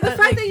 but like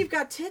the fact that you've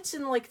got tits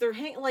and like they're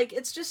like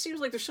it just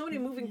seems like there's so many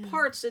moving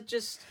parts. It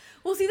just.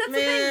 Well, see, that's the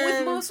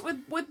thing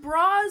with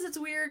bras. It's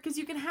weird because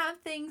you can have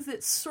things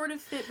that sort of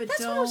fit but don't.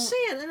 That's what I'm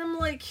saying, and I'm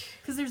like,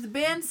 because there's the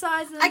band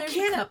size and then there's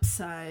the cup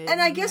size. And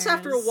I guess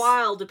after a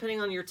while, depending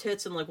on your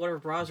tits and like whatever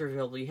bras are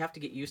available, you have to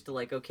get used to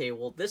like, okay,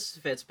 well this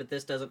fits, but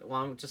this doesn't.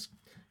 Well, I'm just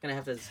gonna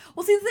have to.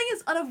 Well, see, the thing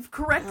is, on a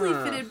correctly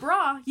fitted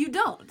bra, you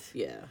don't.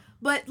 Yeah.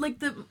 But like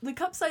the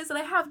cup size that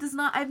I have does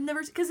not. I've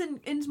never, because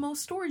in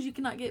most stores you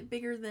cannot get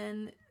bigger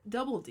than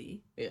double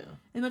D. Yeah.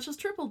 And much less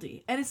triple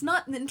D, and it's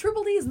not. And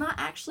triple D is not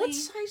actually. What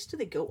size do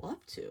they go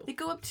up to? They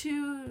go up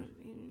to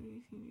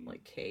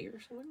like K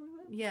or something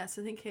like that. Yes,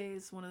 I think K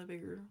is one of the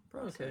bigger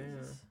bra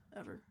sizes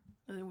ever.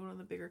 I think one of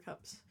the bigger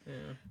cups. Yeah.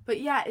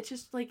 But yeah, it's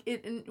just like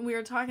it. And we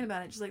were talking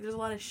about it. Just like there's a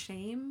lot of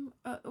shame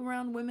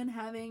around women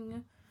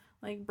having.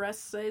 Like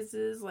breast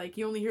sizes, like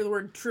you only hear the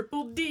word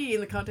triple D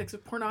in the context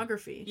of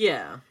pornography.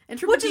 Yeah, and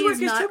triple D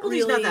is not triple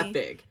really, D is not that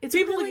big. It's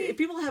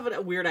people have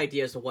a weird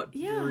idea as to what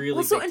really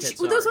well, so, big and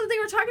tits well, are. that's one thing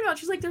we were talking about.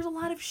 She's like, there's a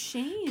lot of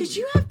shame because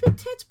you have big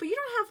tits, but you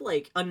don't have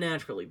like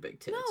unnaturally big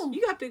tits. No,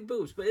 you got big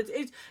boobs, but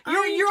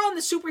you're on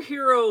the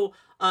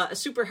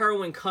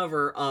superheroine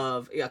cover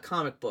of a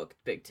comic book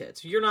big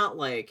tits. You're not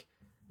like.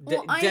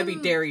 Debbie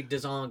Derry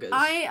Dazongas.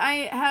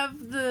 I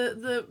have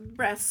the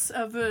breasts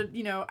of a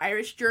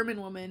Irish German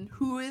woman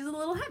who is a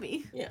little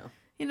heavy. Yeah.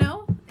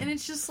 And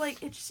it's just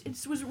like it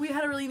was. We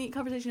had a really neat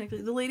conversation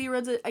actually. The lady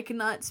runs it. I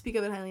cannot speak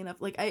of it highly enough.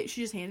 Like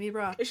she just handed me a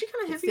bra. Is she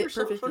kind of heavy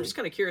herself? Perfectly. I'm just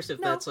kind of curious if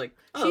that's like.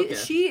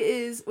 She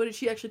is. What did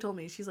she actually told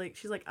me? She's like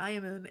I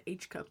am an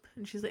H cup,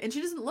 and she's like, and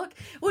she doesn't look.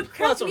 What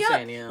cracks me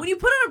up when you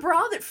put on a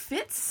bra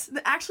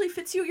that actually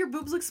fits you, your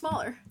boobs look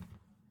smaller.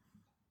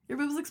 Your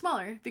boobs look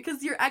smaller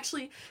because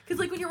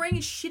like when you're wearing a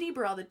shitty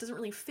bra that doesn't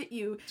really fit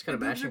you, it's kind of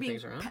mashing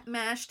things around,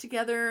 mashed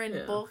together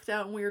and bulked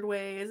out in weird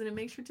ways, and it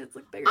makes your tits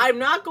look bigger. I'm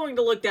not going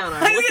to look down.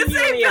 I'm looking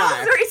you in the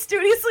eye. Very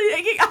studiously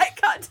making eye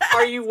contact.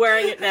 Are you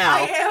wearing it now?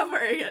 I am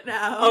wearing it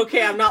now.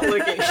 Okay, I'm not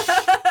looking.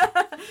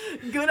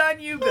 Good on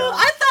you, Bill. Well,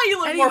 I thought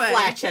you looked more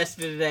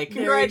flat-chested today.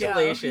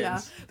 Congratulations.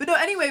 Yeah. But no,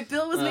 anyway,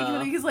 Bill was making fun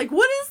of me. He's like,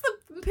 what is the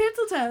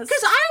pencil test?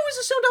 Because I always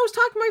assumed I was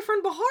talking to my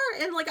friend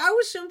Bahar, and like I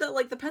always assumed that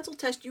like the pencil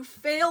test, you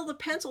fail the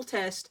pencil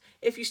test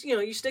if you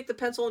stick the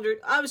pencil under.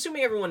 I'm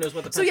assuming everyone knows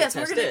what the pencil test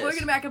is. So yes, we're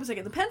gonna back up a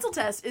second. The pencil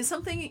test is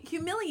something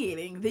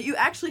humiliating that you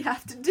actually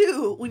have to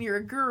do when you're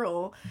a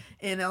girl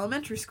in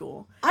elementary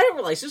school. I didn't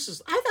realize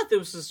I thought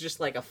this was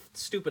just like a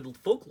stupid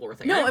folklore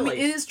thing. No, I mean it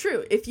is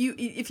true. If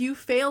you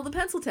fail the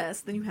pencil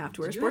test, then you have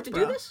to wear a sports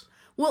bra. Do this?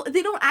 Well,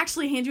 they don't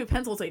actually hand you a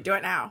pencil and say do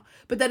it now,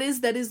 but that is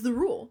the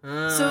rule.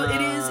 So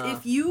it is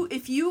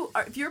if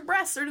your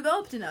breasts are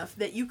developed enough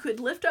that you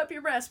could lift up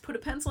your breast, put a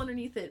pencil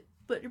underneath it,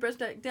 put your breast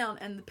back down,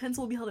 and the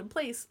pencil will be held in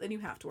place, then you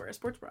have to wear a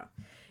sports bra.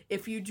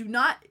 If you do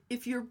not,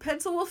 if your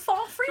pencil will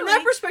fall freely, from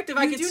that perspective,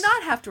 I do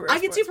not have to wear a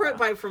sports bra.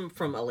 I can see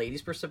from a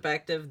lady's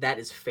perspective, that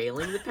is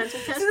failing the pencil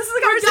test. So this is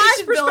the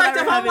conversation From a guy's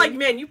perspective, I'm like,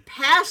 man, you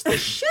passed the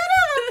shit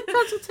out of the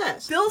pencil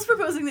test. Bill's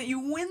proposing that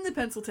you win the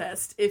pencil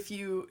test if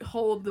you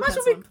hold the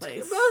pencil in place.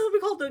 That's what we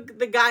call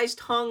the guy's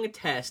tongue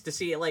test to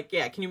see, like,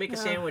 can you make a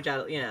sandwich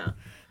out of,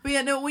 But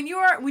yeah, no, when you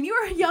are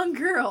a young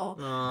girl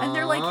and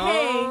they're like,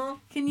 hey,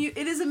 can you,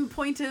 it is a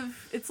point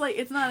of, it's like,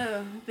 it's not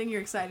a thing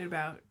you're excited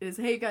about. It is,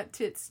 hey, you got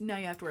tits, now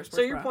you have to wear a sports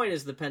bra. So your point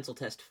is the pencil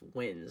test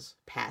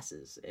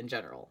passes in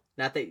general.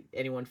 Not that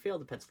anyone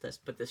failed the pencil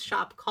test, but the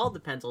shop called the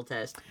pencil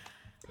test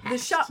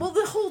passed.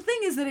 The whole thing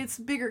is that it's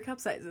bigger cup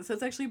sizes, so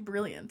it's actually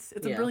brilliant.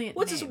 It's a brilliant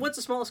name. What's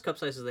the smallest cup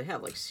sizes they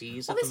have? Like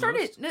C's? Well, they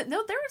started,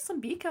 no, there were some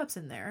B cups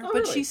in there, but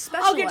really? she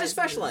specializes. Okay, just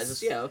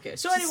specializes. Yeah, okay.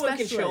 So anyone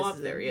can show up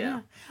there,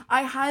 yeah.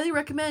 I highly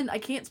recommend, I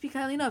can't speak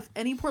highly enough,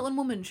 any Portland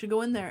woman should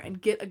go in there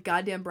and get a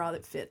goddamn bra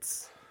that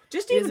fits.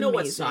 Just to even know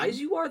what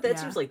size you are, that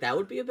seems like that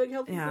would be a big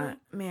help. Yeah,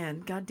 man,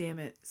 goddamn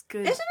it, it's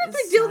good. Isn't it a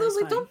big deal though?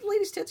 Like, don't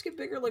ladies' tits get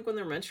bigger like when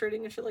they're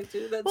menstruating and shit like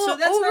too? So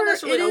that's not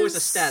necessarily always a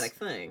static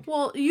thing.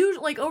 Well, you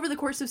over the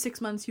course of 6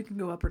 months, you can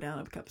go up or down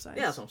of cup size.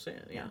 Yeah, that's what I'm saying.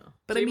 Yeah,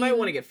 but so you might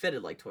want to get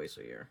fitted like twice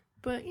a year.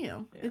 But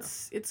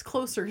it's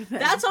closer to that.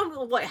 That's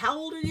on what? How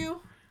old are you?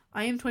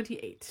 I am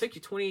 28. It took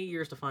you 28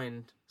 years to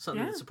find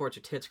something that supports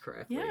your tits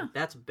correctly. Yeah.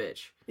 That's a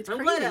bitch.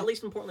 I'm glad at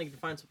least importantly you can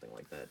find something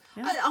like that.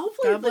 Yeah.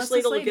 Hopefully this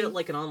lady will get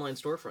like an online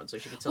storefront so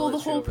she can sell the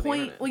whole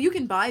point. Well, you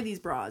can buy these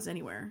bras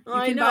anywhere. You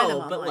can buy them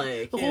online. But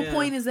like the whole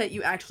point is that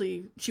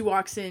she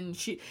walks in.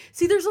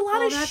 There's a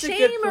lot of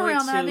shame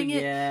around having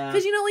it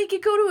because like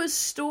you go to a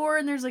store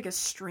and there's like a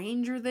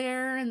stranger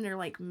there and they're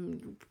like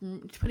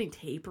putting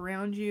tape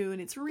around you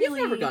and it's really.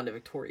 You've never gone to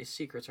Victoria's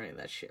Secrets or any of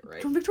that shit,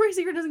 right? Victoria's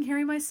Secret doesn't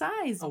carry my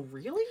size. Oh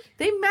really?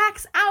 They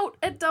max out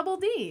at double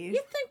D.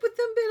 You think with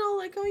them being all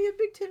like, oh, you have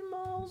big titty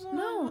malls?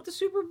 No. With the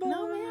Super Bowl?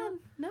 No, man.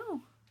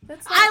 No.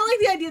 I like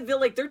the idea that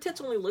like their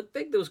tits only look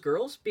big, those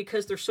girls,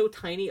 because they're so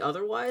tiny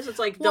otherwise. It's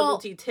like double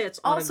T tits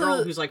on a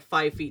girl who's like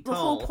 5 feet tall. The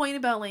whole point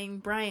about Lane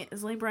Bryant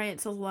is Lane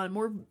Bryant sells a lot of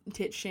more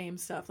tit shame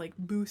stuff, like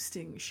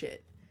boosting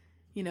shit.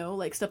 You know,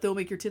 like stuff that will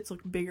make your tits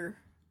look bigger.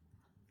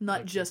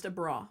 Not just a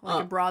bra.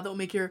 Like a bra that will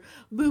make your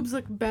boobs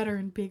look better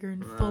and bigger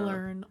and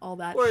fuller and all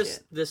that whereas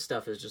shit. This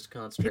stuff is just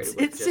concentrated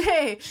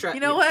you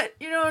know what?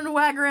 You know, and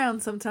wag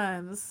around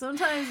sometimes.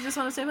 Sometimes you just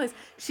want to stay in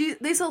place.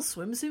 They sell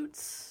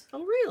swimsuits.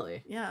 Oh,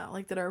 really? Yeah,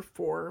 like that are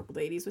for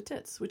ladies with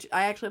tits, which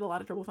I actually had a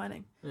lot of trouble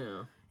finding.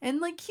 Yeah. And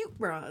like cute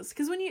bras.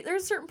 Because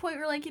there's a certain point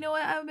where like, you know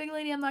what? I'm a big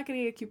lady. I'm not going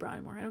to get a cute bra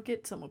anymore. I don't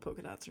get some with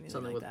polka dots or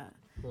anything like that.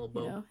 A little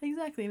bow. You know?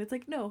 Exactly. And it's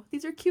like, no,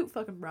 these are cute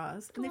fucking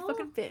bras. And they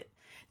fucking fit.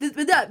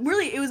 But that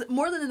really, it was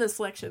more than in the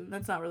selection.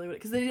 That's not really what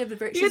because they have a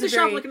very. You have to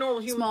shop like a normal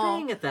human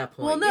being at that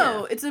point. Well,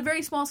 no, it's a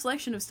very small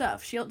selection of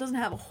stuff. She doesn't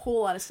have a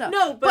whole lot of stuff.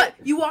 No, but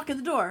you walk in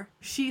the door.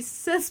 She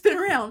says, "Spin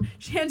around."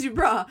 She hands you a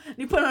bra, and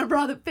you put on a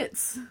bra that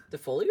fits. The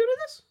folio to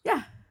this?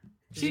 Yeah.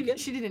 She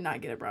did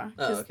not get a bra.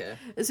 Oh, okay.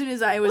 As soon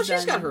as I was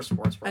she's got her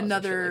sports bras.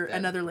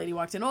 Another lady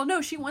walked in. Oh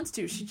no, she wants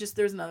to.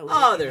 There's another lady.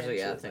 Oh, there's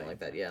a thing like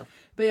that. Yeah.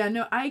 But yeah,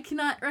 no, I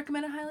cannot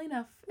recommend it highly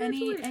enough.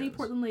 Any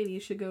Portland lady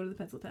should go to the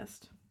pencil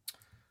test.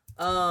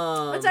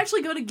 Let's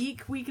actually go to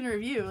Geek Week in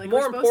Review. Like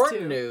more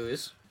important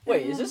news.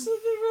 Wait, is this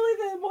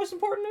really the most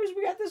important news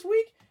we got this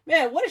week?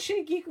 Man, what a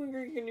shitty Geek Week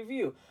in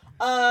Review.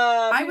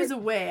 I was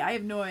away. I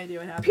have no idea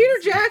what happened.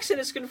 Peter Jackson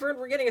has confirmed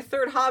we're getting a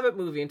third Hobbit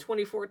movie in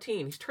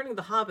 2014. He's turning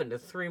The Hobbit into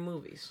 3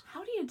 movies.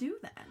 How do you do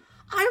that?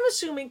 I'm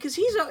assuming because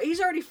he's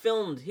already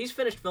filmed. He's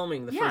finished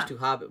filming the first 2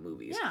 Hobbit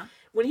movies. Yeah.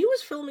 When he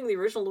was filming the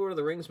original Lord of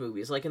the Rings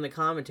movies, like in the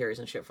commentaries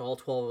and shit for all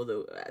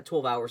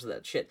 12 hours of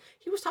that shit,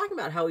 he was talking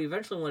about how he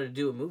eventually wanted to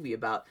do a movie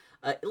about,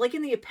 like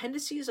in the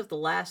appendices of the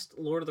last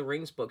Lord of the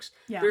Rings books,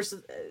 there's,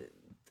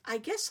 I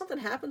guess something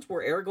happens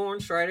where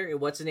Aragorn, Strider,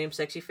 what's his name,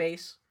 Sexy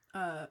Face?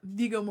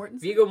 Viggo Mortensen.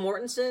 Viggo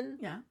Mortensen?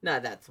 Yeah. Nah,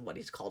 that's what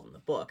he's called in the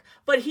book.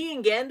 But he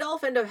and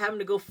Gandalf end up having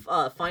to go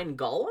find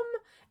Gollum?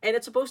 And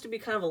it's supposed to be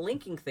kind of a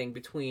linking thing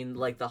between,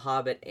 like, The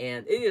Hobbit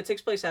and... It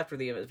takes place after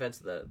the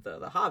events of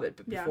the Hobbit,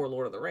 but before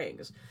Lord of the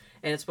Rings.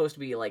 And it's supposed to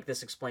be, like,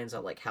 this explains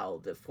how, like,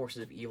 how the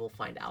forces of evil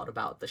find out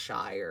about the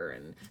Shire,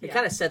 and it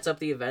kind of sets up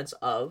the events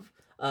of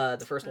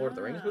the first Lord of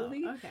the Rings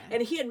movie. Okay.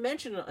 And he had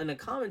mentioned in a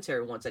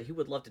commentary once that he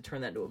would love to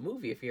turn that into a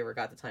movie if he ever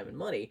got the time and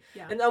money.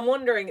 Yeah. And I'm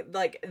wondering,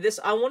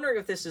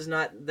 if this is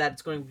not that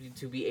it's going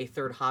to be a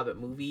third Hobbit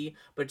movie,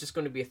 but just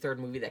going to be a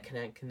third movie that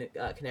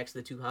connects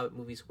the 2 Hobbit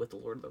movies with the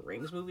Lord of the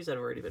Rings movies that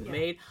have already been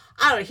made.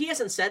 I don't know. He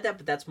hasn't said that,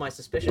 but that's my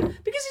suspicion.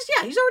 Because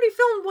he's already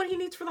filmed what he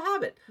needs for The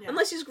Hobbit. Yeah.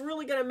 Unless he's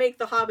really going to make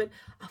The Hobbit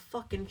a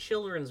fucking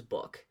children's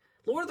book.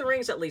 Lord of the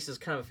Rings, at least, is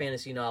kind of a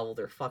fantasy novel.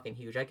 They're fucking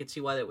huge. I could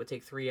see why that would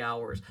take 3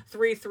 hours.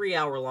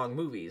 3-hour-long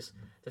movies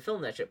to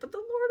film that shit. But the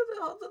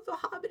The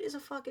Hobbit is a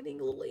fucking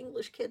little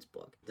English kid's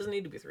book. It doesn't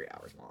need to be 3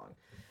 hours long.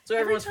 So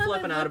everyone's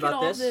flipping out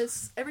about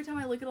this. Every time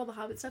I look at all the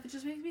Hobbit stuff, it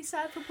just makes me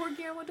sad for poor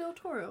Guillermo del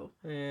Toro.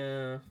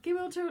 Yeah.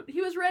 Guillermo del Toro,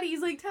 he was ready.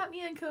 He's like, tap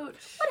me in, coach.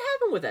 What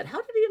happened with that?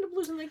 How did he end up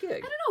losing that gig? I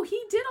don't know.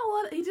 He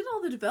did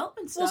all the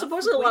development stuff. Well,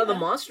 supposedly a lot of the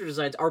monster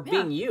designs are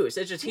being used.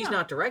 It's just he's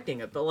not directing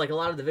it, but like a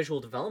lot of the visual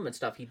development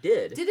stuff he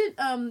did.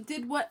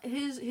 Did what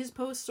his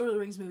post Lord of the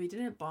Rings movie,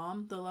 didn't it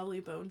bomb? The Lovely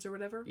Bones or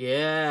whatever?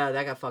 Yeah,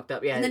 that got fucked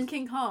up. Yeah. And then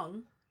King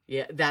Kong.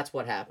 Yeah, that's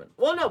what happened.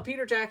 Well, no,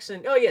 Peter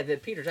Jackson. Oh yeah,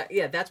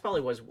 yeah, that's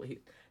probably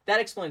that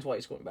explains why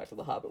he's going back to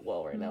the Hobbit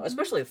Well right now,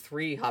 especially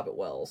 3 Hobbit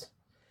Wells.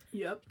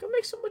 Yep. Go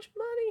make so much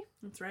money.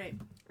 That's right.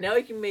 Now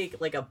he can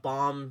make like a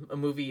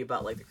movie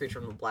about like the creature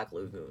from the Black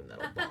Lagoon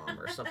that'll bomb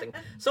or something.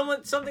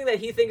 Something that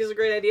he thinks is a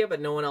great idea,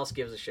 but no one else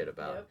gives a shit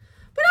about. Yep.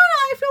 But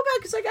I feel bad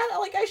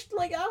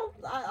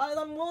because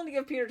I'm willing to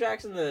give Peter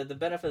Jackson the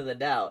benefit of the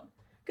doubt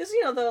because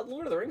the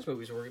Lord of the Rings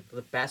movies were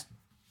the best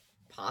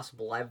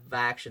possible live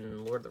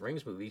action Lord of the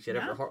Rings movies you'd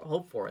ever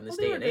hope for in this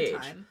day and age.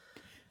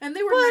 And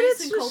they were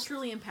nice and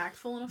culturally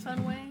impactful in a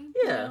fun way.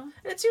 Yeah,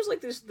 and it seems like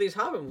these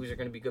Hobbit movies are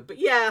going to be good. But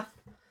yeah,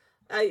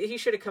 he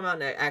should have come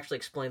out and actually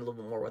explained a little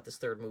bit more what this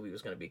third movie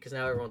was going to be. Because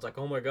now everyone's like,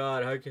 oh my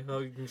god, how can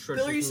you stretch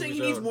Bill, are you saying he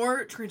needs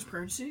more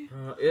transparency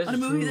on a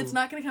movie that's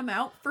not going to come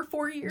out for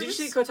 4 years? Did you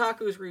see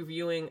Kotaku is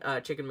reviewing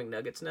Chicken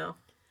McNuggets now?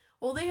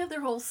 Well, they have their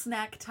whole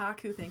Snack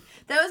Taku thing.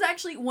 That was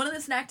actually one of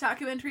the Snack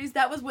Taku entries.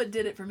 That was what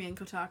did it for me in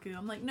Kotaku.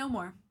 I'm like, no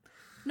more.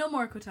 No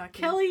more Kotaku.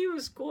 Kelly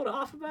was going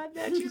off about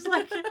that. She's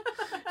like, she had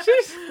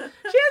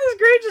this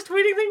great just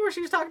tweeting thing where she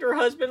was talking to her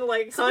husband,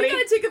 like, so honey. We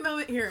gotta take a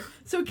moment here.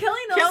 So Kelly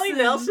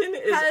Nelson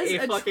is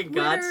a fucking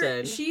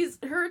godsend.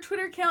 Her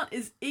Twitter account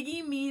is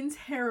Iggy Means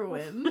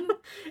Heroin.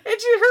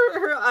 And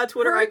her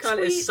Twitter icon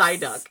is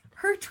Psyduck.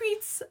 Her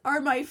tweets are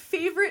my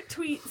favorite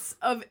tweets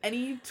of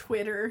any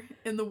Twitter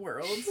in the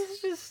world.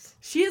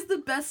 She is the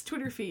best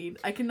Twitter feed.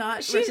 I cannot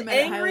recommend it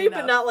highly enough. She's angry,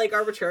 but not like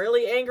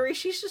arbitrarily angry.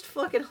 She's just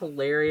fucking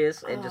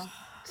hilarious and just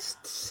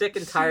sick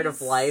and tired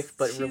of life,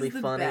 but really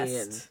funny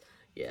best.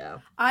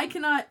 And I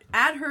cannot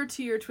add her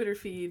to your Twitter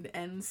feed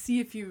and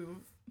see if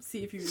you.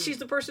 She's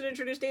the person who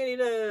introduced Danny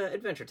to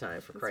Adventure Time,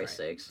 for Christ's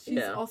sakes.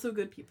 She's also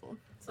good people.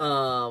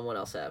 So. What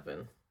else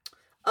happened?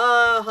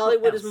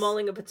 Hollywood is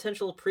mulling a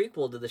potential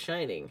prequel to The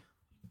Shining.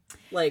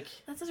 Like,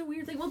 that's such a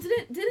weird thing. Well,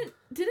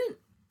 didn't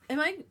am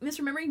I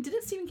misremembering?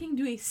 Didn't Stephen King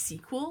do a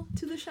sequel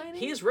to The Shining?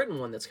 He has written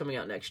one that's coming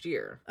out next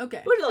year.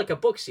 Okay. But like a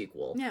book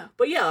sequel. Yeah.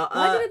 But yeah.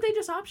 Why didn't they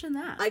just option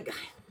that?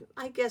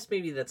 I guess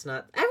maybe that's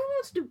not... Everyone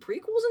wants to do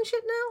prequels and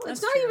shit now.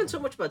 That's not even so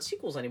much about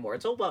sequels anymore.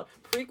 It's all about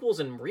prequels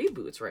and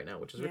reboots right now,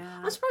 which is weird.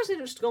 I'm surprised they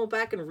didn't just go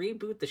back and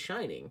reboot The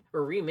Shining.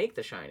 Or remake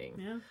The Shining.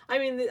 Yeah. I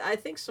mean, I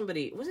think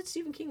somebody... Was it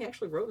Stephen King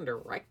actually wrote and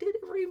directed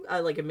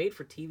like a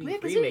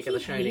made-for-TV remake of The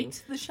Shining?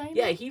 The Shining?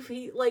 Yeah,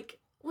 he like...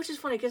 Which is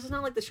funny, because it's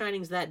not like The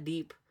Shining's that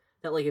deep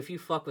that, like, if you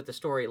fuck with the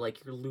story,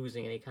 like, you're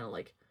losing any kind of,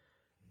 like,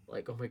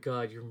 oh my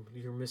god,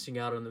 you're missing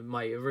out on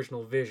my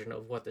original vision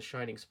of what The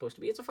Shining's supposed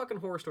to be. It's a fucking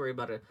horror story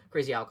about a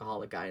crazy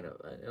alcoholic guy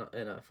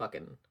in a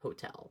fucking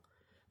hotel.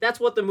 That's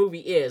what the movie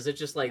is. It's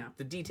just, like,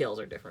 the details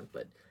are different,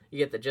 but you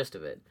get the gist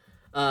of it.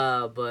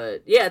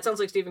 But, yeah, it sounds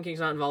like Stephen King's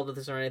not involved with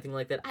this or anything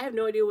like that. I have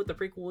no idea what the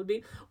prequel would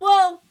be.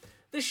 Well,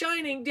 The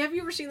Shining, have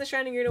you ever seen The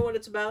Shining? You know what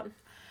it's about?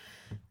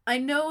 I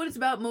know what it's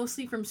about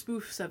mostly from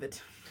spoofs of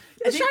it.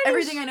 I think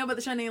everything I know about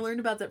The Shining, I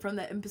learned about that from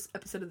that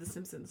episode of The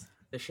Simpsons.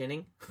 The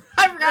Shining?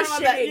 I forgot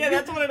about that. Yeah,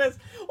 that's what it is.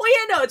 Well,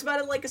 yeah, no, it's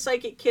about like a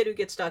psychic kid who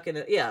gets stuck in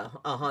a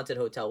haunted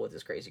hotel with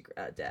his crazy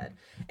dad.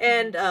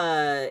 And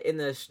in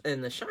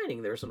the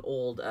Shining, there's an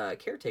old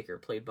caretaker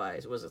played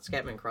by, was it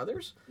Scatman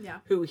Crothers? Yeah.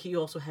 Who he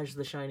also has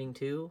The Shining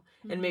too.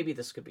 Mm-hmm. And maybe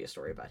this could be a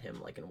story about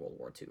him like in World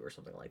War II or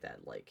something like that.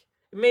 Like,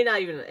 it may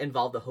not even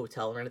involve the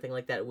hotel or anything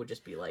like that. It would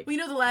just be like... Well, you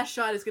know the last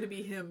shot is going to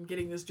be him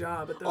getting this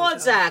job at the hotel. Well,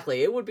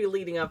 exactly. It would be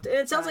leading up to... And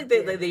it sounds like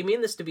they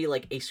mean this to be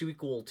like a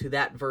sequel to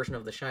that version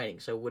of The Shining.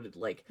 So would it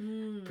like...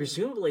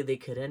 Presumably they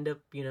could end up,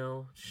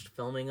 just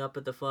filming up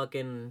at the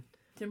fucking...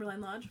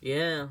 Timberline Lodge?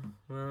 Yeah.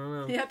 I don't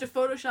know. You have to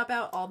Photoshop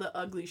out all the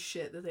ugly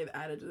shit that they've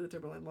added to the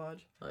Timberline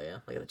Lodge. Oh, yeah?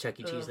 Like the Chuck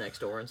E. Cheese next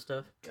door and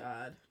stuff?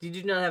 God. Did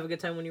you not have a good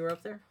time when you were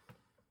up there?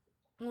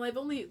 Well,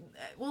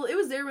 it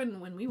was there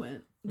when we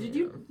went. Did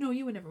you? No,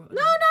 you never went.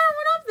 No, I went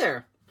up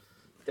there.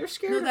 They're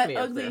scared of me that up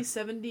there. ugly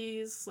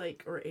 70s,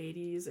 or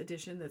 80s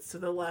edition that's to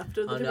the left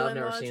of the Timberline Lodge. I've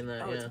never seen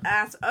that, It's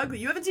ass ugly.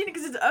 You haven't seen it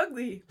because it's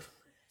ugly.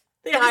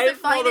 They hide it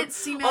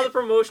from all the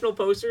promotional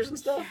posters and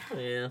stuff?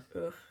 Yeah.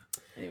 Ugh.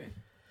 Anyway.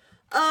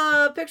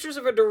 Pictures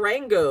of a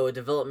Durango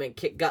development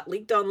kit got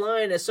leaked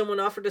online as someone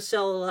offered to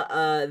sell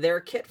their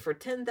kit for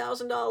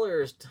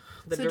 $10,000.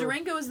 So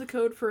Durango is the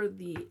code for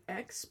the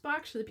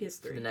Xbox or the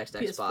PS3? The next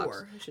PS4,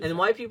 Xbox. And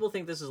why people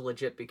think this is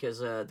legit, because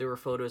there were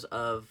photos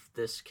of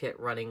this kit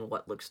running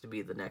what looks to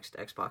be the next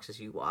Xbox's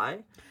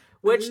UI,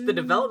 which the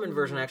development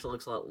version actually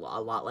looks a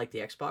lot like the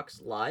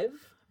Xbox Live.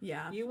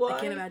 Yeah, UI, I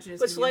can't imagine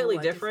it's but slightly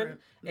different.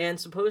 And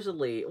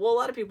supposedly, well, a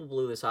lot of people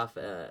blew this off,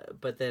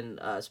 but then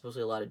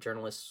supposedly a lot of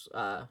journalists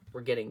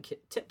were getting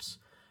tips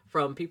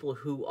from people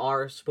who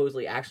are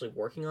supposedly actually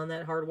working on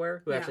that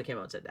hardware, who actually came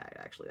out and said that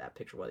that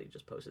picture what you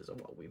just posted is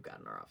what we've got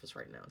in our office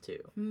right now too.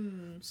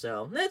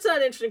 So that's not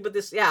interesting, but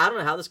this, I don't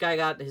know how this guy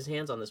got his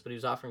hands on this, but he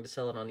was offering to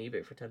sell it on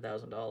eBay for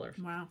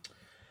 $10,000. Wow.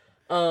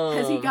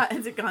 Has it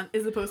gone?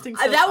 Is the posting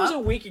still that was a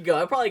week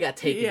ago. I probably got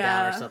taken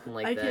down or something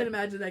like that. I can't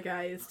imagine that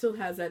guy still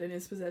has that in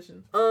his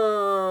possession.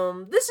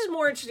 This is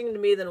more interesting to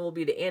me than it will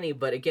be to Annie,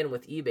 but again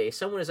with eBay,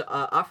 someone is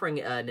offering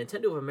a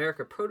Nintendo of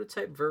America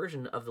prototype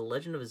version of The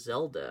Legend of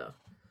Zelda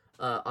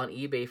on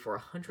eBay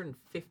for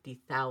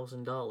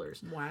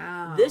 $150,000.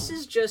 Wow. This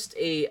is just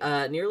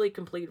a nearly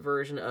complete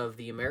version of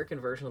the American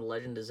version of The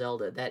Legend of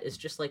Zelda that is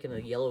just like in a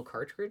yellow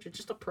cartridge. It's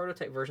just a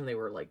prototype version they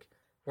weren't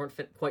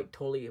quite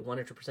totally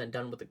 100%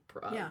 done with the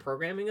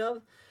programming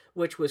of,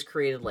 which was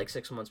created like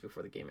 6 months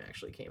before the game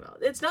actually came out.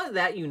 It's not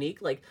that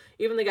unique. Like,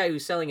 even the guy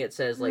who's selling it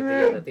says like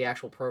the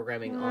actual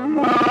programming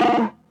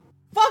on...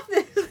 Fuck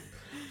this!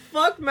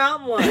 Fuck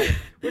Mountain Lion.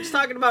 We're just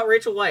talking about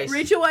Rachel Weisz.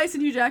 Rachel Weisz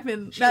and Hugh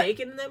Jackman. She's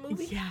naked in that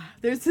movie? Yeah.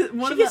 There's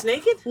she gets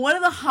naked? One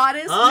of the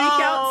hottest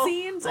makeout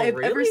scenes I've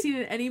ever seen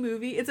in any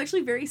movie. It's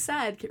actually very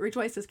sad.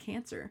 Rachel Weisz has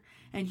cancer,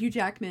 and Hugh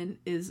Jackman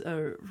is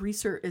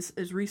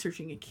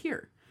researching a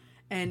cure.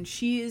 And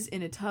she is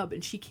in a tub,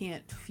 and she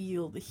can't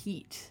feel the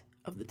heat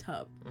of the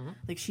tub. Mm-hmm.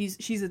 Like,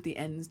 she's at the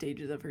end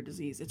stages of her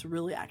disease. It's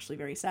really actually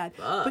very sad.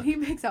 But he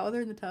makes out with her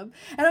in the tub.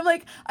 And I'm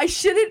like, I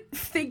shouldn't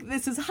think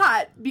this is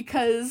hot,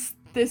 because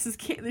she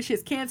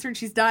has cancer, and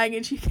she's dying,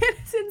 and she can't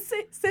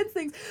sense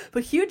things.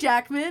 But Hugh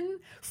Jackman,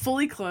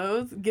 fully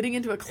clothed, getting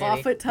into a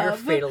clawfoot tub. You're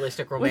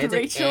fatalistic romantic, with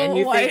Rachel and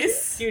you Weisz.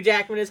 think Hugh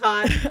Jackman is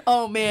hot?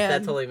 Oh, man. That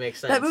totally makes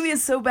sense. That movie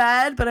is so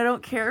bad, but I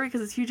don't care, because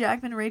it's Hugh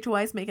Jackman and Rachel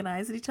Weisz making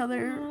eyes at each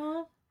other.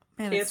 Aww.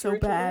 Man, it's so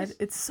bad.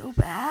 It's so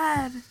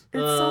bad. It's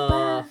so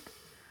bad.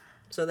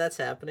 So that's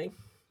happening.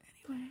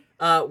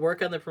 Anyway.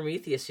 Work on the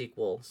Prometheus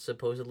sequel,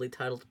 supposedly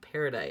titled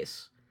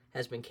Paradise,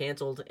 has been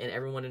canceled, and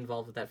everyone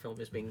involved with that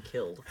film is being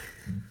killed.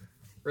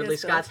 Ridley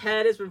Scott's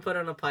head has been put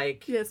on a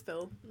pike. Yes,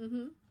 Bill.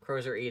 Mm-hmm.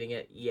 Crows are eating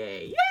it.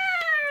 Yay. Yay!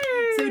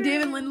 So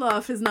David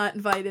Lindelof is not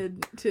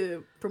invited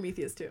to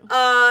Prometheus 2.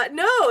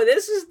 No,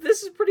 this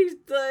is pretty...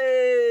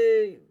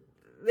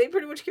 They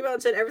pretty much came out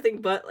and said everything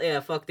but,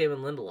 fuck David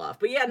Lindelof.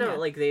 But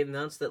like, they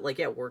announced that,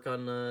 work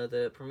on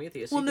the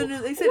Prometheus sequel. Well,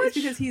 no, they said it's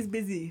because he's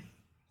busy.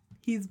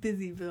 He's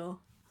busy, Bill.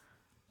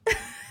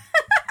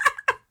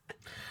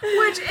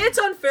 Which, it's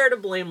unfair to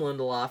blame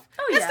Lindelof.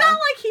 Oh, yeah. It's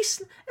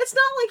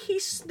not like he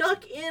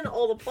snuck in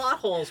all the plot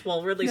holes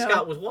while Ridley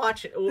Scott was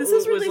watching. This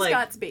is Ridley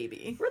Scott's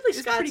baby. Ridley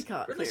Scott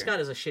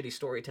is a shitty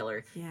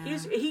storyteller. Yeah.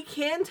 He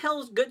can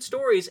tell good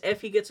stories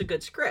if he gets a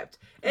good script.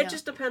 It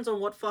just depends on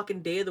what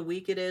fucking day of the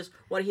week it is,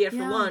 what he had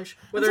for lunch,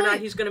 whether or not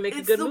he's going to make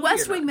a good movie. It's the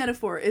West Wing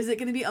metaphor. Is it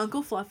going to be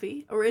Uncle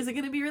Fluffy, or is it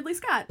going to be Ridley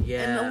Scott?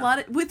 Yeah. And a lot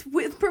of,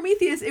 with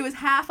Prometheus, it was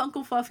half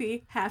Uncle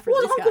Fluffy, half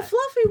Ridley Scott. Uncle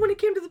Fluffy when it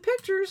came to the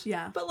pictures.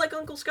 Yeah. But like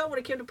Uncle Scott when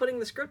it came to putting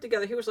the script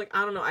together, he was like,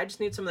 I don't know, I just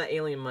need some of that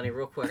alien money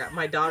real quick.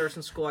 My daughter's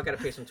in school, I got to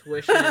pay some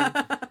tuition.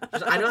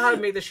 I know how to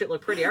make this shit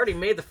look pretty. I already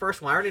made the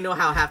first one. I already know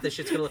how half this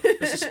shit's going to look.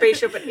 There's a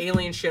spaceship and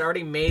alien shit. I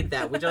already made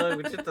that. We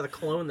just have to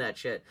clone that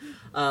shit.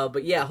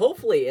 But yeah,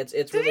 hopefully it's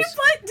Did you put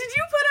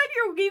on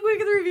your Geek Week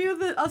of the Review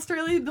the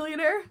Australian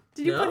billionaire?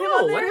 Did you put him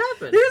on there? What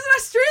happened? There's an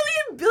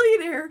Australian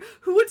billionaire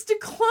who wants to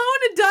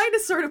clone a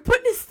dinosaur to put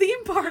in his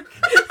theme park.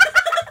 I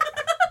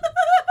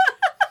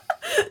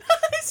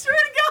swear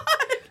to God.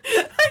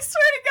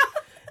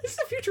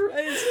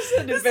 Is this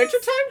an Adventure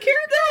Time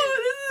character?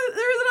 No,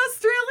 there's an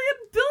Australian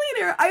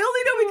billionaire. I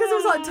only know because it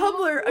was on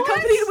Tumblr,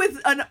 accompanied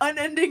with an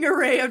unending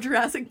array of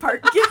Jurassic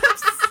Park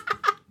gifts.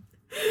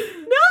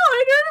 No,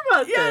 I heard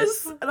about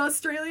this. Yes, an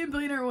Australian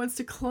billionaire wants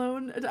to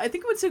clone a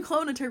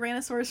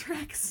Tyrannosaurus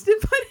Rex to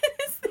put in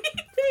his theme.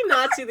 Did he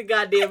not see the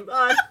goddamn...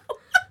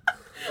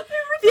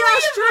 the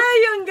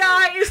Australian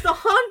guy is the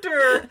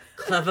hunter.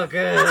 Clever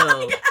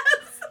girl. Yes.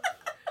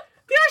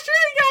 The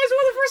Australian guy is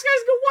one of the first guys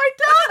to get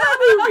wiped out in that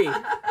movie.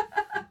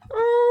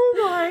 Oh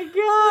my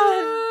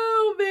god.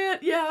 Oh man,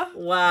 yeah.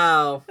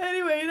 Wow.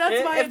 Anyway, that's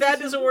if that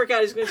doesn't work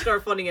out, he's going to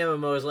start funding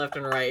MMOs left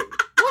and right.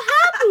 What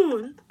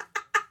happened?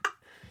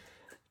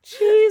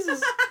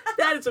 Jesus,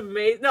 that is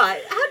amazing. No,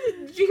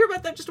 did you hear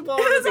about that just while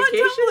we were on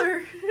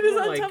vacation? It was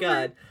on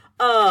Tumblr.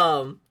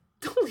 God.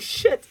 Holy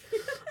shit.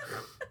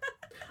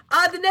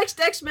 The next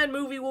X-Men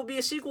movie will be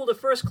a sequel to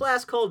First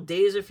Class called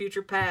Days of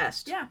Future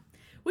Past. Yeah.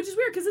 Which is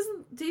weird, because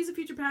isn't Days of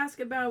Future Past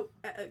about...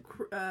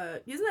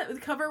 isn't that the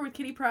cover with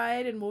Kitty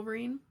Pryde and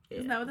Wolverine? Yeah.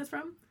 Isn't that what that's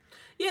from?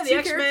 Yeah, the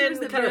X-Men... characters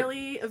that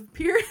barely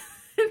appear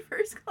in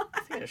First Class.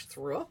 I think I just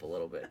threw up a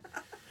little bit.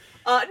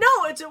 That's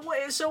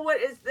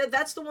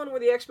the one where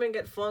the X-Men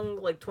get flung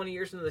like 20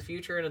 years into the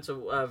future, and it's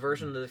a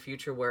version of the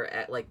future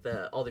where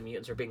all the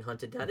mutants are being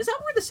hunted down. Is that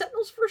where the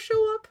Sentinels first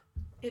show up?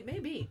 It may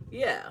be.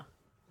 Yeah.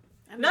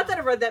 Not that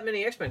I've read that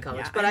many X-Men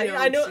comics, but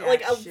I know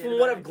from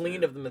what I've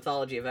gleaned of the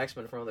mythology of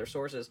X-Men from other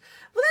sources.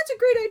 Well, that's a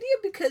great idea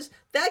because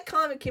that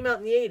comic came out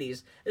in the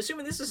 80s.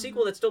 Assuming this is a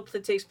sequel that still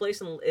takes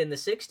place in the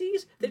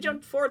 60s, they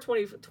jumped forward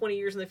 20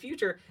 years in the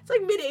future. It's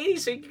like mid-80s,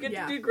 so you could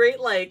do great,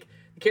 like...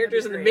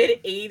 characters in the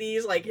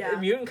mid-80s, like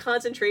mutant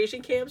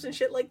concentration camps and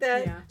shit like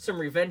that. Yeah. Some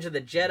Revenge of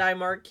the Jedi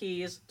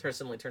marquees.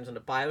 Suddenly turns into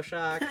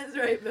Bioshock. That's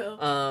right, Bill.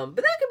 But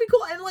that could be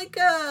cool. And like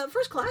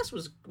First Class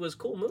was a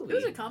cool movie. It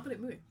was a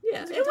competent movie.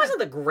 Yeah, it wasn't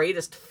the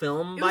greatest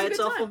film by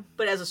itself,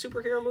 but as a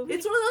superhero movie,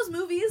 it's one of those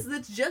movies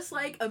that's just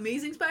like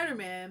Amazing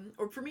Spider-Man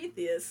or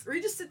Prometheus, where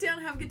you just sit down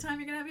and have a good time.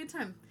 You're gonna have a good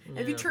time.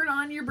 Yeah. If you turn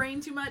on your brain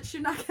too much,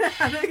 you're not gonna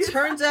have a good time.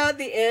 Turns out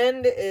the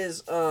end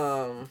is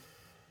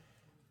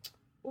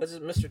what's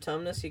it, Mr.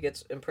 Tumnus? He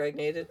gets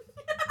impregnated.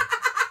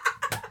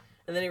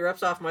 And then he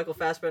rips off Michael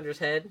Fassbender's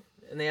head,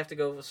 and they have to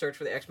go search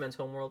for the X-Men's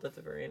homeworld at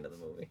the very end of the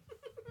movie.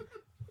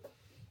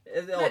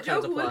 That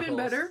joke would have been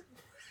better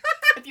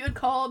if you had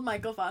called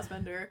Michael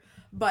Fassbender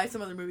by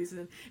some other movies.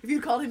 If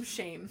you'd called him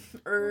Shame,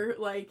 or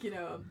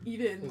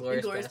even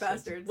Inglourious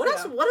Bastards. What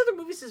else? What other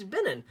movies has he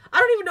been in? I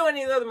don't even know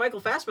any of the other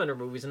Michael Fassbender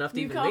movies enough to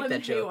even make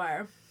that joke.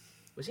 Haywire.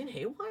 Was he in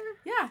Haywire?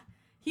 Yeah.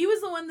 He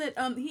was the one that,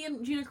 he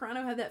and Gina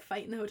Carano had that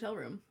fight in the hotel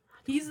room.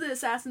 He's the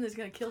assassin that's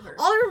gonna kill her.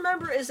 All I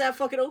remember is that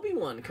fucking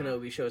Obi-Wan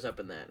Kenobi shows up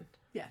in that.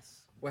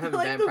 Yes. We're having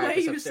band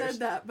practice upstairs. The way you said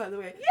that, by the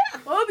way. Yeah.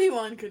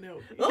 Obi-Wan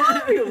Kenobi.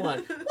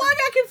 Obi-Wan. Well, I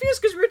got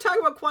confused because we were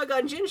talking about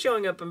Qui-Gon Jinn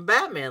showing up in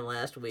Batman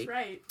last week.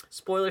 That's right.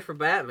 Spoiler for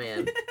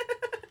Batman.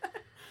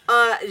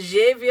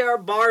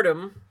 Javier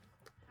Bardem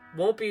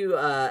won't be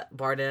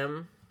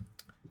Bardem.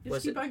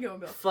 Just keep on going,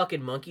 Bill.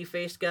 Fucking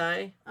monkey-faced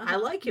guy. I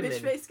like him.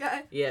 Bitch-faced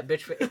guy? Yeah,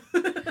 bitch-face.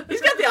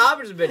 He's got the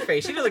opposite bitch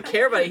face. He doesn't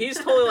care about it. He's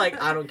totally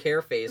like, I don't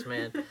care face,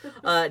 man.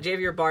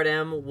 Javier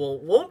Bardem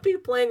won't be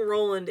playing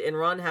Roland in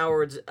Ron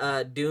Howard's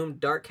doomed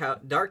Dark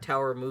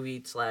Tower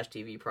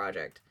movie/TV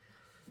project.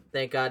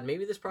 Thank God.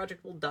 Maybe this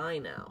project will die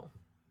now.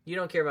 You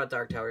don't care about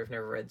Dark Tower. You've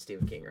never read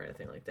Stephen King or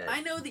anything like that.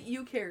 I know that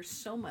you care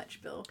so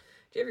much, Bill.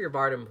 Javier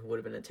Bardem would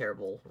have been a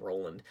terrible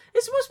Roland.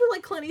 It's supposed to be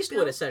like Clint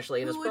Eastwood,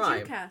 essentially, in his prime. Who would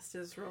you cast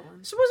as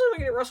Roland? Supposedly we're going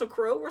to get Russell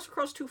Crowe. Russell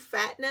Crowe's too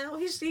fat now.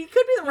 He could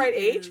be the right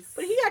age,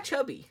 but he got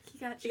chubby. He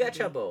got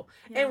chubbo.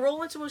 Yeah. And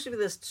Roland's supposed to be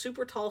this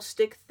super tall,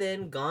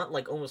 stick-thin, gaunt,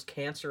 like almost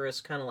cancerous,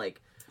 kind of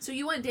like... So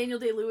you want Daniel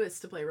Day-Lewis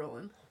to play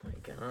Roland? Oh my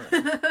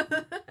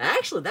God.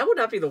 Actually, that would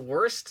not be the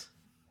worst.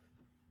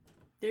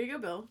 There you go,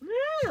 Bill.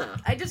 Yeah.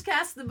 I just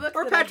cast the book.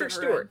 Or Patrick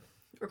Stewart.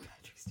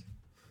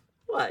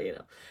 What,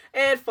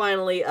 And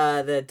finally,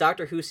 the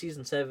Doctor Who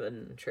Season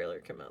 7 trailer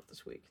came out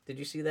this week. Did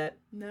you see that?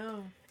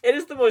 No. It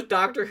is the most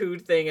Doctor Who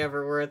thing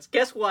ever, where it's,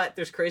 guess what?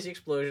 There's crazy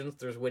explosions,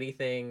 there's witty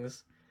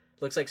things.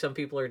 Looks like some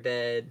people are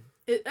dead.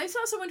 I saw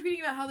someone tweeting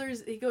about how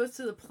he goes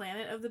to the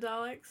planet of the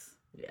Daleks.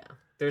 Yeah.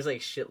 There's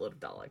like shitload of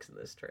Daleks in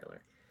this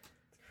trailer.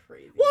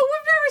 Crazy. Well,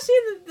 we've never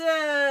seen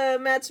the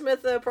Matt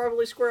Smith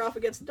probably square off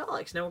against the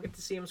Daleks. Now we get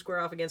to see him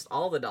square off against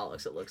all the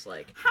Daleks, it looks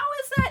like. How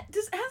is that?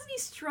 Hasn't he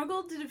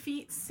struggled to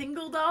defeat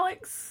single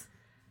Daleks?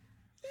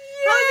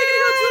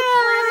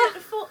 Yeah!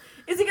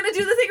 Is he gonna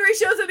do the thing where he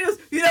shows up and he goes,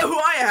 you know who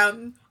I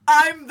am?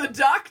 I'm the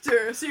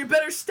Doctor, so you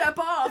better step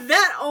off.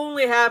 That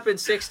only happened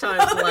 6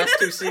 times in the last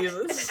 2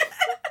 seasons.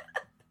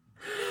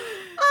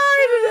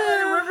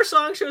 River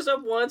Song shows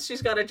up once.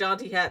 She's got a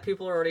jaunty hat.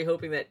 People are already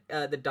hoping that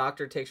the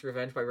Doctor takes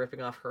revenge by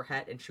ripping off her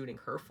hat and shooting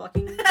her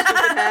fucking stupid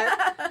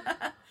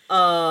hat.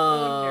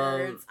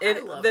 Nerds.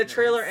 And the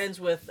trailer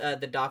ends with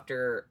the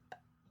Doctor.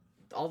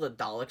 All the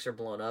Daleks are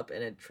blown up,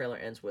 and the trailer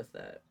ends with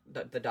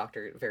the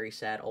Doctor very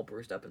sad, all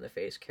bruised up in the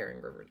face,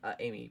 carrying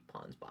Amy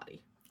Pond's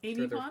body.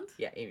 Amy Pond?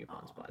 Yeah, Amy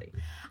Pond's body.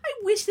 I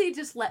wish they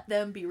just let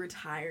them be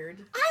retired.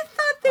 I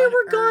thought they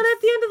were gone at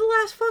the end of the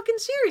last fucking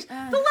series. The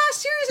last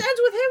series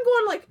ends with him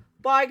going like,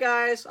 bye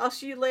guys, I'll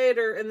see you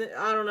later, and then,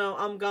 I don't know,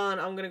 I'm gone,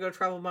 I'm gonna go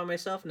travel by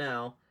myself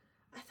now.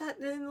 I thought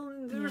there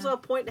was a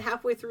point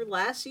halfway through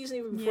last season,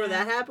 even before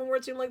that happened, where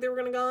it seemed like they were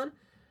gonna gone.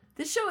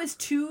 This show is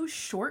too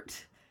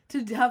short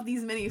to have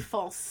these many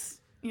false,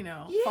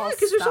 Yeah,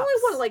 because there's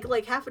only,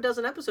 like half a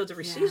dozen episodes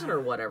every season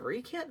or whatever.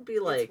 You can't be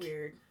like... It's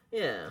weird.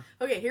 Yeah.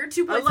 Okay, here are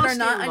 2 points that are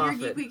not on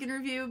your Geek Week in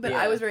Review, but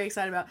I was very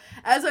excited about.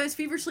 As I was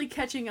feverishly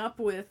catching up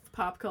with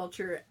pop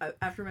culture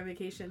after my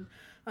vacation,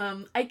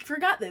 I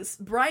forgot this.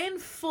 Brian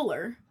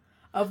Fuller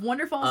of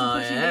Wonder Falls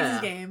and Pushing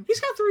Daisies game.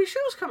 He's got 3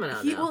 shows coming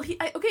out now.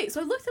 Okay,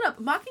 so I looked it up.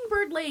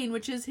 Mockingbird Lane,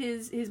 which is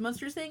his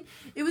Monsters thing,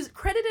 it was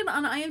credited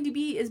on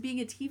IMDb as being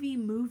a TV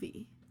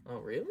movie. Oh,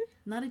 really?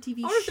 Not a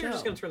TV show. I wonder if they're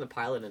just going to turn the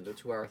pilot into a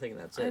 2-hour thing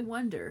and that's it. I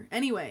wonder.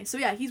 Anyway, so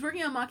yeah, he's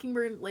working on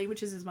Mockingbird Lane,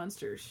 which is his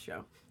Monsters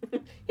show.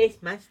 His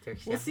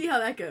Monsters show. We'll see how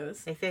that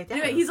goes.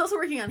 Anyway, he's also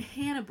working on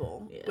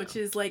Hannibal, which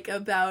is like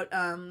about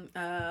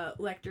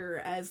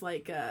Lecter as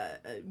like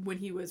when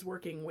he was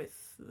working with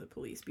the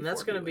police. And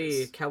that's going to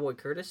be Cowboy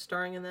Curtis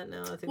starring in that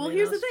now, I think. Well,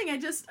 here's the thing. I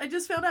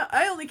just found out.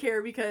 I only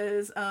care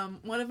because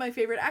one of my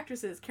favorite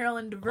actresses,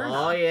 Carolyn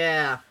DeVerna. Oh,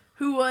 yeah.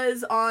 Who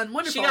was on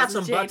Wonder Falls She got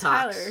some Jay buttocks.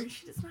 Tyler.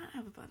 She does not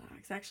have a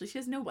buttocks, actually. She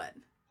has no butt.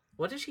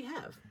 What does she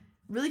have?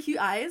 Really cute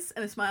eyes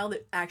and a smile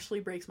that actually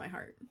breaks my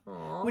heart.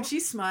 Aww. When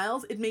she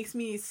smiles, it makes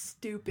me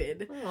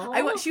stupid.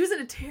 Aww. She was in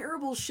a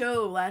terrible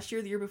show last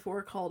year, the year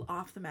before, called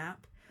Off the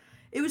Map.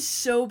 It was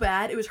so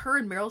bad. It was her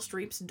and Meryl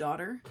Streep's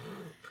daughter.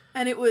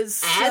 And it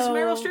was as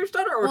Meryl Streep's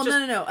daughter, or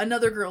no,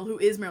 another girl who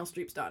is Meryl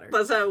Streep's daughter.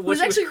 That's who's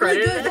actually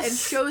really good and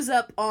shows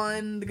up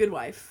on The Good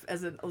Wife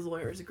as a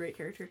lawyer, is a great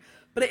character.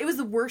 But it was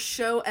the worst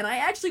show, and I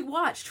actually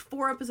watched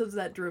 4 episodes of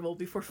that drivel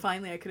before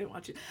finally I couldn't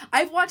watch it.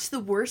 I've watched the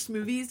worst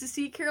movies to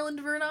see Carolyn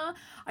DeVerna.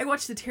 I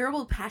watched The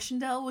Terrible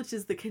Passchendaele, which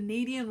is the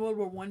Canadian World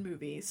War I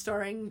movie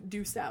starring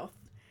Due South.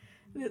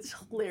 It's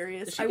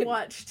hilarious. I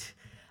watched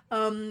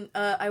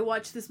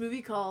this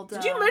movie called...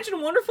 Did you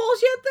mention Wonder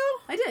Falls yet,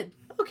 though? I did.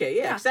 Okay,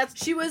 yeah.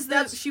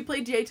 She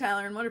played Jay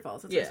Tyler in Wonder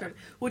Falls. That's what I started,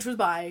 which was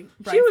by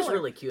Brian She was Fuller.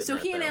 really cute. So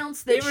he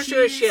announced that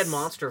she had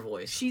monster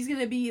voice. She's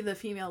gonna be the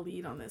female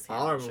lead on this.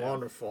 I'm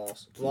Wonder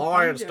Falls.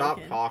 Lauren, stop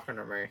talking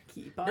to me.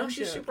 Keep on. No,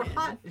 she's super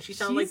hot, and she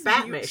sounds like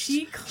Batman.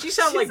 She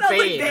sounds like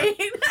Bane.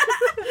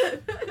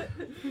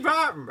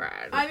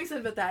 Batman. I'm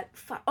excited about that.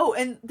 Oh,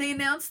 and they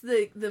announced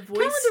the voice.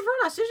 Carolyn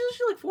DeVerna, isn't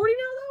she like 40 now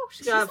though?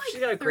 She's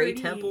got gray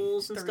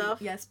temples and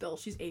stuff. Yes, Bill.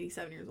 She's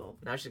 87 years old.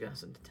 Now she's got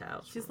some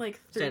towels. She's like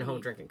 30. Staying home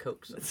drinking Coke.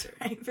 That's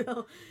right,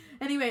 Bill.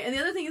 Anyway, and the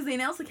other thing is they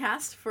announced the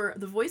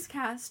voice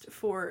cast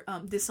for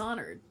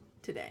Dishonored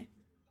today.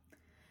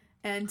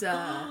 And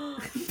Bill,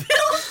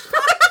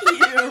 fuck you.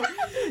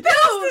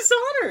 No,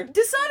 Dishonored.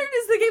 Dishonored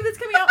is the game that's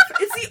coming out.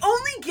 It's the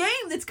only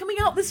game that's coming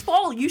out this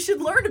fall. You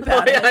should learn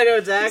about it. I know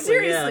exactly.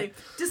 Seriously,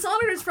 yeah.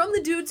 Dishonored is from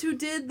the dudes who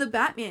did the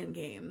Batman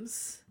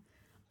games.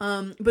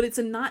 But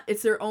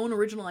it's their own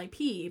original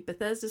IP.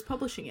 Bethesda's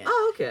publishing it.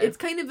 Oh, okay. It's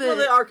kind of the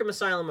Arkham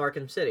Asylum,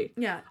 Arkham City.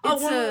 Yeah.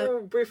 One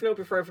more brief note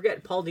before I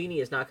forget. Paul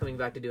Dini is not coming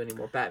back to do any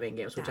more Batman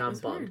games, which I'm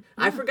bummed.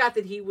 Yeah. I forgot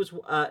that he was,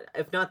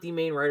 if not the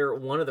main writer,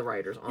 one of the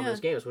writers on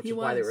those games, which is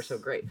why they were so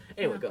great.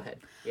 Anyway, go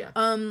ahead. Yeah.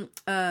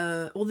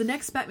 Well, the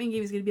next Batman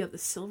game is going to be about the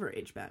Silver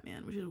Age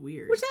Batman, which is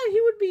weird. Which he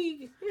would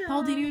be. Yeah.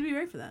 Paul Dini would be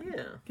right for that.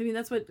 Yeah. I mean,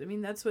 that's what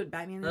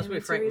Batman. That's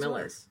what Frank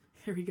Miller. Was.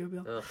 Here we go,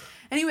 Bill. Ugh.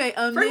 Anyway,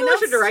 Frank Miller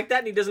should direct that,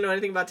 and he doesn't know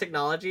anything about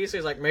technology, so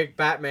he's like, make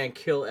Batman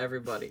kill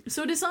everybody.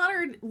 So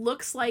Dishonored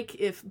looks like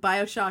if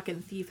BioShock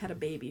and Thief had a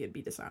baby, it'd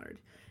be Dishonored.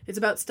 It's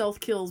about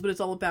stealth kills, but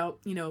it's all about,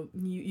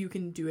 you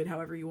can do it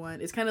however you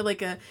want. It's kind of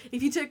like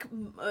if you took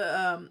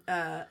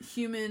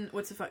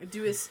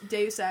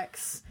Deus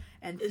Ex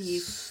and Thief.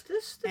 Is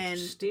this the and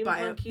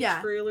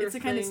steampunky trailer it's a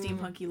kind of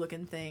steampunky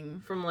looking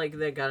thing. From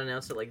that got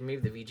announced at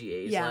maybe the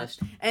VGAs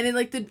last. And then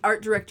the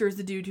art director is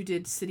the dude who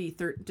did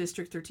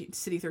District 13,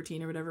 City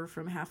 13 or whatever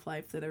from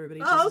Half-Life that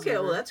everybody okay,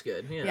 well that's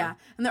good. Yeah.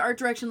 And the art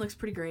direction looks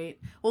pretty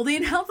great. Well, they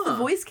announced the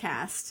voice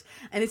cast,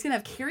 and it's going to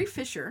have Carrie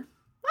Fisher.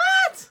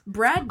 What?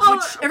 Brad,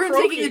 which everyone's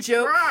making the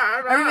joke.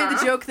 Everyone made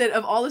the joke that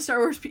of all the Star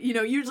Wars,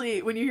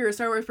 usually when you hear a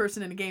Star Wars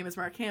person in a game, it's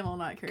Mark Hamill,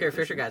 not Carrie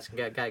Fisher. Got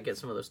to get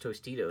some of those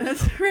Tostitos.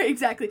 That's right,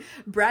 exactly.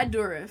 Brad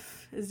Dourif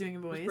is doing a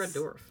voice. Who's Brad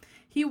Dourif?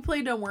 He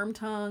played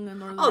Wormtongue and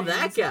Lord of the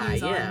Rings. That guy,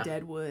 He's on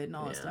Deadwood and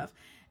all that stuff.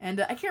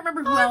 And I can't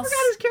remember who else. I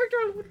forgot his character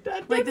on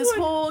Deadwood. Like this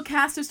whole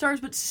cast of stars,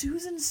 but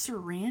Susan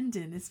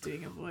Sarandon is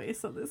doing a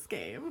voice on this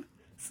game.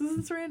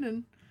 Susan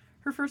Sarandon.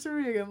 Her first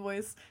video game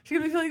voice. She's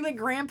gonna be feeling like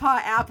Grandpa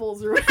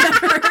Apples or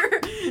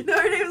whatever. No,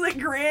 her name is like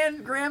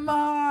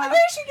Grandma. I think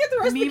she should get the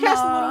rest of the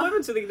cast of Little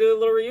Women so they can do a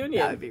little reunion.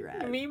 That would be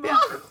rad. Mima.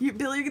 Yeah.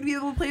 Bill, you're gonna be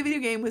able to play a video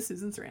game with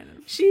Susan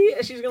Sarandon.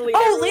 She's gonna lead.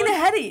 Oh, Lena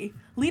Headey.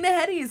 Lena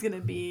Headey is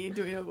gonna be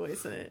doing a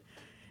voice in it.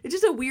 It's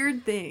just a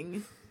weird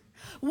thing.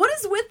 What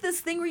is with this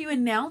thing where you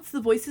announce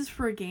the voices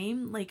for a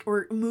game, like,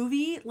 or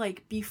movie,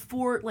 like,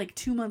 before, like,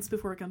 2 months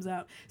before it comes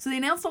out? So they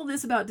announced all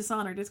this about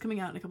Dishonored. It's coming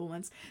out in a couple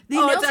months. They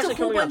announced it's a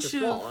whole bunch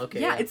of... Fall.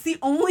 Okay, yeah, it's the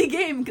only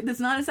game that's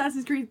not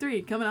Assassin's Creed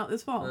 3 coming out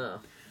this fall.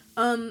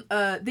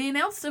 Oh. They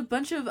announced a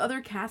bunch of other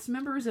cast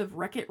members of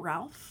Wreck-It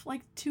Ralph,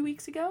 like, 2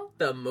 weeks ago.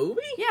 The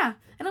movie? Yeah.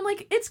 And I'm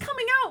like, it's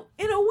coming out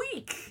in a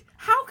week.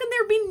 How can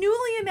there be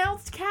newly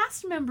announced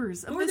cast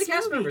members of this movie? Who are the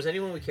cast members?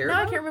 Anyone we care about?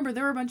 No, I can't remember.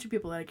 There were a bunch of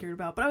people that I cared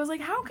about. But I was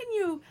like, how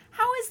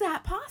is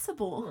that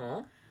possible?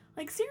 Aww.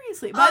 Like,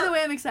 seriously. By the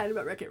way, I'm excited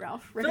about Wreck-It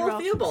Ralph. Phil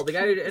Theobald, the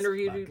guy who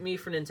interviewed me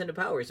for Nintendo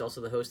Power, he's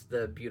also the host of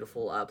the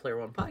beautiful Player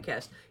One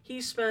podcast.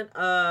 He spent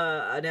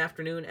an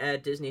afternoon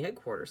at Disney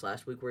headquarters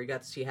last week where he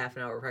got to see half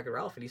an hour of Wreck-It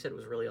Ralph, and he said it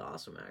was really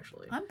awesome,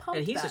 actually. I'm pumped.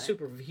 And he's a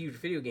super huge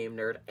video game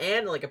nerd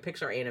and like a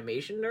Pixar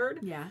animation nerd.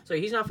 Yeah. So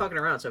he's not fucking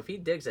around. So if he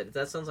digs it,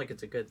 that sounds like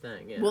it's a good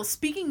thing. Yeah. Well,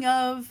 speaking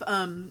of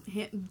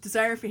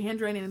desire for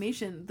hand-drawn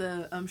animation,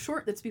 the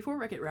short that's before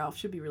Wreck-It Ralph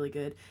should be really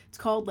good. It's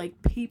called like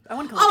I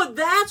want to call it. Oh,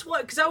 that's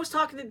what. Because I was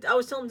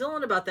telling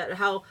Dylan about that.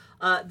 How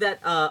that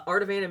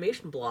Art of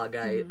Animation blog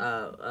I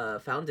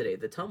found today,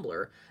 the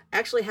Tumblr,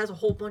 actually has a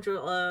whole bunch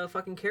of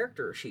fucking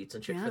character sheets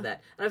and shit for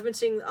that. And I've been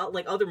seeing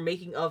like other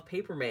making of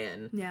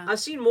Paperman. Yeah. I've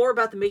seen more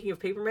about the making of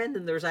Paperman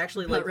than there's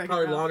actually like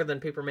probably longer than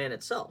Paperman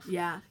itself.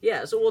 Yeah.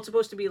 Yeah. So it's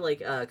supposed to be like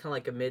kind of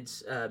like a mid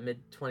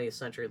 20th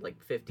century, like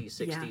 50s,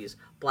 60s,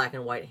 black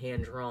and white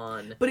hand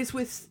drawn. But it's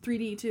with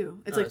 3D too.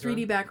 It's like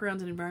 3D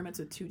backgrounds and environments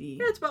with 2D.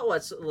 Yeah, it's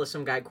about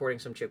some guy courting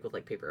some chick with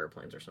like paper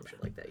airplanes or some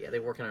shit like that. Yeah, they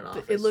work in an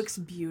office. It looks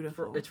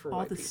beautiful. It's for all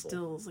white the people.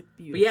 Stills look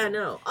beautiful. But yeah,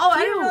 no. Oh, I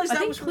didn't realize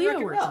that was Cleo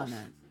Wreck-It worked Ralph. on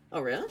that. Oh,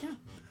 really? Yeah.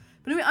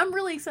 But anyway, I'm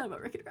really excited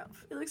about Wreck-It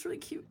Ralph. It looks really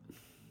cute.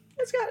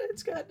 It's got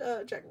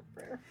Jack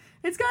McBrayer.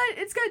 It's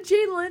got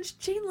Jane Lynch.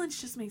 Jane Lynch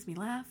just makes me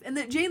laugh, and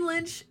that Jane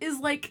Lynch is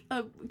like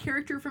a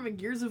character from a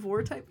Gears of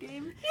War type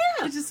game.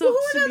 Yeah, which is such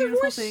a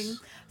beautiful thing.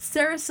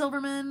 Sarah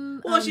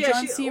Silverman,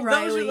 John C.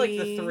 Reilly. Those are like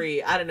the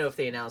three. I don't know if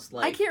they announced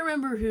like. I can't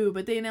remember who,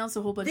 but they announced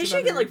a whole bunch. They of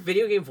should get like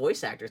video game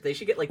voice actors. They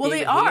should get like. Well,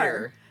 David they are.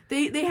 Hayter.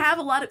 They have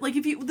a lot of like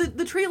if you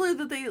the trailer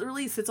that they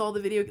released, it's all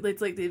the video.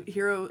 It's like the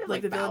hero,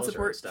 like the villain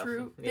support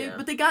crew. Yeah.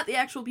 But they got the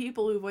actual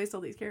people who voiced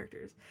all these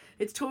characters.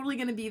 It's totally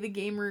going to be the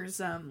gamers.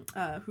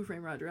 Who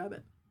Framed Roger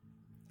Rabbit.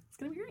 It's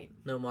going to be great.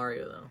 No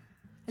Mario though.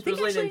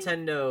 Supposedly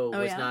Nintendo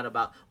was not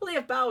about. Well, they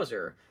have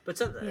Bowser, but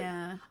something.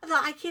 Yeah.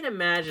 I can't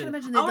imagine. I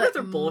wonder if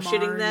they're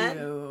bullshitting that.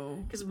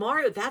 Because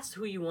Mario, that's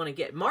who you want to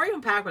get. Mario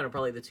and Pac-Man are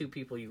probably the two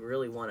people you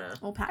really want to.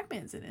 Well,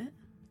 Pac-Man's in it.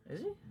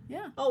 Is he?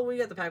 Yeah. Oh, we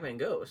got the Pac-Man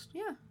Ghost.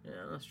 Yeah. Yeah,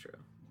 that's true.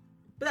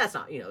 But that's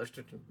not, there's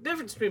a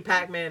difference between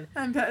Pac-Man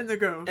and the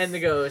Ghost. And the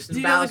Ghost. Do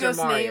you Bowser, know the Ghost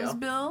Mario. names,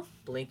 Bill?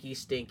 Blinky,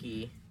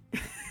 Stinky.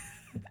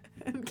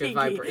 And Good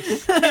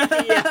vibrations.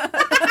 Yeah.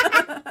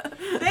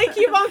 They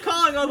keep on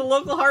calling all the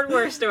local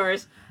hardware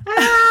stores.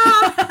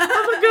 Ah,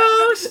 I'm a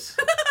ghost.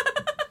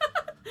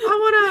 I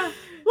want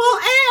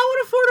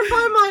to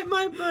fortify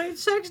my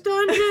sex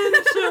dungeon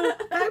so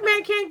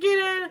Pac-Man can't get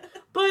in.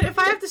 But if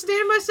I have to stay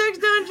in my sex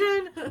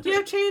dungeon, do you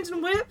have chains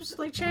and whips?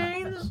 Like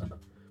chains?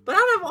 But I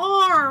don't have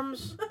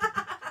arms.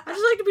 I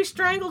just like to be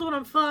strangled when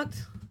I'm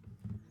fucked.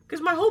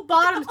 Because my whole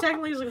bottom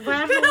technically is like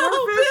vaginal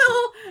orifice.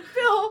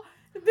 Bill.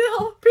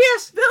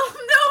 P.S. Bill,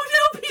 no,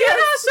 P.S. Yeah,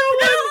 so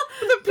when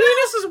the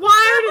penis is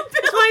wired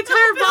to my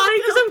entire body,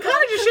 because I'm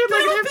kind of just shaped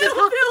like an empty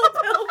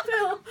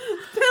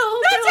Bill.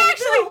 That's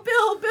actually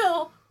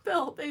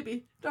Bill,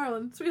 baby,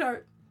 darling,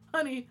 sweetheart,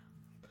 honey.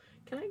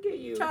 Can I get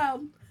you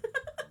child,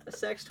 a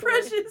sex toy?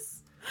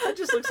 Precious. That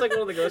just looks like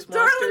one of the ghost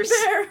darling monsters.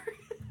 Bear.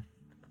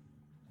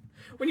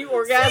 When you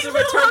orgasm,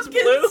 it turns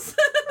blue. It's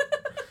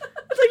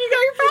like you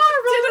got your power.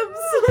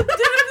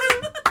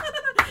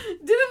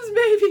 Diddums,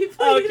 baby,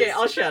 please. Okay,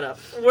 I'll shut up.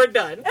 We're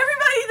done.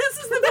 Everybody, this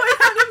is the Boy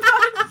Hunting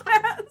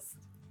Podcast.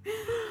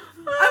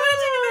 I want to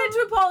take a minute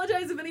to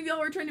apologize if any of y'all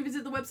were trying to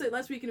visit the website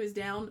last week and it was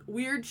down.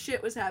 Weird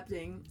shit was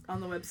happening on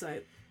the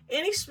website.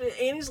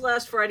 Annie's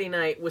last Friday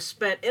night was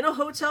spent in a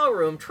hotel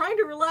room trying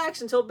to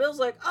relax until Bill's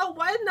like, oh,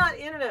 why did not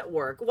internet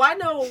work? Why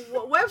no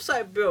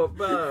website, Bill?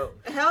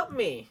 Help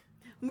me.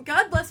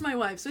 God bless my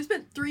wife. So I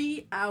spent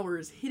 3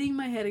 hours hitting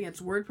my head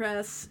against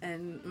WordPress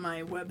and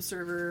my web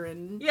server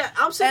and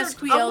I'm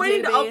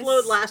waiting database. to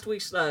upload last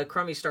week's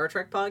crummy Star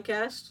Trek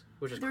podcast,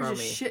 which is crummy. There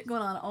was just shit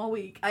going on all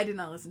week. I did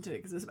not listen to it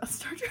because it was about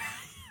Star Trek.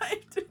 I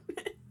have to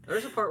admit.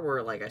 There's a part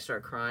where like I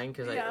started crying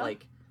because I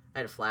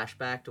had a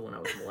flashback to when I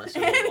was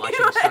molested while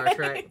watching Star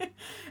Trek.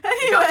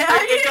 Anyway,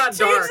 it got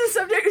dark. Change the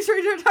subject and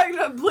start talking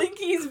about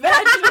Blinky's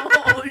vaginal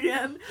hole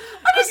again.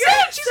 I'm just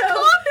saying, she's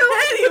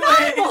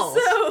anyway,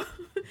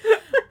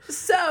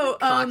 so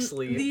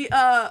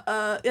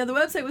the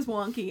website was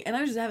wonky, and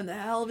I was just having the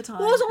hell of a time.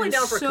 Well, it was only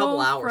down for a couple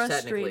hours,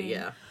 technically,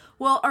 yeah.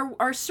 Well,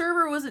 our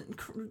server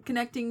wasn't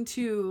connecting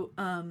to,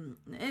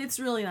 it's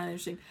really not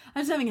interesting. I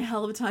was having a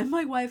hell of a time.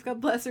 My wife, God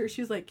bless her,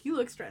 she was like, you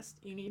look stressed.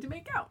 You need to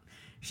make out.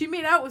 She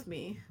made out with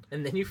me.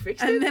 And then you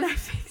fixed it? And then I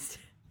fixed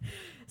it.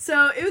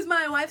 So it was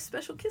my wife's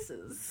special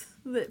kisses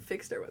that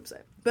fixed our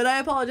website. But I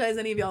apologize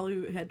any of y'all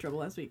who had trouble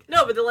last week.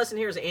 No, but the lesson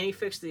here is Annie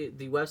fixed the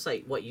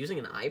website, using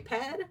an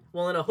iPad?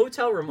 Well, in a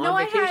hotel room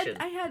on vacation.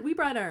 We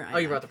brought our iPad. Oh,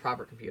 you brought the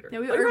proper computer. Yeah,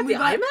 we brought the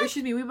iMac?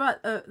 Excuse me, we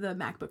brought the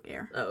MacBook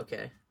Air. Oh,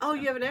 okay. Oh,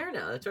 you have an Air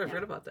now. That's right, I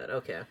forgot about that.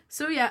 Okay.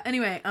 So, yeah,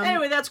 anyway.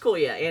 Anyway, that's cool,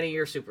 yeah. Annie,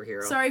 you're a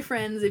superhero. Sorry,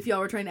 friends, if y'all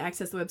were trying to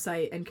access the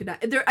website and could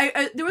not.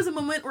 There was a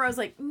moment where I was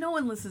like, no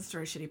one listens to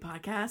our shitty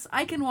podcast.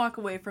 I can walk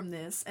away from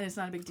this, and it's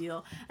not a big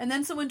deal. And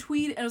then someone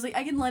tweeted, and I was like,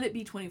 I can let it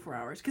be 24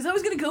 hours. Because I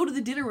was going to go to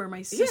the dinner where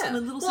my sister,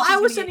 I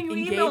was sending you an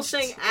email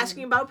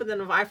asking about it, but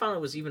then if I found it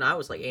was even, I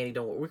was like, Annie,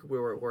 don't worry, we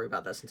won't worry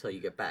about this until you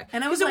get back.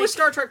 And I was like, it was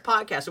Star Trek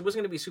podcast, it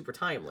wasn't going to be super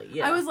timely.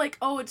 Yeah, I was like,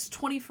 oh, it's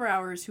 24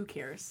 hours, who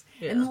cares?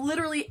 Yeah. And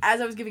literally,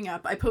 as I was giving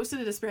up, I posted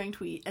a despairing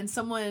tweet, and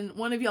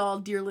one of y'all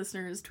dear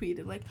listeners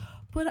tweeted like,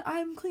 but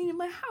I'm cleaning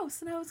my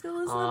house, and I was going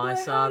to listen to I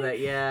saw that,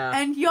 yeah.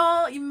 And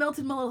y'all, you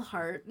melted my little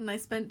heart, and I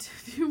spent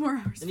 2 more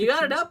hours. And you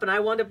got it up, and I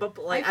wound up,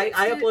 like,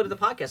 I uploaded the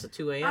podcast at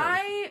 2 a.m.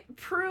 I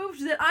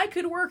proved that I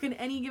could work in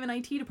any given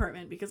IT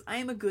department, because I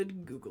am a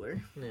good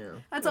Googler. Yeah.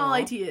 That's all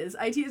IT is.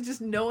 IT is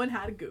just knowing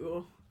how to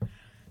Google.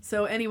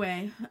 So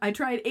anyway, I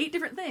tried 8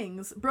 different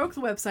things, broke the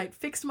website,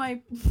 fixed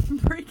my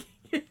breaking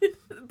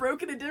it,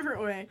 broke it a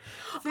different way,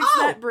 fixed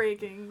that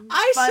breaking.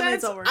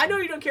 I know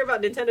you don't care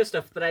about Nintendo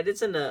stuff, but I did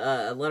send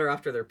a letter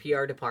off to their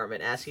PR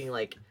department asking,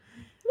 like,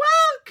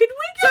 well, could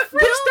we get free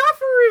stuff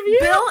for review?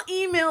 Bill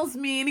emails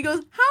me and he goes,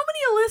 how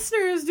many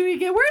listeners do we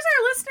get? Where's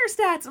our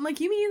listener stats? I'm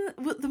like, you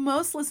mean the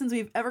most listens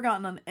we've ever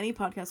gotten on any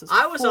podcast was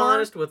I was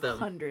honest with them.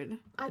 100.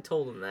 I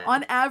told them that.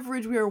 On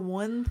average, we are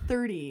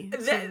 130.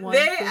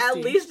 They at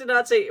least did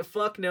not say,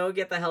 fuck no,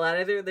 get the hell out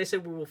of there. They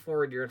said, we will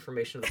forward your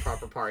information to the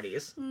proper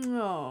parties.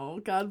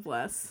 Oh, God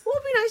bless. Well,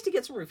 it'd be nice to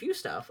get some review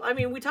stuff. I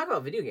mean, we talk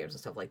about video games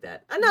and stuff like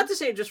that. And not to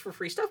say just for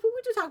free stuff, but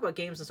we do talk about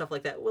games and stuff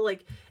like that. Well,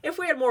 like, if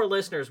we had more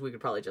listeners, we could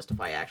probably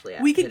justify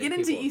we could get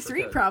into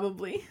E3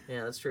 probably.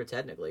 Yeah, that's true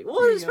technically. Well,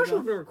 especially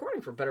we've been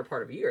recording for a better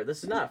part of a year.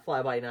 This is not a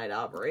fly-by-night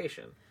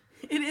operation.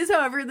 It is,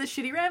 however, the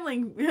shitty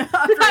rambling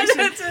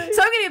operation. So I'm going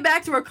to get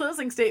back to our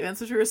closing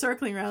statements, which we were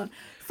circling around.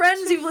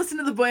 Friends, you've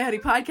listened to the Boy Howdy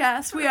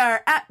Podcast. We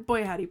are at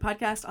Boy Howdy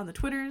Podcast on the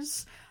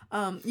Twitters.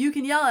 You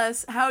can yell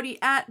us, howdy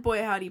at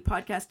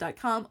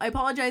boyhowdypodcast.com. I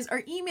apologize.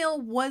 Our email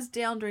was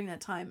down during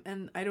that time,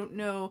 and I don't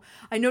know.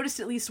 I noticed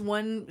at least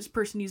one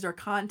person used our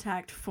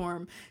contact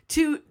form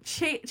to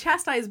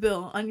chastise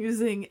Bill on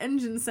using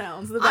engine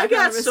sounds. In the I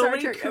got of a so Star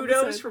many Trek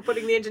kudos episode. for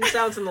putting the engine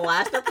sounds in the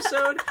last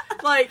episode.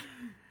 Like,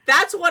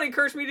 that's what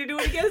encouraged me to do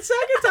it again a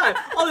second time.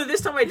 Although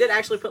this time I did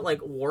actually put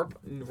like warp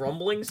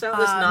rumbling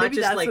sound. That's not maybe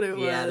just that's like what it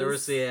was. There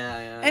was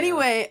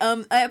Anyway,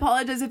 I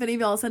apologize if any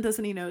of y'all sent us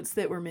any notes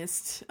that were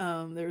missed.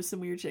 There was some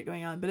weird shit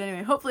going on, but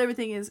anyway, hopefully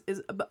everything is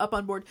up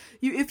on board.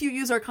 If you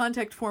use our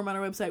contact form on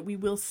our website, we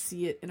will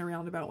see it in a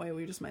roundabout way.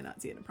 We just might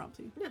not see it in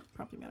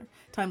a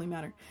timely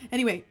manner.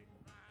 Anyway,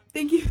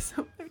 thank you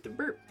so much. I have to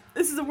burp.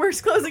 This is the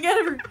worst closing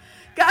ever.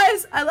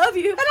 Guys, I love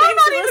you. And I'm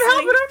not even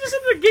helping. I'm just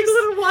sitting there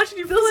giggling and watching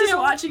you. Phil is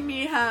watching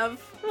me have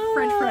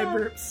French fry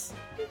burps.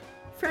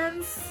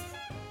 Friends,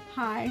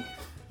 hi.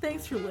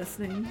 Thanks for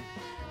listening.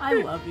 I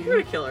love you. We're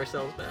going to kill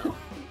ourselves now.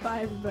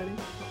 Bye, everybody.